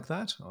people like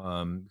that,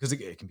 because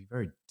it can be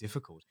very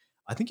difficult.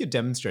 I think you're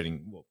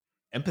demonstrating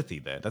empathy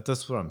there.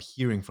 That's what I'm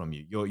hearing from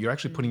you. You're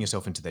actually putting Mm,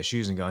 yourself into their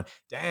shoes and going,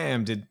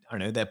 damn, did I don't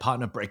know their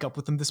partner break up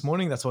with them this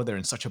morning? That's why they're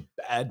in such a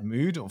bad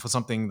mood, or for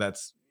something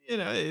that's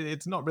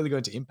it's not really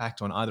going to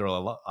impact on either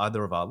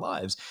of our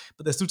lives,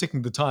 but they're still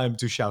taking the time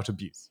to shout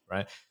abuse,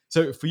 right?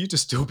 So for you to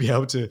still be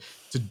able to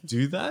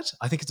do that,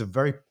 I think it's a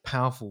very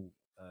powerful,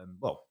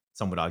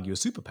 some would argue a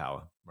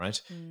superpower, right?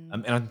 mm,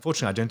 And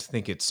unfortunately, I don't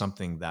think it's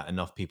something that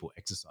enough people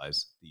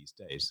exercise these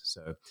days.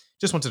 So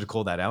just wanted to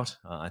call that out.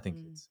 I think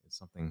mm, it's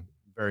something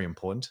very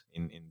important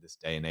in this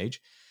day and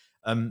age.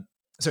 Um,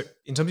 so,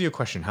 in terms of your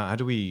question, how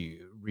do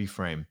we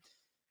reframe?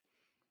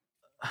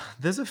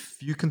 There's a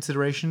few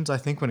considerations, I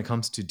think, when it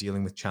comes to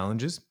dealing with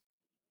challenges.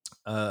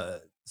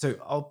 So,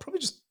 I'll probably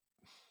just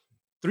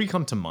three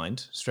come to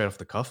mind straight off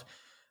the cuff.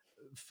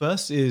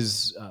 First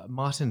is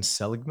Martin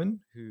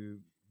Seligman, who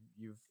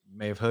you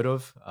may have heard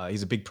of.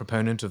 He's a big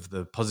proponent of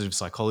the positive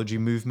psychology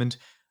movement.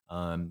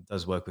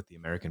 Does work with the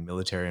American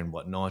military and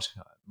whatnot.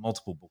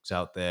 Multiple books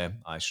out there.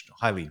 I should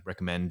highly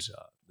recommend.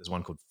 There's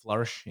one called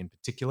Flourish in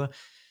particular.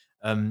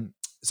 Um,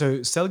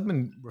 so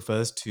Seligman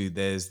refers to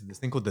there's this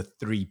thing called the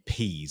three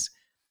P's,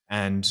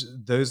 and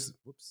those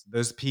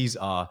P's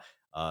are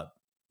let's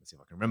see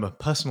if I can remember: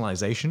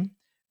 personalization,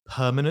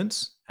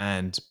 permanence,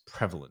 and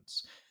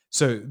prevalence.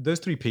 So those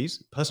three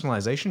P's,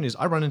 personalization is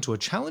I run into a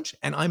challenge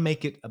and I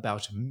make it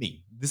about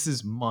me. This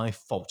is my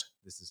fault.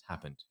 This has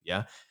happened.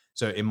 Yeah.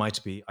 So it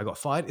might be I got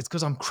fired. It's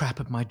because I'm crap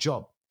at my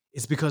job.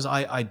 It's because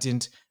I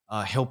didn't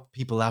help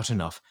people out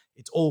enough.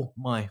 It's all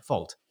my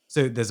fault.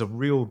 So there's a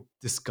real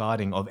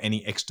discarding of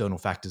any external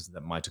factors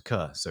that might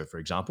occur. So, for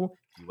example,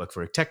 you work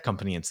for a tech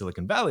company in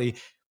Silicon Valley,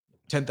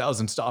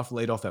 10,000 staff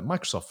laid off at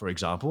Microsoft, for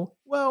example.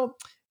 Well,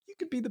 you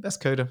could be the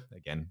best coder.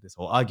 Again, this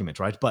whole argument,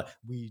 right? But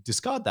we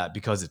discard that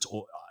because it's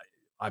all,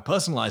 I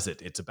personalize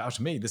it. It's about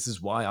me. This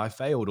is why I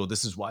failed, or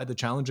this is why the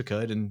challenge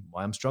occurred and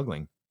why I'm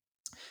struggling.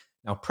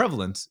 Now,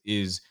 prevalence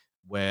is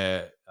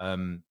where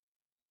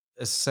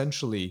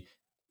essentially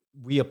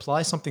we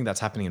apply something that's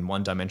happening in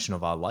one dimension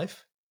of our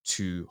life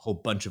to a whole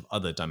bunch of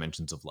other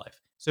dimensions of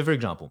life. So, for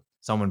example,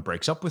 someone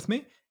breaks up with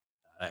me,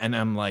 and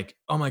I'm like,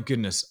 oh my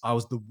goodness, I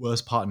was the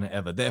worst partner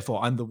ever.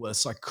 Therefore, I'm the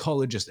worst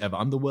psychologist ever.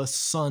 I'm the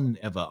worst son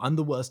ever. I'm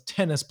the worst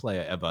tennis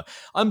player ever.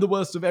 I'm the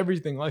worst of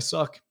everything. I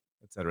suck,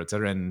 etc.,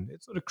 etc. And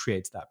it sort of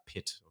creates that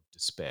pit of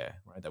despair,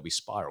 right? That we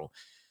spiral.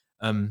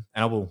 And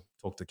I will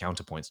talk to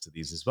counterpoints to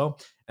these as well.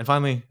 And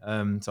finally,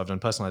 so I've done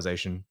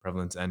personalization,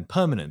 prevalence, and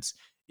permanence.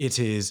 It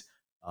is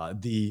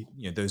the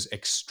those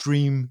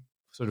extreme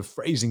sort of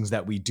phrasings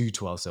that we do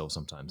to ourselves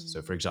sometimes.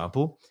 So, for mm,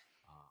 example,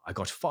 I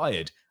got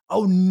fired.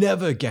 I'll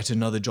never get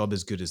another job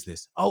as good as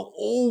this. I'll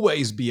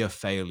always be a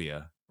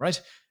failure, right?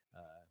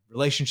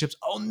 Relationships.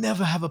 I'll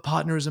never have a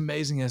partner as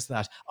amazing as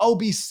that. I'll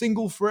be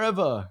single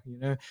forever.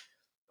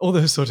 All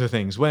those sort of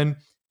things. When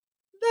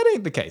that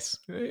ain't the case.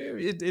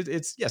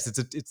 It's yes,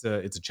 it's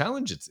a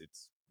challenge. It's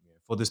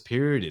for this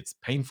period. It's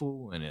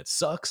painful and it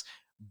sucks,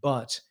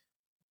 but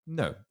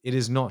no, it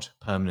is not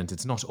permanent.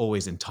 It's not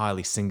always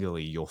entirely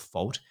singularly your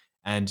fault,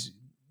 and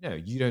no,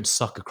 you don't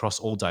suck across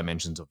all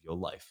dimensions of your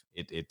life.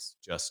 It's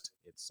just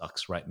it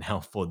sucks right now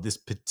for this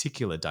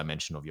particular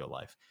dimension of your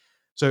life.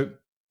 So,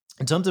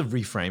 in terms of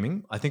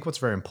reframing, I think what's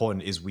very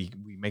important is we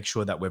make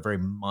sure that we're very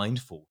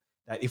mindful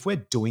that if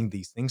we're doing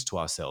these things to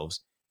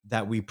ourselves,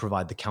 that we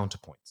provide the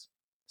counterpoints.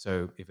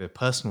 So if they're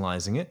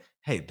personalizing it,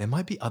 hey, there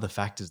might be other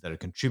factors that are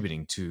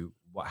contributing to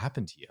what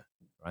happened here,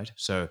 right?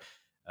 So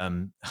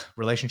um,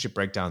 relationship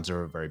breakdowns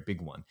are a very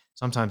big one.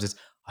 Sometimes it's,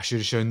 I should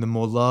have shown them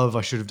more love.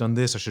 I should have done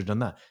this. I should have done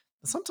that.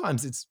 But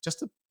sometimes it's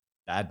just a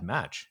bad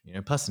match.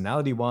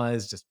 Personality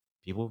wise, just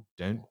people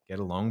don't get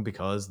along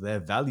because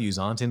their values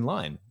aren't in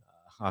line.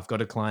 I've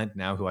got a client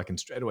now who I can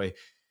straight away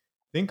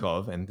think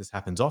of, and this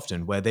happens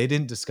often, where they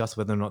didn't discuss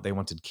whether or not they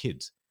wanted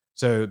kids.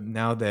 So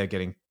now they're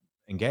getting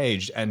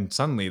engaged, and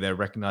suddenly they're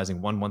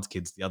recognizing one wants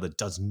kids, the other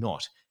does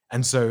not.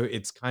 And so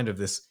it's kind of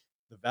this,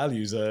 the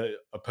values are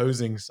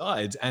opposing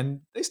sides,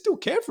 and they still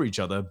care for each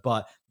other,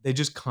 but they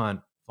just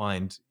can't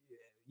find,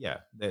 yeah,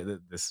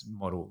 this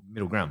model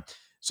middle ground.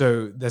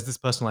 So there's this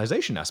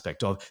personalization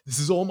aspect of, this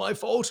is all my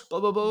fault, blah,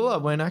 blah, blah, blah,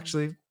 when Mm.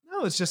 actually,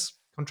 no, it's just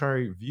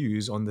contrary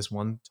views on this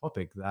one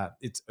topic that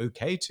it's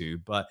okay to,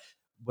 but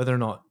whether or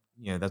not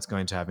that's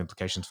going to have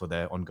implications for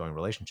their ongoing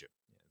relationship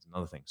is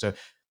another thing. So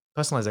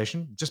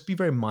personalization, just be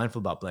very mindful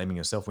about blaming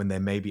yourself when there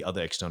may be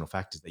other external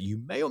factors that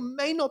you may or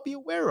may not be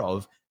aware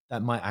of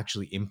that might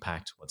actually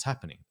impact what's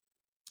happening.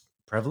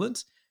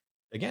 Prevalence,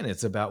 again,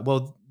 it's about,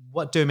 well,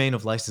 what domain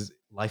of life is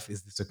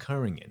this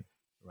occurring in,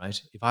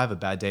 right? If I have a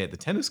bad day at the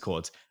tennis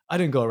courts, I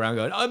don't go around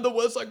going, I'm the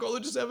worst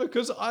psychologist ever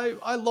because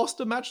I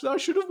lost a match that I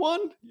should have won.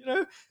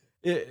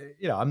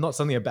 I'm not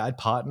suddenly a bad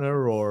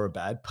partner or a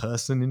bad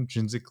person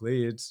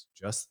intrinsically. It's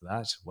just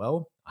that,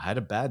 well, I had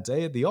a bad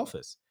day at the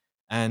office.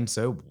 And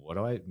so what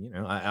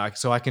do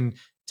so I can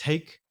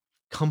take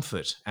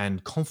comfort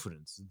and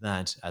confidence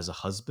that as a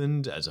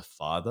husband, as a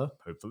father,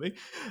 hopefully,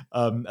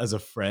 as a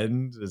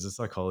friend, as a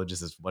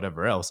psychologist, as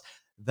whatever else,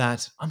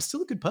 that I'm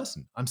still a good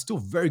person. I'm still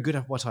very good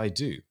at what I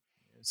do.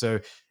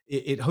 So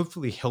it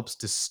hopefully helps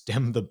to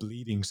stem the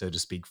bleeding, so to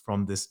speak,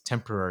 from this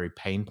temporary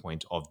pain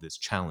point of this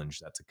challenge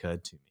that's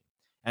occurred to me.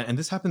 And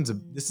this happens,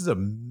 this is a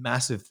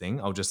massive thing,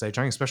 I'll just say,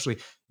 trying, especially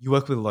you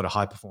work with a lot of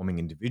high performing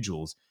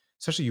individuals,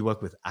 especially you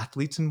work with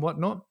athletes and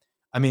whatnot.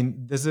 I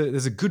mean, there's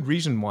a good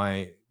reason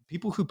why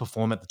people who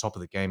perform at the top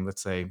of the game,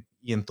 let's say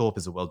Ian Thorpe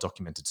is a well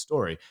documented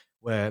story,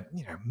 where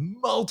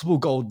multiple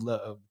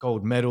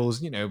gold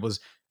medals, was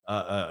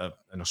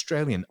an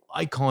Australian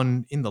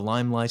icon in the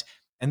limelight,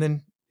 and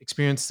then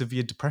experienced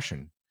severe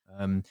depression.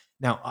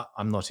 Now,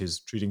 I'm not his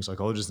treating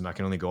psychologist, and I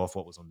can only go off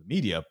what was on the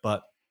media,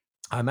 but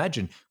I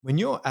imagine when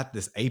you're at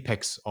this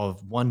apex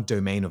of one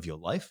domain of your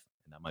life,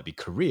 and that might be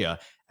career,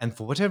 and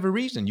for whatever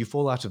reason you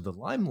fall out of the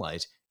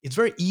limelight, it's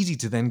very easy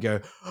to then go,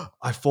 "Oh,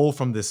 I fall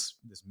from this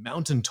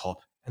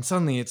mountaintop, and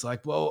suddenly it's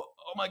like, well,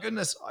 oh my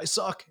goodness, I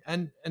suck,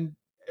 and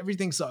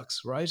everything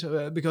sucks, right?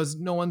 Because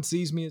no one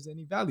sees me as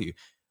any value.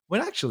 When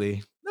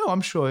actually, no,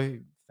 I'm sure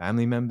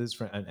family members,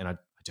 and I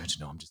don't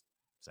know, I'm just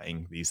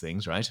saying these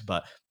things, right?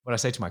 But what I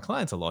say to my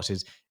clients a lot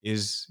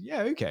is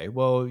yeah, okay,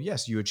 well,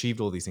 yes, you achieved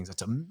all these things,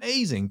 that's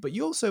amazing, but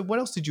you also, what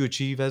else did you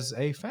achieve as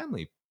a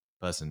family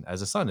person,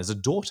 as a son, as a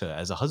daughter,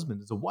 as a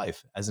husband, as a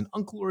wife, as an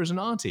uncle or as an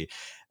auntie,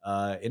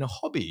 in a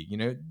hobby?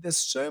 There's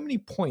so many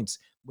points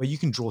where you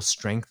can draw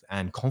strength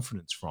and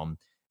confidence from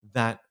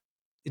that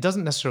it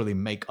doesn't necessarily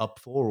make up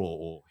for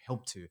or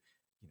help to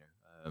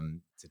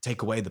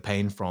take away the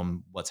pain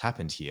from what's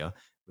happened here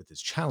with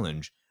this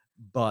challenge,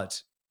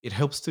 but it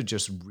helps to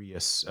just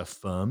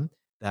reaffirm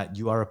that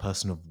you are a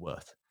person of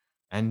worth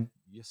and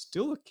you're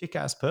still a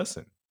kick-ass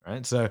person,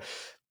 right? So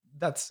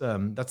that's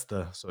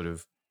the sort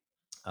of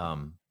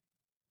um,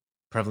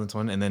 prevalent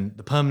one. And then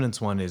the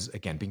permanence one is,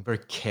 again, being very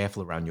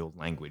careful around your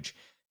language.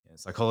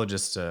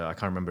 Psychologist, I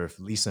can't remember if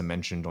Lisa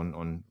mentioned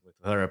on with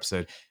her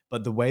episode,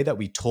 but the way that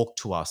we talk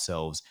to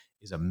ourselves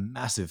is a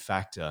massive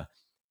factor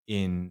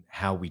in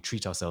how we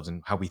treat ourselves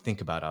and how we think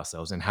about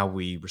ourselves and how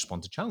we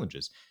respond to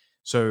challenges.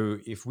 So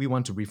if we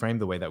want to reframe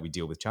the way that we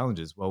deal with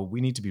challenges, well,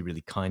 we need to be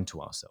really kind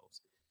to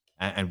ourselves.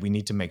 And we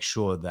need to make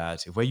sure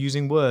that if we're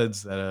using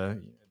words that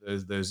are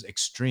those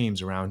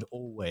extremes around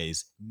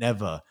always,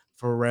 never,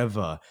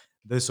 forever,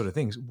 those sort of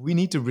things, we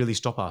need to really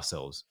stop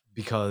ourselves,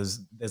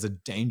 because there's a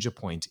danger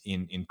point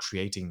in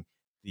creating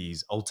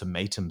these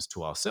ultimatums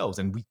to ourselves,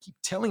 and we keep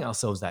telling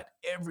ourselves that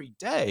every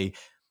day.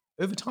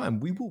 Over time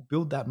we will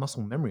build that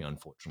muscle memory,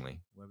 unfortunately,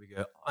 where we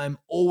go, I'm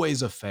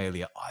always a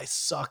failure, I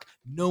suck,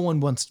 no one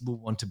will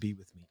want to be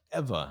with me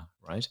ever,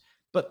 right?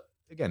 But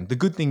again, the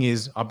good thing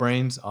is our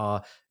brains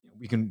are,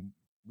 we can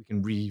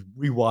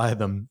rewire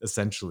them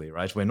essentially,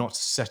 right? We're not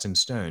set in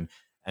stone.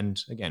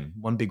 And again,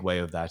 one big way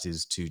of that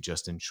is to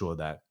just ensure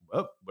that,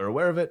 well, we're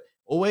aware of it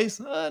always.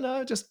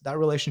 No, just that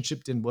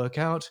relationship didn't work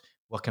out.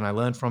 What can I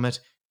learn from it?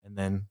 And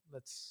then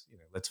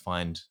let's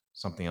find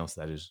something else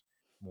that is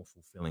more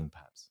fulfilling,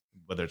 perhaps,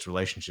 whether it's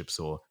relationships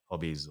or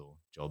hobbies or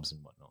jobs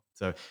and whatnot.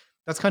 So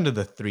that's kind of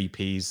the three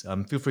P's.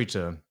 Feel free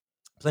to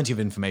plenty of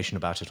information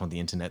about it on the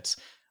internet.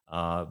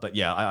 But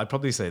yeah, I'd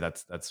probably say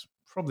that's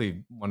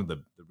probably one of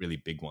the really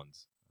big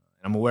ones.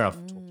 And I'm aware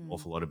I've talked an Mm.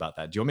 awful lot about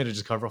that. Do you want me to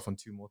just cover off on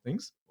two more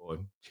things, or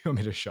do you want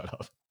me to shut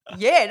up?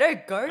 Yeah, no,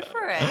 go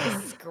for it.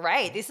 This is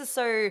great. This is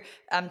so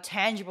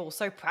tangible,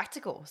 so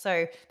practical.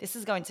 So this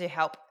is going to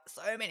help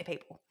so many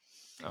people.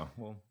 Oh,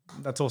 well,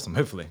 that's awesome.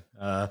 Hopefully.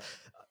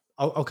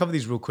 I'll cover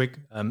these real quick.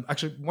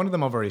 Actually, one of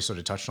them I've already sort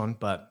of touched on,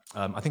 but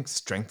I think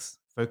strength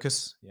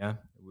focus, yeah,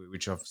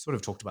 which I've sort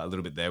of talked about a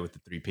little bit there with the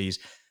three Ps.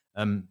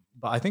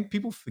 But I think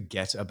people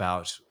forget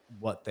about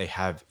what they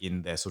have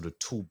in their sort of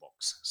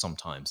toolbox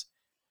sometimes.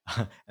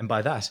 And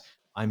by that,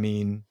 I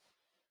mean,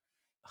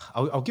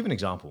 I'll give an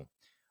example.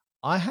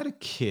 I had a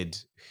kid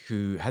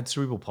who had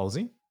cerebral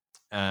palsy,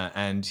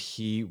 and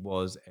he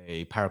was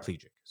a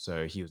paraplegic.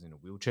 So he was in a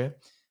wheelchair.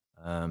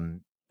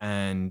 Um,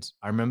 and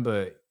I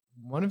remember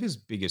one of his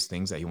biggest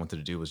things that he wanted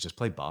to do was just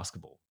play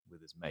basketball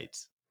with his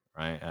mates,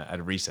 right? At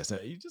a recess.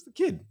 He's just a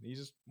kid. He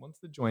just wants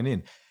to join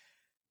in.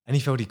 And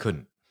he felt he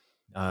couldn't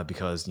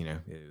because,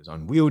 it was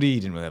unwieldy. He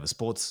didn't really have a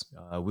sports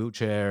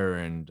wheelchair.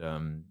 And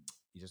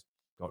he just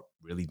got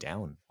really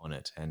down on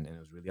it. And it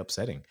was really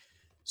upsetting.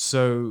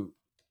 So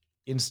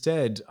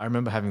instead, I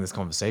remember having this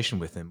conversation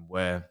with him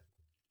where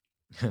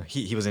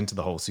he was into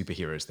the whole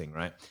superheroes thing,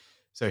 right?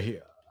 So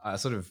I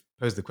sort of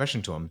posed the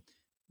question to him,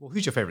 well,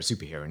 who's your favorite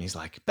superhero? And he's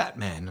like,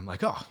 Batman. I'm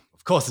like, oh,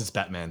 of course it's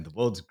Batman, the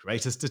world's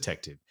greatest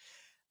detective.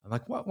 I'm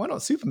like, why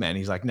not Superman?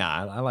 He's like,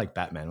 nah, I like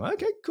Batman. I'm like,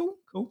 okay, cool,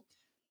 cool.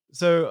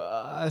 So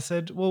I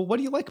said, well, what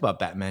do you like about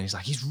Batman? He's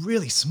like, he's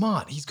really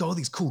smart. He's got all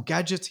these cool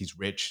gadgets. He's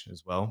rich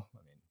as well. I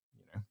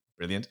mean,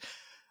 brilliant.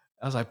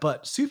 I was like,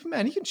 but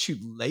Superman, he can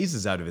shoot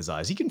lasers out of his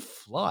eyes. He can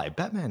fly.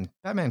 Batman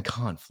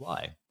can't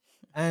fly.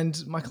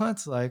 And my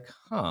client's like,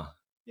 huh,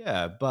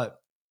 yeah,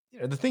 but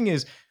the thing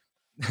is,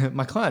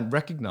 my client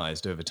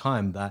recognized over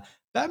time that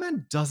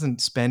Batman doesn't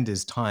spend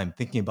his time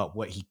thinking about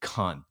what he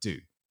can't do.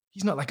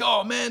 He's not like,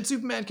 oh man,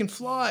 Superman can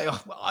fly.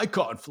 Oh, well, I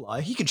can't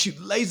fly. He can shoot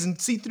lasers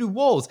and see through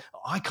walls.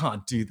 Oh, I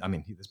can't do. I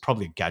mean, there's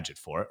probably a gadget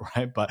for it,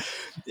 right? But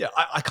yeah,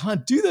 I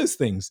can't do those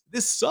things.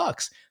 This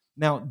sucks.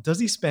 Now, does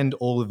he spend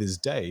all of his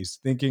days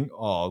thinking,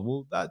 oh,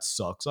 well, that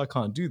sucks. I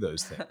can't do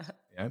those things?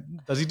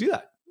 Does he do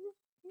that?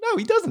 No,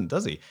 he doesn't,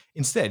 does he?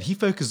 Instead, he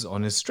focuses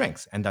on his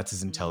strengths, and that's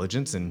his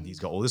intelligence. And he's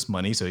Mm. got all this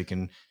money, so he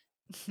can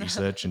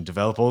research and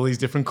develop all these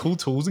different cool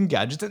tools and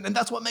gadgets. And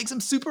that's what makes him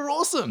super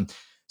awesome.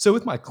 So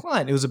with my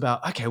client, it was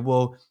about, okay,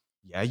 well,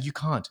 yeah, you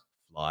can't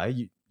fly,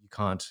 you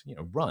can't,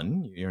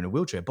 run, you're in a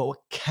wheelchair, but what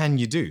can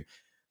you do?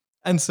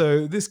 And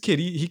so this kid,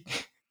 he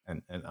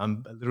and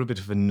I'm a little bit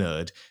of a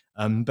nerd,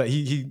 but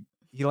he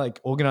like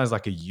organized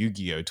like a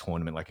Yu-Gi-Oh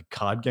tournament, like a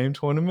card game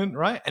tournament,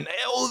 right? And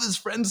all of his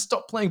friends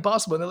stopped playing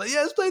basketball. And they're like,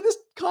 yeah, let's play this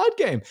card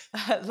game.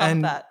 I love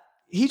And that.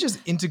 he just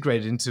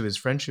integrated into his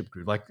friendship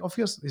group. Like, of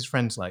course, his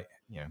friends like,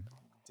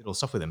 did all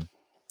stuff with him.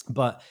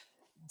 But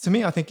to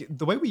me, I think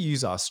the way we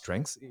use our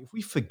strengths, if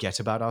we forget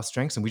about our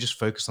strengths and we just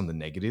focus on the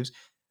negatives,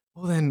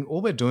 well, then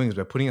all we're doing is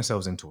we're putting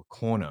ourselves into a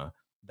corner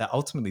that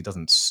ultimately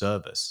doesn't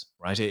serve us,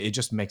 right? It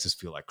just makes us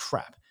feel like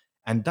crap.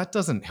 And that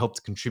doesn't help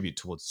to contribute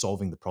towards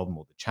solving the problem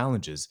or the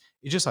challenges.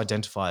 It just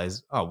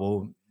identifies, oh,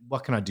 well,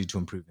 what can I do to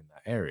improve in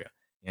that area?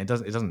 It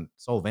doesn't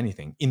solve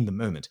anything in the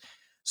moment.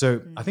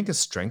 So I think a Mm.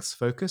 strengths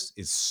focus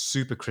is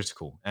super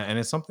critical. And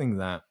it's something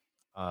that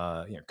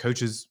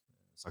coaches,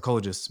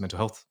 psychologists, mental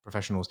health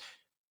professionals,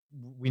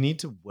 we need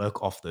to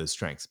work off those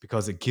strengths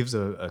because it gives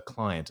a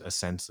client a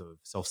sense of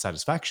self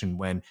satisfaction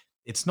when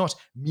it's not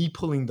me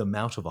pulling them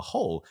out of a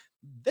hole.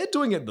 They're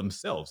doing it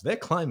themselves. They're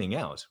climbing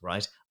out,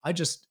 right? I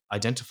just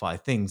identify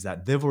things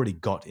that they've already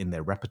got in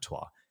their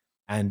repertoire.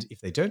 And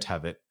if they don't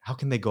have it, how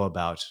can they go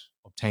about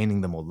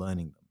obtaining them or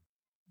learning them?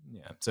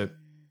 Yeah. So Mm.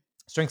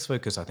 strengths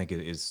focus, I think,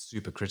 is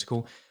super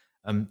critical.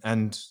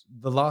 And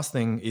the last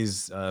thing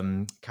is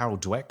Carol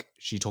Dweck.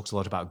 She talks a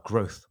lot about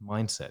growth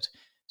mindset.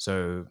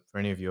 So for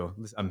any of your,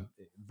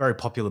 very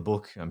popular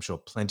book. I'm sure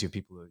plenty of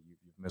people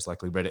you've most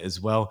likely read it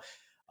as well.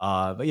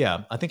 But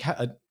yeah, I think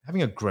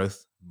having a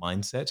growth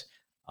mindset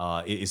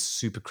is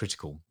super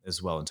critical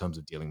as well in terms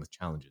of dealing with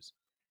challenges.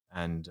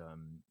 And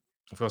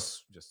of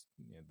course, just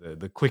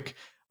the quick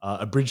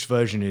abridged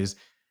version is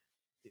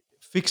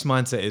fixed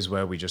mindset is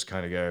where we just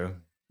kind of go,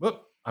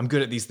 well, I'm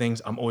good at these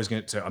things. I'm just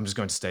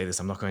going to stay this.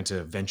 I'm not going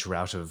to venture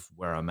out of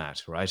where I'm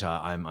at, right?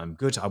 I'm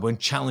good. I won't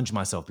challenge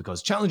myself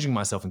because challenging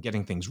myself and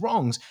getting things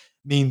wrongs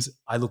means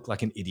I look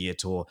like an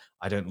idiot or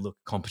I don't look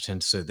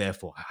competent. So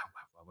therefore, I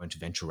won't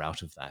venture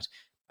out of that.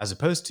 As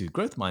opposed to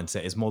growth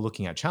mindset is more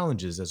looking at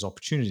challenges as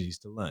opportunities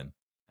to learn.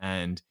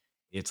 And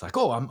it's like,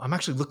 oh, I'm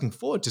actually looking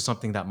forward to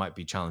something that might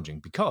be challenging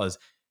because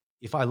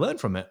if I learn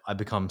from it, I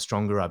become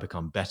stronger, I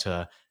become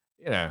better,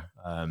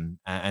 and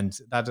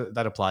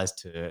that applies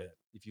to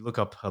if you look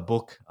up her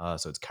book.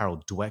 So it's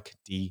Carol Dweck,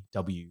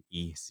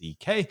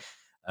 Dweck.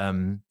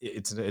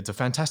 It's a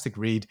fantastic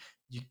read.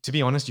 To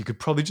be honest, you could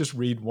probably just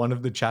read one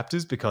of the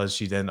chapters because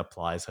she then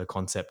applies her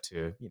concept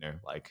to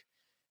like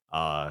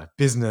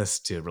business,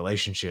 to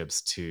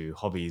relationships, to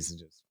hobbies, and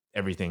just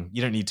everything.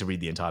 You don't need to read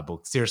the entire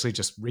book. Seriously,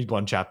 just read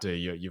one chapter.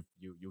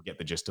 You'll get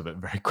the gist of it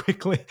very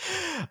quickly.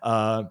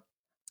 Uh,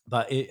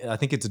 but I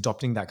think it's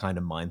adopting that kind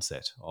of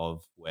mindset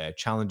of where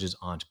challenges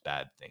aren't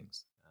bad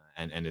things,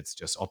 and it's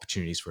just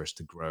opportunities for us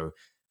to grow.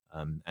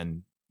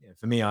 And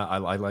for me,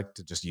 I like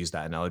to just use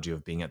that analogy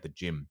of being at the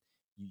gym.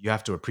 You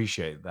have to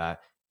appreciate that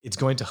it's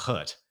going to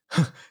hurt,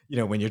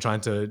 when you're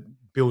trying to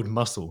build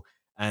muscle,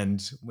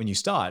 And when you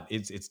start,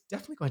 it's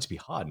definitely going to be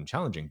hard and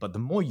challenging. But the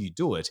more you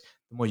do it,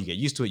 the more you get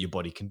used to it, your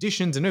body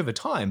conditions, and over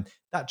time,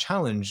 that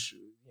challenge,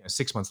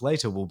 6 months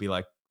later, will be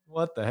like,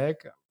 what the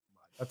heck?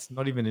 That's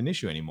not even an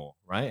issue anymore,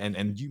 right?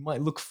 And you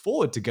might look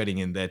forward to getting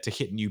in there to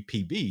hit new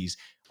PBs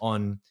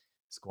on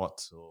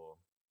squats or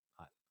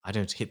I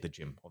don't hit the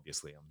gym,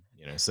 obviously.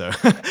 So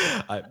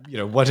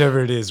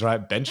whatever it is, right?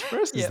 Bench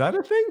press, is Yeah. that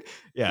a thing?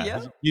 Yeah,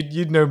 Yeah.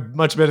 you'd know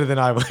much better than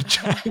I would.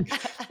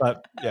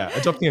 But yeah,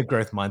 adopting a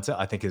growth mindset,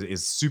 I think,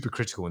 is super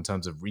critical in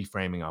terms of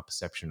reframing our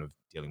perception of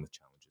dealing with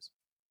challenges.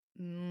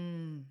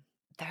 Mm,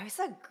 those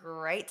are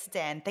great,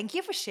 Dan. Thank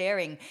you for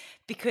sharing.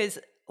 Because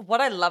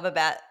what I love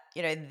about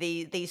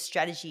these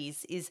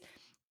strategies is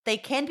they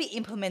can be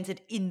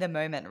implemented in the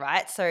moment,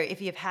 right? So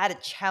if you've had a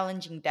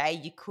challenging day,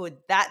 you could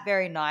that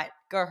very night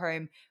go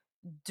home,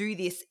 do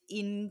this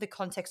in the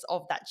context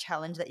of that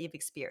challenge that you've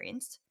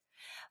experienced.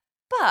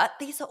 But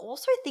these are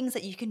also things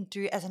that you can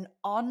do as an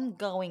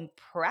ongoing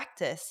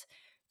practice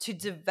to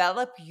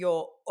develop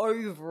your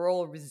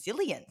overall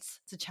resilience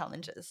to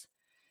challenges.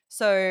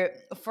 So,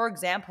 for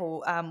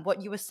example,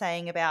 what you were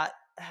saying about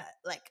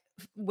like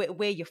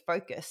where your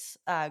focus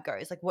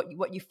goes, like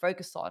what you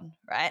focus on,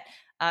 right?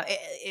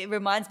 It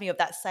reminds me of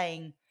that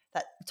saying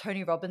that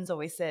Tony Robbins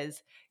always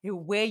says,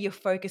 where your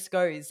focus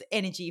goes,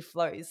 energy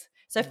flows.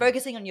 So Mm,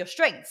 focusing on your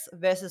strengths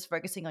versus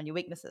focusing on your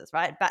weaknesses,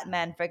 right? mm,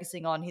 Batman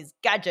focusing on his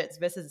gadgets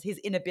versus his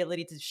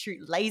inability to shoot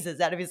lasers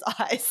out of his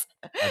eyes.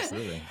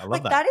 absolutely. I love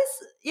Like that.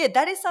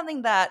 that is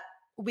something that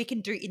we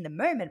can do in the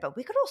moment, but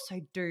we could also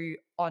do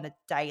on a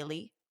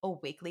daily or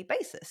weekly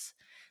basis.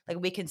 Like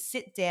we can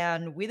sit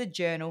down with a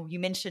journal. You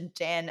mentioned,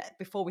 Dan,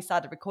 before we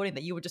started recording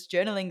that you were just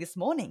journaling this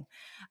morning.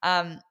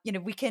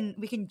 We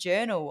can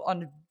journal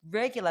on a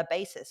regular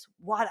basis.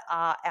 What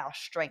are our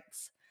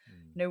strengths?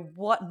 Mm,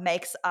 What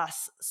makes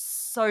us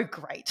so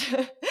great.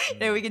 We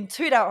mm, can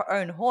toot our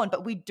own horn,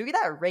 but we do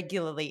that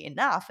regularly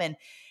enough,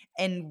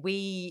 and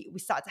we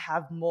start to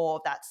have more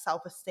of that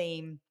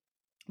self-esteem,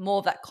 more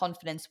of that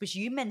confidence, which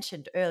you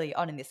mentioned early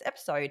on in this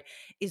episode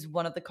is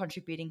one of the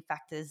contributing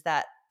factors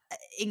that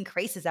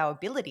increases our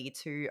ability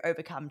to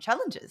overcome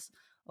challenges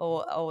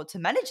or to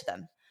manage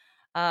them.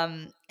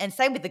 And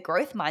same with the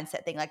growth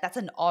mindset thing. Like that's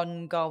an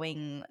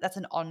ongoing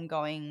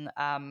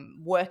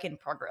work in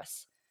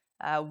progress,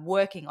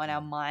 working on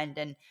our mm. mind.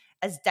 And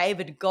as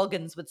David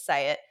Goggins would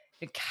say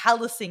it,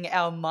 callousing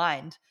our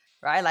mind,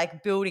 right?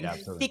 Like Yeah,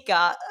 absolutely.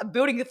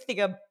 building a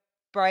thicker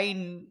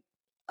brain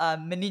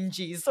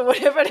meninges or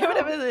whatever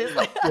it is.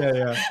 Like, Yeah,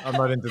 yeah. I'm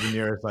not into the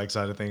neuropsych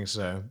side of things,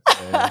 so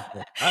yeah,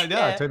 yeah. Yeah, I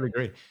yeah. totally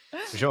agree.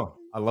 For sure.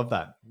 I love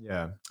that.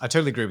 Yeah. I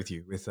totally agree with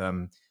you with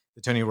the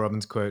Tony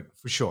Robbins quote,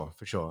 for sure,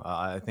 for sure.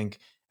 I think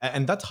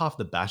and that's half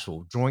the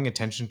battle, drawing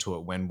attention to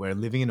it when we're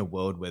living in a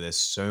world where there's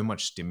so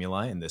much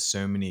stimuli and there's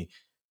so many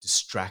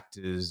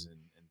distractors and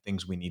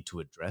things we need to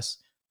address.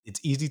 It's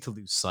easy to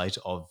lose sight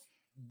of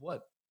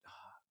what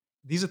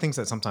these are things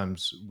that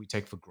sometimes we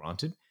take for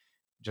granted,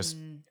 just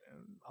Mm,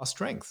 our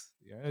strength,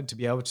 to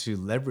be able to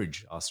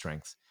leverage our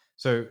strengths.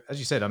 So, as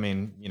you said, I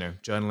mean,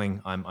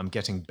 journaling, I'm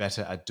getting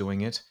better at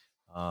doing it.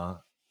 Uh,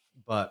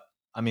 but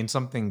I mean,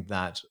 something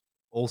that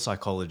all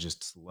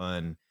psychologists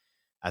learn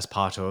as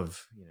part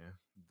of,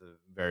 the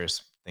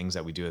various things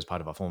that we do as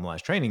part of our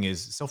formalized training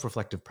is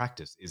self-reflective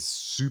practice is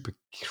super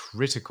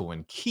critical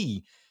and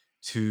key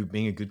to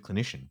being a good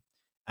clinician.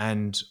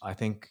 And I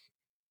think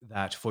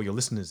that for your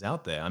listeners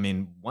out there, I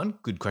mean, one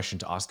good question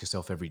to ask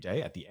yourself every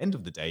day at the end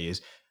of the day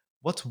is,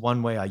 what's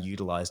one way I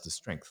utilized the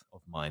strength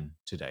of mine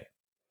today?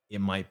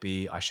 It might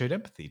be I showed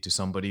empathy to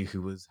somebody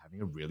who was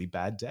having a really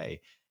bad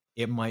day.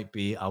 It might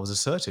be I was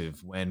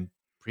assertive when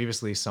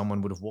previously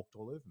someone would have walked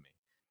all over me,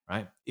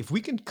 right? If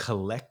we can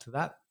collect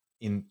that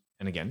and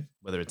again,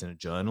 whether it's in a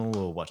journal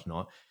or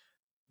whatnot,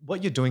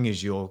 what you're doing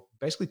is you're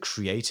basically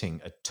creating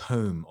a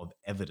tome of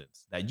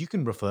evidence that you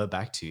can refer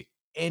back to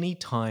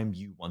anytime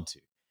you want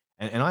to.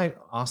 And I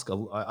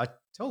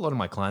tell a lot of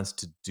my clients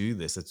to do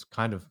this. It's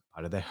kind of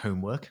part of their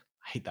homework.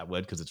 I hate that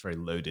word because it's very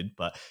loaded,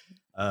 but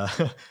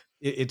uh,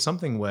 it's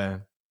something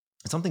where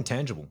it's something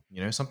tangible,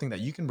 something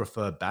that you can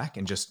refer back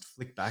and just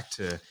flick back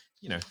to,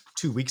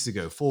 2 weeks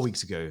ago, 4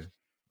 weeks ago,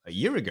 a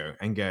year ago,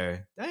 and go,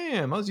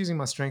 damn, I was using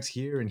my strengths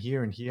here and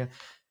here and here.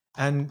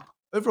 And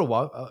over a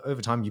while,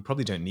 over time, you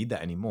probably don't need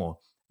that anymore.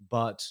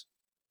 But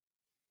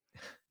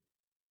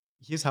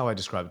here's how I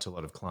describe it to a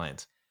lot of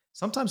clients.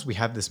 Sometimes we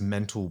have this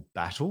mental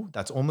battle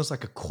that's almost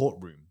like a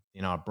courtroom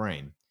in our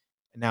brain.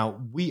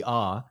 Now, we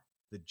are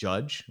the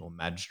judge or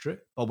magistrate,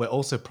 but we're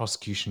also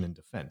prosecution and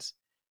defense.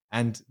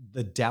 And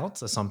the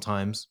doubts are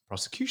sometimes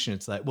prosecution.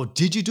 It's like, well,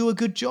 did you do a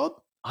good job?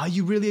 Are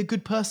you really a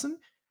good person?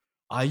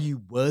 Are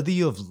you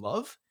worthy of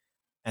love?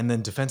 And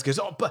then defense goes,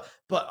 oh, but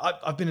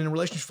I've been in a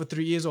relationship for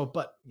 3 years, or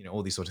but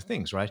all these sort of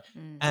things, right?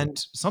 mm, And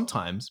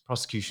sometimes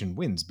prosecution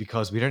wins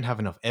because we don't have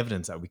enough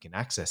evidence that we can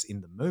access in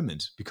the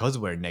moment because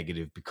we're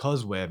negative,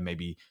 because we're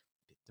maybe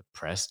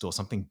depressed or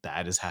something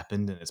bad has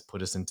happened and it's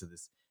put us into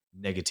this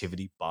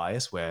negativity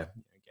bias where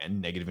again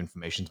negative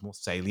information is more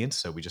salient,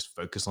 so we just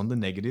focus on the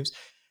negatives.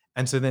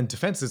 And so then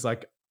defense is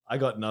like, I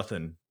got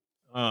nothing.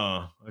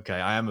 Oh, okay.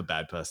 I am a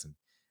bad person.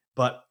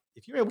 But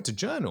if you're able to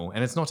journal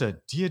and it's not a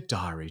dear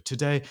diary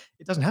today,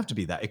 it doesn't have to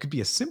be that. It could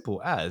be as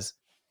simple as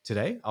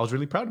today, I was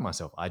really proud of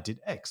myself. I did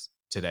X.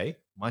 Today,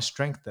 my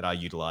strength that I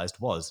utilized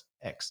was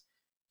X.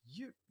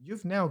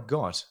 You've now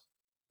got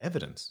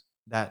evidence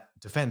that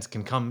defense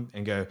can come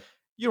and go,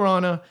 Your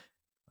Honor,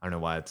 I don't know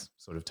why it's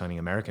sort of turning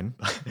American,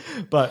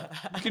 but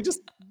you can just,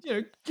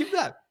 give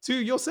that to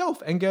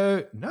yourself and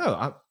go,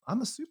 no,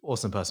 I'm a super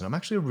awesome person. I'm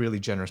actually a really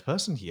generous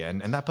person here.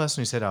 And that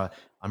person who said,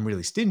 I'm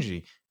really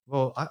stingy.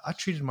 Well, I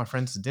treated my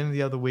friends to dinner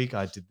the other week.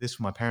 I did this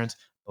for my parents,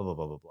 blah, blah,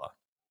 blah, blah, blah.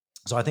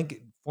 So I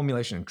think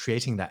formulation and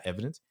creating that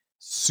evidence,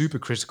 super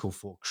critical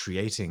for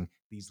creating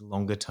these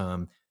longer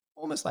term,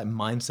 almost like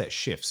mindset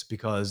shifts,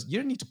 because you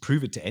don't need to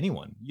prove it to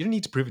anyone. You don't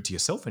need to prove it to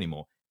yourself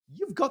anymore.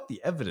 You've got the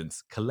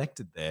evidence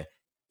collected there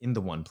in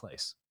the one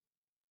place.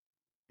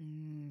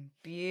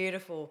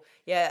 Beautiful.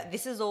 Yeah,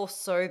 this is all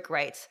so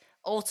great.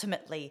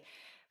 Ultimately,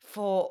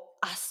 for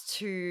us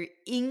to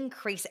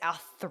increase our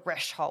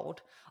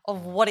threshold of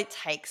Mm, what it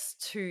takes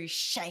to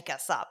shake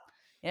us up,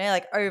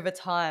 like over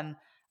time,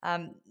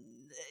 um,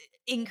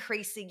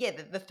 increasing, yeah,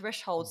 the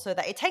threshold mm, so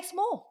that it takes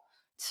more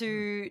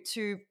mm.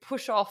 to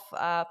push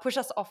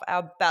us off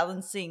our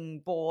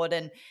balancing board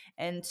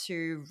and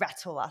to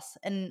rattle us.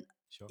 And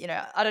Sure.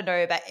 I don't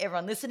know about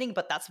everyone listening,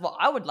 but that's what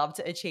I would love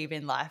to achieve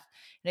in life.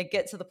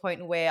 Get to the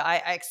point where I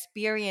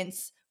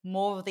experience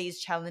more of these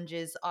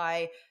challenges.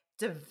 I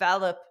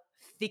develop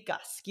thicker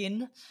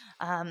skin,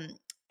 um,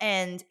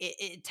 and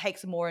it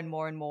takes more and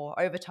more and more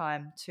over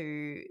time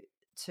to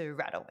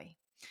rattle me.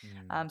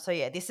 Mm, So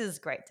yeah, this is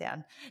great,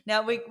 Dan.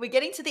 Now we're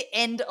getting to the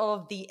end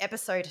of the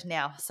episode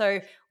now. So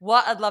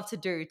what I'd love to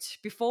do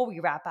before we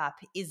wrap up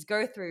is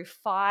go through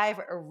 5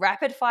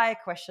 rapid fire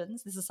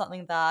questions. This is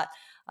something that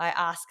I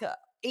ask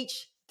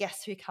each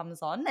guest who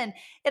comes on, and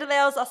it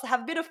allows us to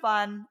have a bit of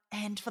fun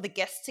and for the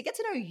guests to get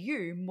to know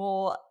you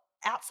more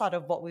outside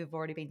of what we've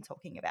already been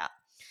talking about.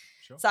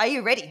 sure. So are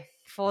you ready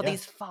for Yeah.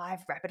 these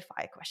 5 rapid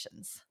fire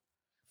questions?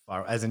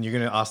 As in, you're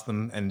going to ask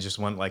them and just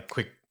want like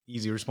quick,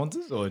 easy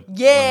responses, or you want?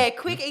 Yeah,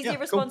 quick, easy Yeah,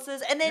 cool.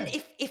 responses. And then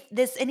Yeah, if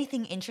there's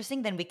anything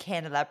interesting, then we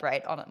can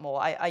elaborate on it more.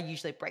 I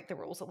usually break the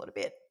rules a little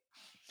bit.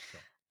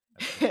 sure.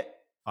 That's cool.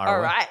 Fire All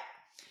away. right.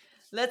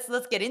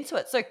 Let's get into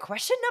it. So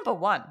question number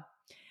 1.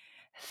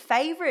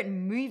 Favorite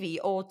movie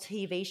or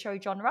TV show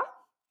genre?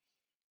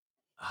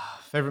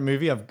 Favorite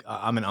movie?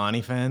 I'm an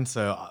Arnie fan,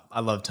 so I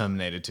love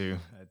Terminator 2.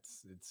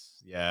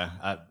 It's yeah.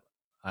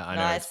 I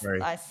know it's Nice, very.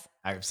 nice.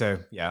 So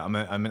yeah, I'm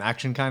an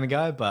action kind of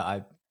guy,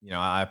 but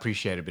I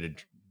appreciate a bit of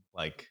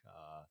like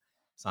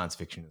science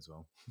fiction as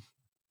well.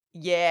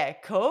 Yeah,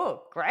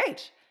 cool.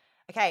 Great.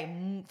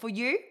 Okay, for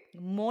you,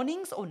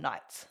 mornings or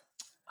nights?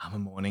 I'm a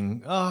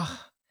morning.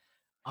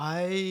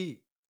 I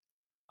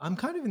I'm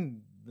kind of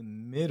in the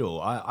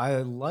middle. I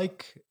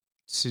like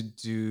to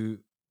do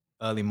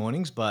early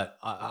mornings, but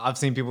I've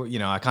seen people,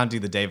 I can't do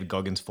the David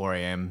Goggins 4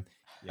 a.m.,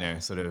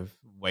 sort of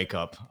wake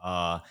up.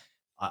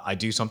 I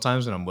do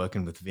sometimes when I'm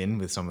working with Vin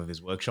with some of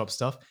his workshop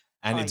stuff,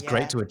 and Oh it's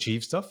great yeah. to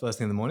achieve stuff first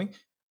thing in the morning.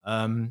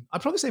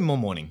 I'd probably say more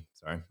morning.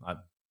 Sorry.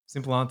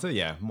 Simple answer,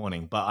 yeah,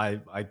 morning.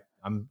 But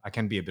I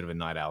can be a bit of a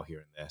night owl here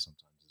and there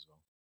sometimes as well.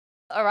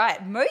 All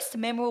right, most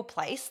memorable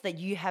place that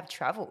you have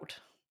traveled?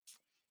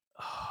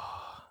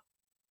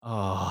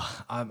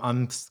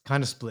 I'm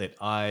kind of split.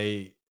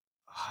 I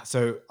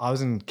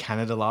was in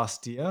Canada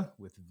last year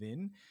with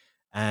Vin,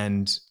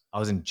 and I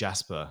was in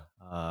Jasper.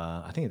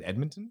 I think in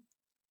Edmonton.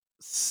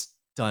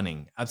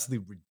 Stunning,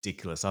 absolutely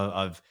ridiculous.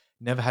 I've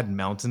never had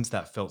mountains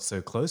that felt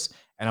so close,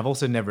 and I've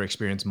also never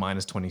experienced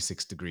minus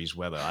 26 degrees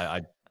weather.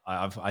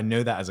 I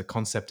know that as a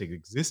concept it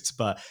exists,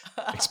 but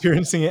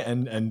experiencing it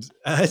and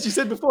as you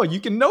said before, you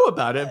can know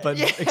about it, but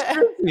Yeah.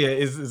 experiencing it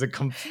is a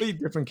complete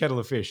different kettle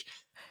of fish.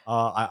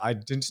 I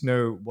didn't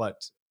know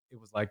what it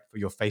was like for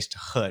your face to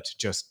hurt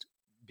just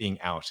being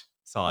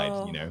outside,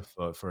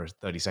 Oh. for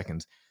 30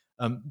 seconds.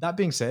 That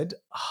being said,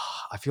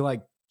 I feel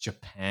like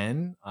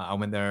Japan. I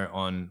went there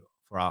on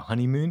for our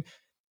honeymoon,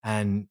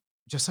 and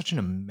just such an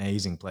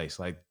amazing place.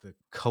 Like the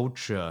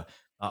culture.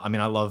 I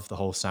mean, I love the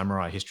whole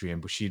samurai history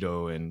and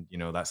Bushido, and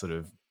that sort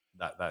of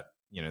that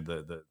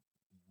the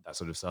that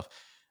sort of stuff.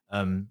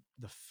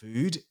 The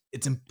food,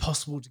 it's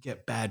impossible to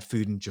get bad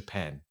food in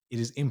Japan. It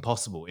is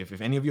impossible. If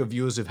any of your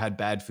viewers have had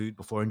bad food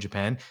before in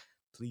Japan,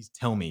 please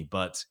tell me.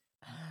 But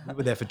we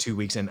were there for 2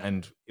 weeks,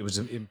 and it was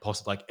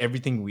impossible. Like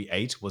everything we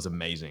ate was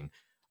amazing.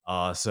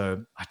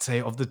 So I'd say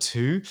of the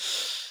two,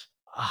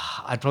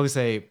 I'd probably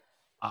say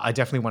I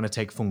definitely want to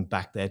take Fung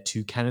back there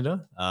to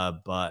Canada.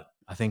 But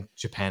I think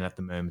Japan at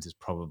the moment is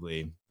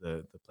probably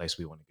the place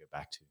we want to go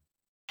back to.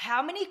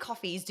 How many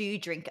coffees do you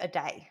drink a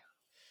day?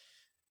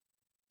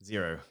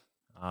 0.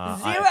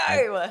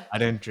 Zero. I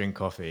don't drink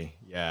coffee.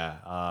 Yeah.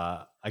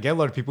 I get a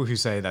lot of people who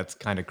say that's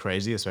kind of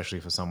crazy, especially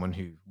for someone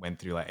who went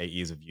through like 8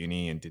 years of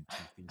uni and did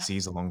 2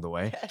 theses along the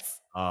way. Yes.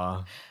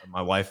 Uh,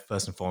 my wife,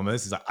 first and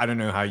foremost, is like, I don't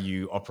know how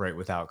you operate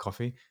without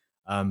coffee.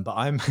 But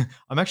I'm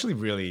I'm actually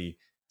really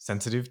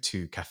sensitive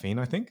to caffeine,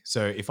 I think.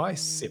 So if I Mm.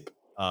 sip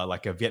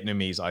like a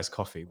Vietnamese iced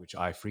coffee, which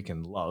I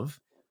freaking love,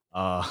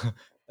 uh,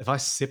 if I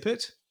sip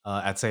it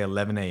at say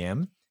 11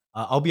 a.m.,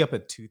 I'll be up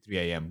at 2, 3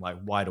 a.m. like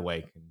wide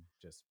awake and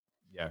just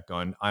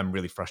going. I'm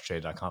really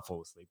frustrated. I can't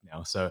fall asleep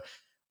now. So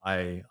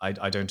I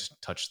don't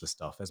touch the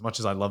stuff as much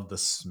as I love the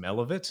smell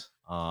of it.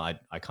 I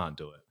can't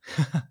do it,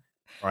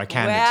 or I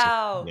can. It's just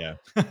Wow. yeah.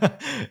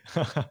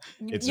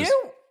 It's You just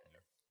know,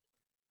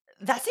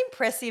 that's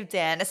impressive,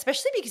 Dan,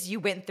 especially because you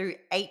went through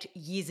 8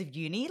 years of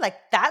uni. Like,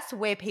 that's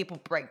where people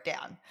break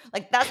down.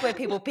 Like, that's where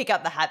people pick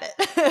up the habit.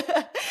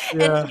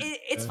 And yeah.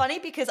 it's funny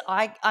because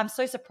I'm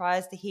so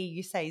surprised to hear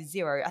you say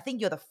zero. I think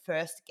you're the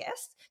first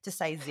guest to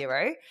say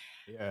zero,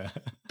 Yeah.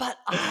 but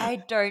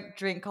I don't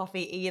drink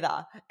coffee either.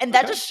 Okay. And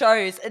that just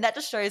shows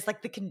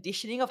like the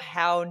conditioning of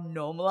how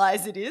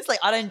normalized it is. Like,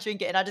 I don't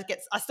drink it and I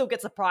still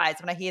get surprised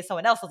when I hear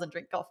someone else doesn't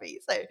drink coffee.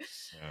 So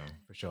Yeah,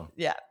 for sure.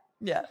 yeah.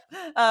 Yeah.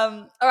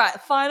 All right.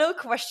 Final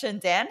question,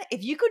 Dan.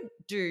 If you could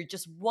do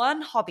just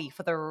one hobby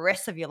for the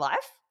rest of your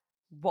life,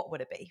 what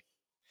would it be?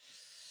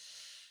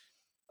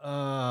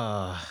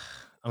 Uh,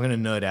 I'm gonna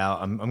nerd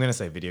out. I'm gonna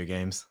say video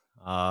games.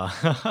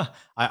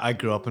 I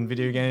grew up on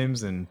video Mm.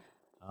 games, and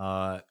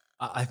I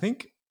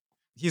think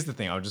here's the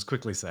thing. I'll just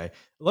quickly say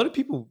a lot of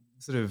people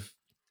sort of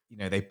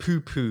they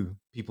poo poo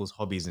people's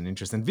hobbies and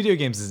interests, and video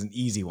games is an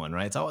easy one,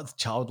 right? It's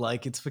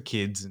childlike, it's for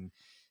kids and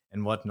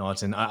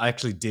whatnot. And I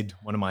actually did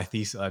one of my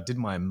thesis. I did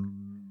my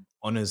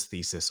honors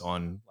thesis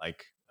on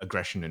like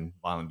aggression and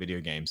violent video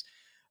games.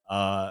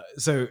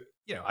 So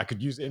I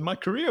could use it in my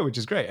career, which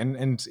is great.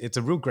 And it's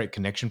a real great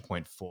connection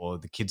point for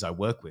the kids I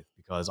work with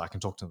because I can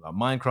talk to them about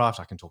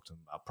Minecraft, I can talk to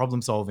them about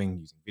problem solving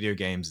using video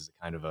games as a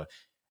kind of a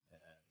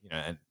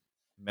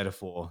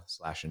metaphor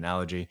slash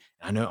analogy.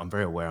 And I know I'm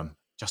very aware I'm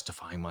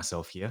justifying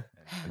myself here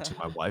and to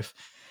my wife.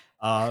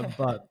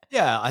 But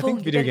yeah, I Paul, think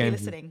you video better be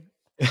games listening.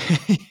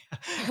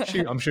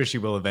 I'm sure she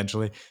will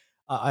eventually.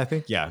 I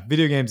think, yeah,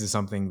 video games is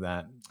something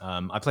that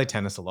I play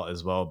tennis a lot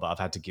as well, but I've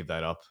had to give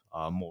that up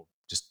more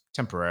just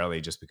temporarily,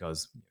 just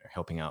because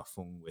helping out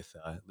Fung with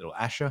little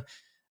Asher.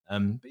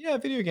 But yeah,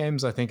 video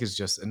games I think is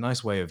just a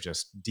nice way of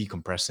just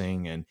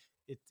decompressing, and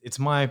it's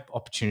my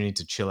opportunity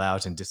to chill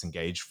out and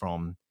disengage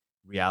from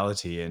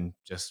reality and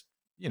just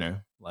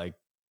like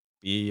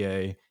be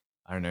a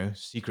I don't know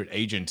secret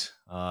agent,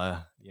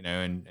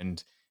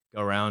 and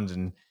go around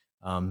and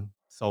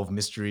solve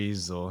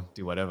mysteries or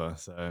do whatever.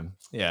 So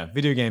yeah,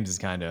 video games is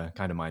kind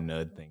of my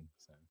nerd thing.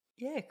 So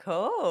Yeah,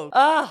 cool.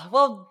 Ah,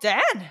 well,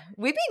 Dan,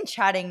 we've been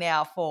chatting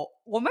now for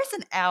almost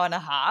an hour and a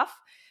half.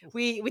 oof,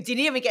 We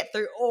didn't even get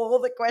through all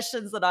the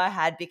questions that I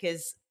had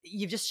because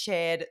you've just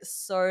shared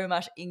so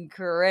much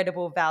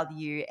incredible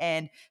value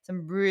and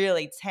some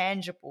really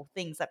tangible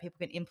things that people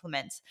can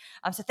implement.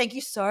 So thank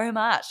you so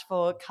much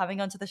for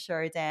coming onto the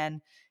show,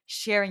 Dan,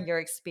 sharing your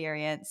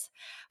experience.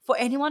 For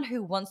anyone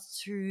who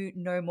wants to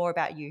know more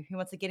about you, who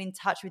wants to get in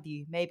touch with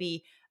you,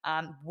 maybe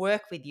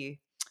work with you,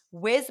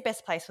 where's the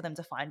best place for them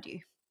to find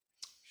you?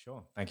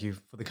 sure. Thank you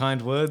for the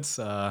kind words.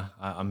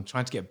 I'm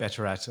trying to get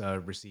better at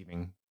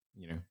receiving,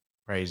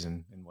 praise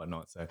and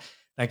whatnot. So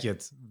thank you.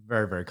 It's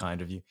very, very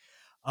kind of you.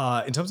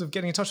 In terms of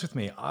getting in touch with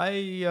me, so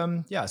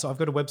I've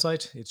got a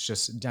website. It's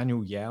just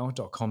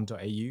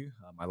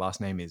danielyeow.com.au. My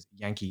last name is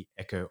Yankee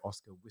Echo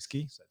Oscar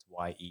Whiskey, so it's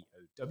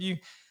Yeow.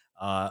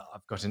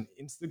 I've got an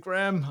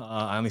Instagram.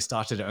 I only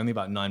started it only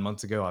about 9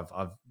 months ago.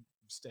 I've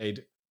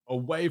stayed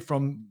away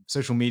from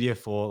social media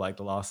for like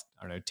the last,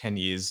 I don't know, 10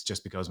 years,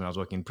 just because when I was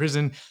working in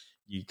prison,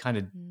 you kind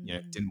of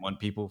Mm. didn't want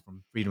people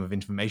from freedom of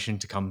information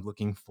to come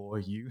looking for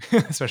you,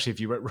 especially if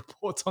you wrote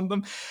reports on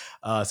them.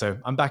 So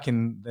I'm back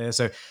in there.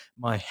 So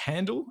my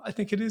handle, I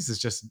think it is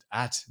just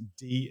at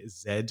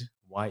DZYEOW.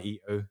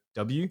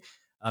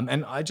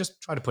 And I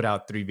just try to put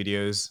out 3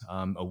 videos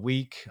a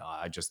week.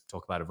 I just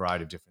talk about a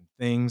variety of different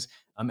things.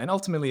 And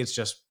ultimately, it's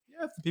just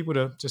for people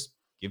to just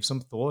give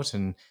some thought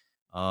and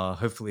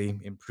hopefully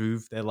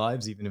improve their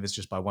lives, even if it's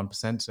just by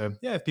 1%. So,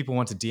 yeah, if people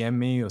want to DM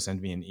me or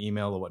send me an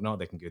email or whatnot,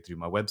 they can go through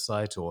my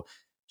website or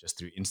just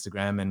through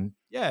Instagram. And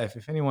yeah,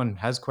 if anyone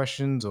has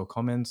questions or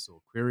comments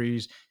or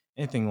queries,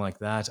 anything like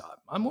that,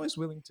 I'm always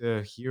willing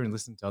to hear and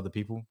listen to other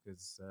people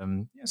because,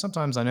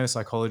 sometimes I know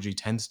psychology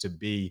tends to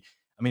be,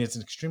 I mean, it's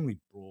an extremely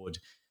broad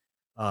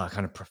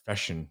kind of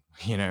profession,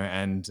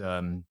 and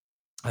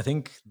I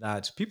think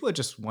that people are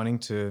just wanting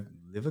to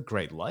live a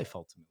great life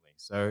ultimately.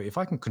 So if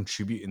I can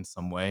contribute in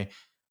some way,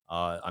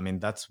 I mean,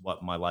 that's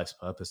what my life's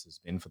purpose has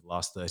been for the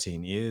last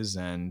 13 years.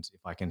 And if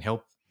I can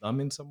help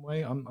them in some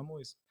way, I'm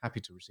always happy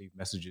to receive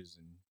messages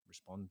and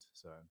respond.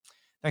 So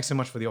thanks so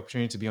much for the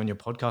opportunity to be on your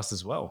podcast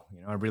as well.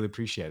 I really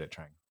appreciate it,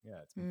 Trang.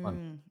 Yeah, it's been fun.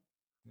 Mm.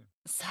 Yeah.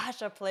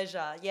 Such a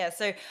pleasure. Yeah,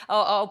 so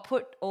I'll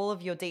put all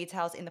of your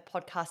details in the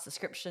podcast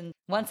description.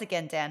 Once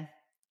again, Dan,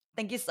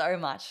 thank you so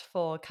much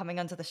for coming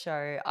onto the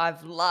show.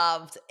 I've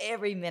loved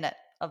every minute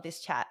of this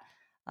chat.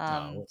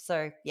 Oh,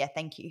 So yeah,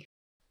 thank you.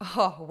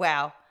 Oh,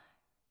 wow.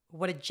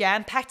 What a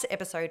jam packed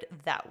episode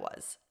that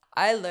was.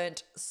 I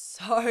learned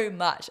so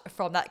much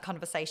from that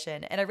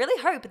conversation, and I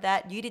really hope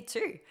that you did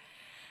too.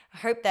 I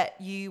hope that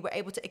you were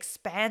able to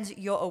expand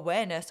your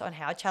awareness on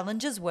how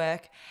challenges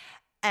work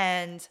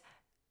and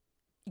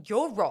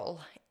your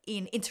role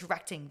in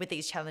interacting with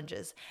these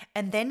challenges,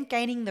 and then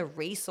gaining the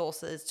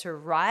resources to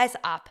rise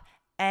up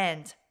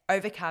and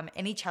overcome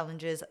any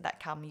challenges that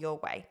come your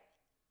way.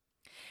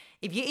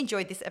 If you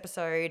enjoyed this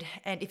episode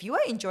and if you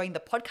are enjoying the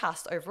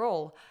podcast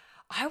overall,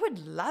 I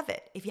would love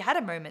it if you had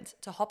a moment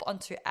to hop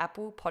onto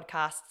Apple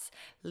Podcasts,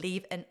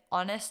 leave an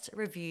honest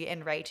review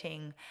and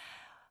rating.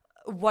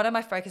 One of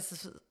my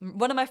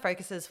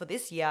focuses for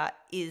this year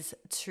is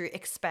to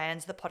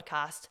expand the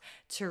podcast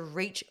to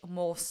reach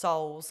more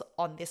souls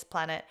on this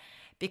planet,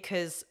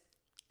 because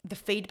the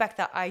feedback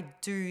that I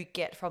do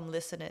get from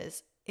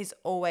listeners is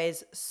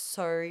always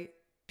so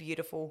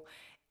beautiful.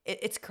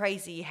 It's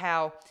crazy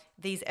how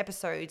these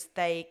episodes,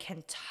 they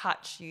can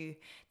touch you,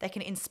 they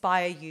can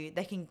inspire you,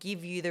 they can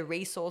give you the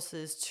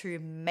resources to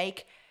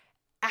make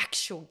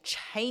actual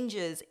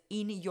changes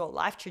in your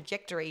life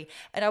trajectory.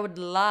 And I would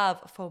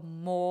love for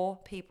more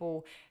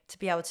people to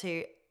be able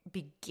to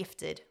be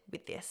gifted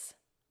with this.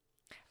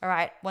 All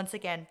right, once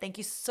again, thank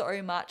you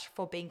so much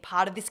for being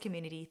part of this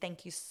community.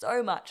 Thank you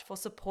so much for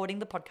supporting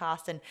the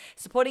podcast and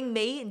supporting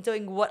me and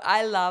doing what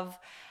I love.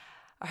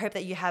 I hope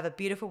that you have a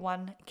beautiful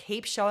one.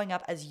 Keep showing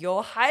up as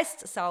your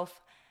highest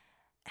self,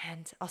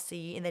 and I'll see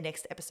you in the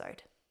next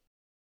episode.